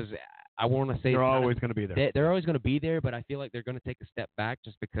 Georgia's, I want to say they're always going to be there. They're always going to be there, but I feel like they're going to take a step back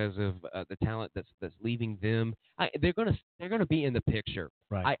just because of the talent that's leaving them. They're going to be in the picture.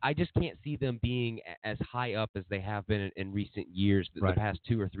 Right. I just can't see them being as high up as they have been in recent years, the past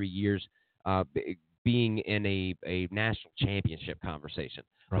 2 or 3 years, being in a national championship conversation.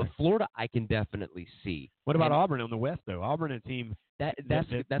 Right. But Florida, I can definitely see. What about Auburn on the West, though? Auburn, a team that's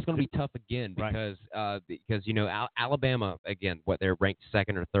going to be tough again because Alabama again, they're ranked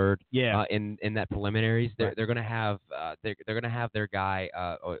second or third in that preliminaries. They're going to have their guy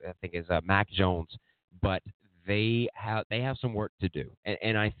I think is Mac Jones, but they have some work to do,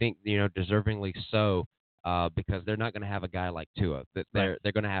 and I think deservingly so. Because they're not going to have a guy like Tua. They're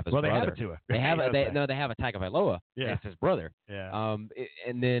going to have his brother. They have a Tua. They have a Tagovailoa. Yeah. It's his brother. Yeah.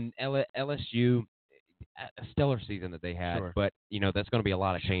 And then LSU, a stellar season that they had, but that's going to be a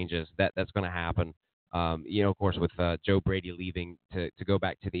lot of changes. That's going to happen. Of course, with Joe Brady leaving to go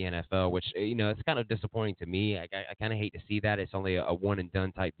back to the NFL, which it's kind of disappointing to me. I kind of hate to see that. It's only a one and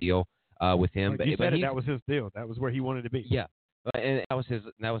done type deal with him. But that was his deal. That was where he wanted to be. Yeah. And that was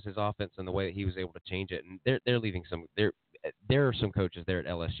his offense and the way that he was able to change it. And they're leaving some. There are some coaches there at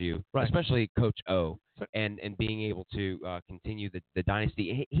LSU, especially Coach O, and being able to continue the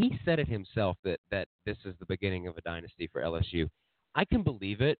dynasty. He said it himself that this is the beginning of a dynasty for LSU. I can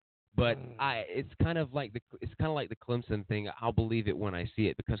believe it, but it's kind of like the Clemson thing. I'll believe it when I see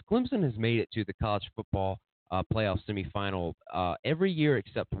it because Clemson has made it to the college football playoff semifinal every year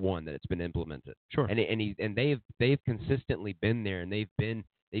except one that it's been implemented. Sure. And they've consistently been there, and they've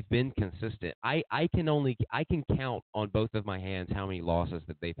been consistent. I can count on both of my hands how many losses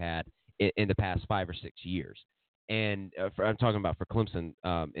that they've had in the past 5 or 6 years. And I'm talking about for Clemson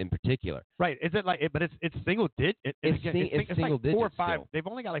in particular. Right. Is it like? But it's single digit. It's single like 4 or 5. Still. They've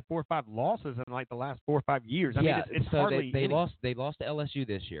only got like 4 or 5 losses in like the last 4 or 5 years. I mean, it's so hardly. They lost to LSU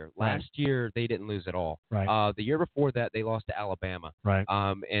this year. Last year they didn't lose at all. Right. The year before that they lost to Alabama. Right.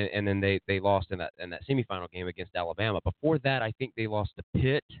 And then they lost in that semifinal game against Alabama. Before that, I think they lost to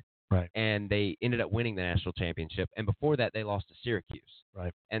Pitt. Right. And they ended up winning the national championship. And before that, they lost to Syracuse.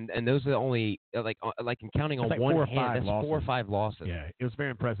 Right. And those are the only like in counting on one hand, that's 4 or 5 losses. Yeah, it was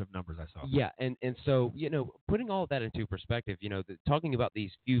very impressive numbers I saw. Yeah, and so putting all of that into perspective, talking about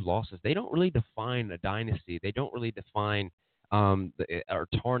these few losses, they don't really define a dynasty. They don't really define or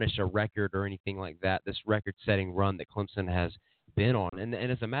tarnish a record or anything like that. This record-setting run that Clemson has been on, and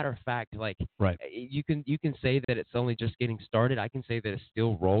as a matter of fact, like you can say that it's only just getting started. I can say that it's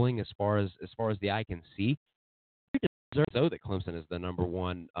still rolling as far as the eye can see. So that Clemson is the number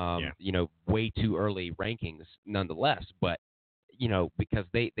one, way too early rankings, nonetheless. But because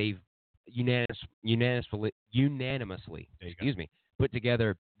they've unanimously, put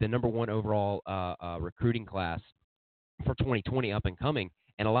together the number one overall recruiting class for 2020 up and coming,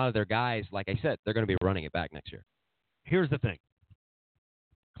 and a lot of their guys, like I said, they're going to be running it back next year. Here's the thing.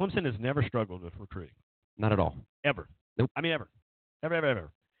 Clemson has never struggled with recruiting. Not at all. Ever. Nope. I mean, ever.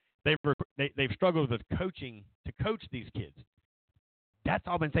 They've struggled with coaching to coach these kids. That's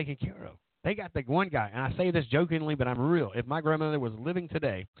all been taken care of. They got the one guy, and I say this jokingly, but I'm real. If my grandmother was living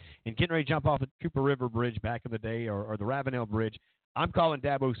today and getting ready to jump off the Cooper River Bridge back in the day or the Ravenel Bridge, I'm calling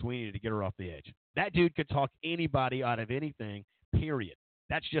Dabo Swinney to get her off the edge. That dude could talk anybody out of anything, period.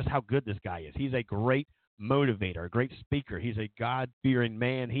 That's just how good this guy is. He's a great motivator, a great speaker. He's a God-fearing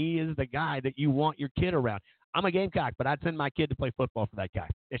man. He is the guy that you want your kid around. I'm a Gamecock, but I'd send my kid to play football for that guy.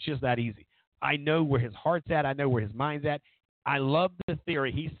 It's just that easy. I know where his heart's at. I know where his mind's at. I love the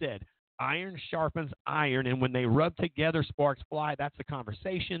theory. He said, iron sharpens iron, and when they rub together, sparks fly. That's the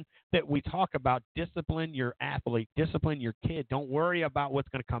conversation that we talk about. Discipline your athlete. Discipline your kid. Don't worry about what's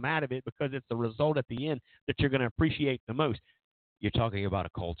going to come out of it because it's the result at the end that you're going to appreciate the most. You're talking about a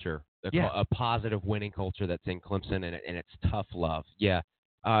culture, a positive winning culture that's in Clemson, and it's tough love. Yeah.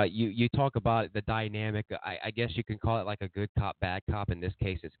 You talk about the dynamic. I guess you can call it like a good cop, bad cop. In this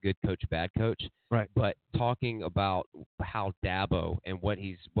case, it's good coach, bad coach. Right. But talking about how Dabo and what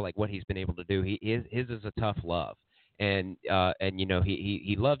he's been able to do, his is a tough love, and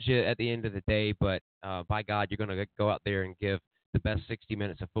he loves you at the end of the day. But by God, you're going to go out there and give the best 60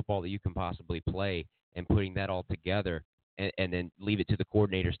 minutes of football that you can possibly play, and putting that all together. And then leave it to the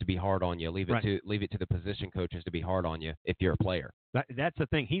coordinators to be hard on you. Leave it to the position coaches to be hard on you if you're a player. That's the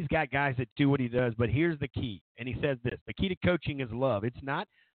thing. He's got guys that do what he does, but here's the key. And he says this: the key to coaching is love. It's not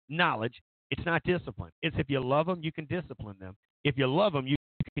knowledge. It's not discipline. It's if you love them, you can discipline them. If you love them, you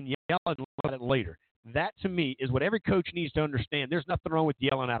can yell and look at it later. That, to me, is what every coach needs to understand. There's nothing wrong with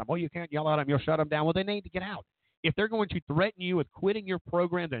yelling at them. Oh, you can't yell at them. You'll shut them down. Well, they need to get out. If they're going to threaten you with quitting your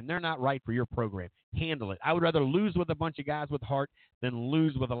program, then they're not right for your program. Handle it. I would rather lose with a bunch of guys with heart than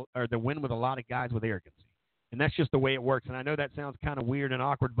than win with a lot of guys with arrogance. And that's just the way it works. And I know that sounds kind of weird and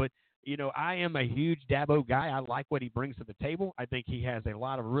awkward, but, I am a huge Dabo guy. I like what he brings to the table. I think he has a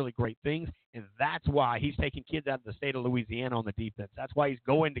lot of really great things, and that's why he's taking kids out of the state of Louisiana on the defense. That's why he's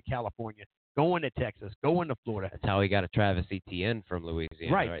going to California, going to Texas, going to Florida. That's how he got a Travis Etienne from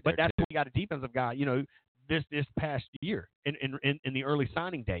Louisiana. Right, but that's why he got a defensive guy, this past year in the early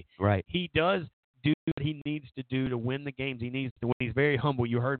signing day. Right. He does do what he needs to do to win the games he needs to win. He's very humble.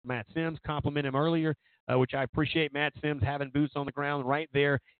 You heard Matt Sims compliment him earlier, which I appreciate. Matt Sims having boots on the ground right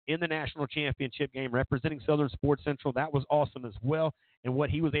there in the national championship game representing Southern Sports Central. That was awesome as well, and what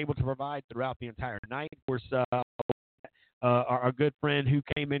he was able to provide throughout the entire night. Of course, our good friend who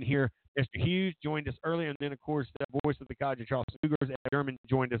came in here, Mr. Hughes, joined us earlier, and then, of course, the voice of the College of Charleston Cougars, Ed German,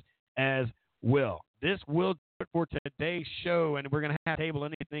 joined us as well. This will do it for today's show, and we're going to have to table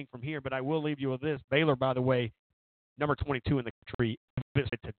anything from here, but I will leave you with this. Baylor, by the way, number 22 in the country,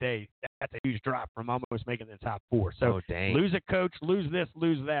 visit today. That's a huge drop from almost making the top four. So lose a coach, lose this,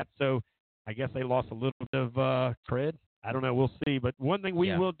 lose that. So I guess they lost a little bit of cred. I don't know. We'll see. But one thing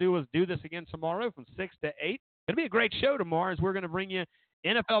we will do is do this again tomorrow from 6 to 8. It'll be a great show tomorrow as we're going to bring you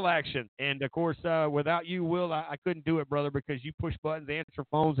NFL action. And, of course, without you, Will, I couldn't do it, brother, because you push buttons, answer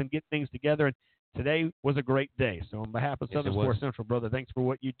phones, and get things together. And today was a great day. So on behalf of Southern Sports Central, brother, thanks for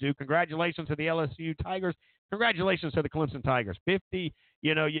what you do. Congratulations to the LSU Tigers. Congratulations to the Clemson Tigers. 50,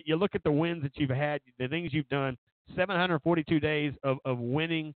 you look at the wins that you've had, the things you've done, 742 days of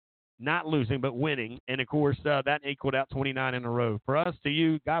winning, not losing, but winning. And, of course, that equaled out 29 in a row. For us, to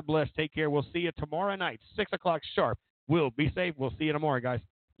you, God bless. Take care. We'll see you tomorrow night, 6 o'clock sharp. Will, be safe. We'll see you tomorrow, guys.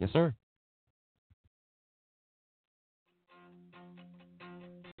 Yes, sir.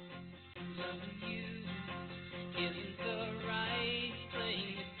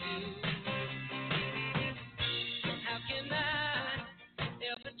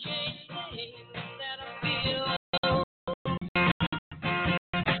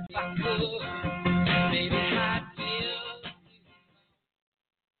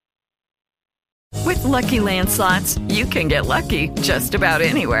 With Lucky Land Slots, you can get lucky just about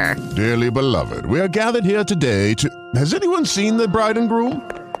anywhere. Dearly beloved, we are gathered here today to... Has anyone seen the bride and groom?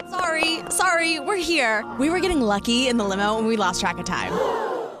 Sorry, we're here. We were getting lucky in the limo and we lost track of time.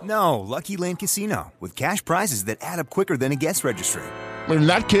 No, Lucky Land Casino, with cash prizes that add up quicker than a guest registry. In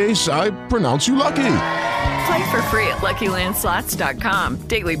that case, I pronounce you lucky. Play for free at LuckyLandSlots.com.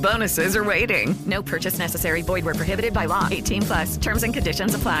 Daily bonuses are waiting. No purchase necessary. Void where prohibited by law. 18+. Terms and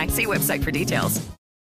conditions apply. See website for details.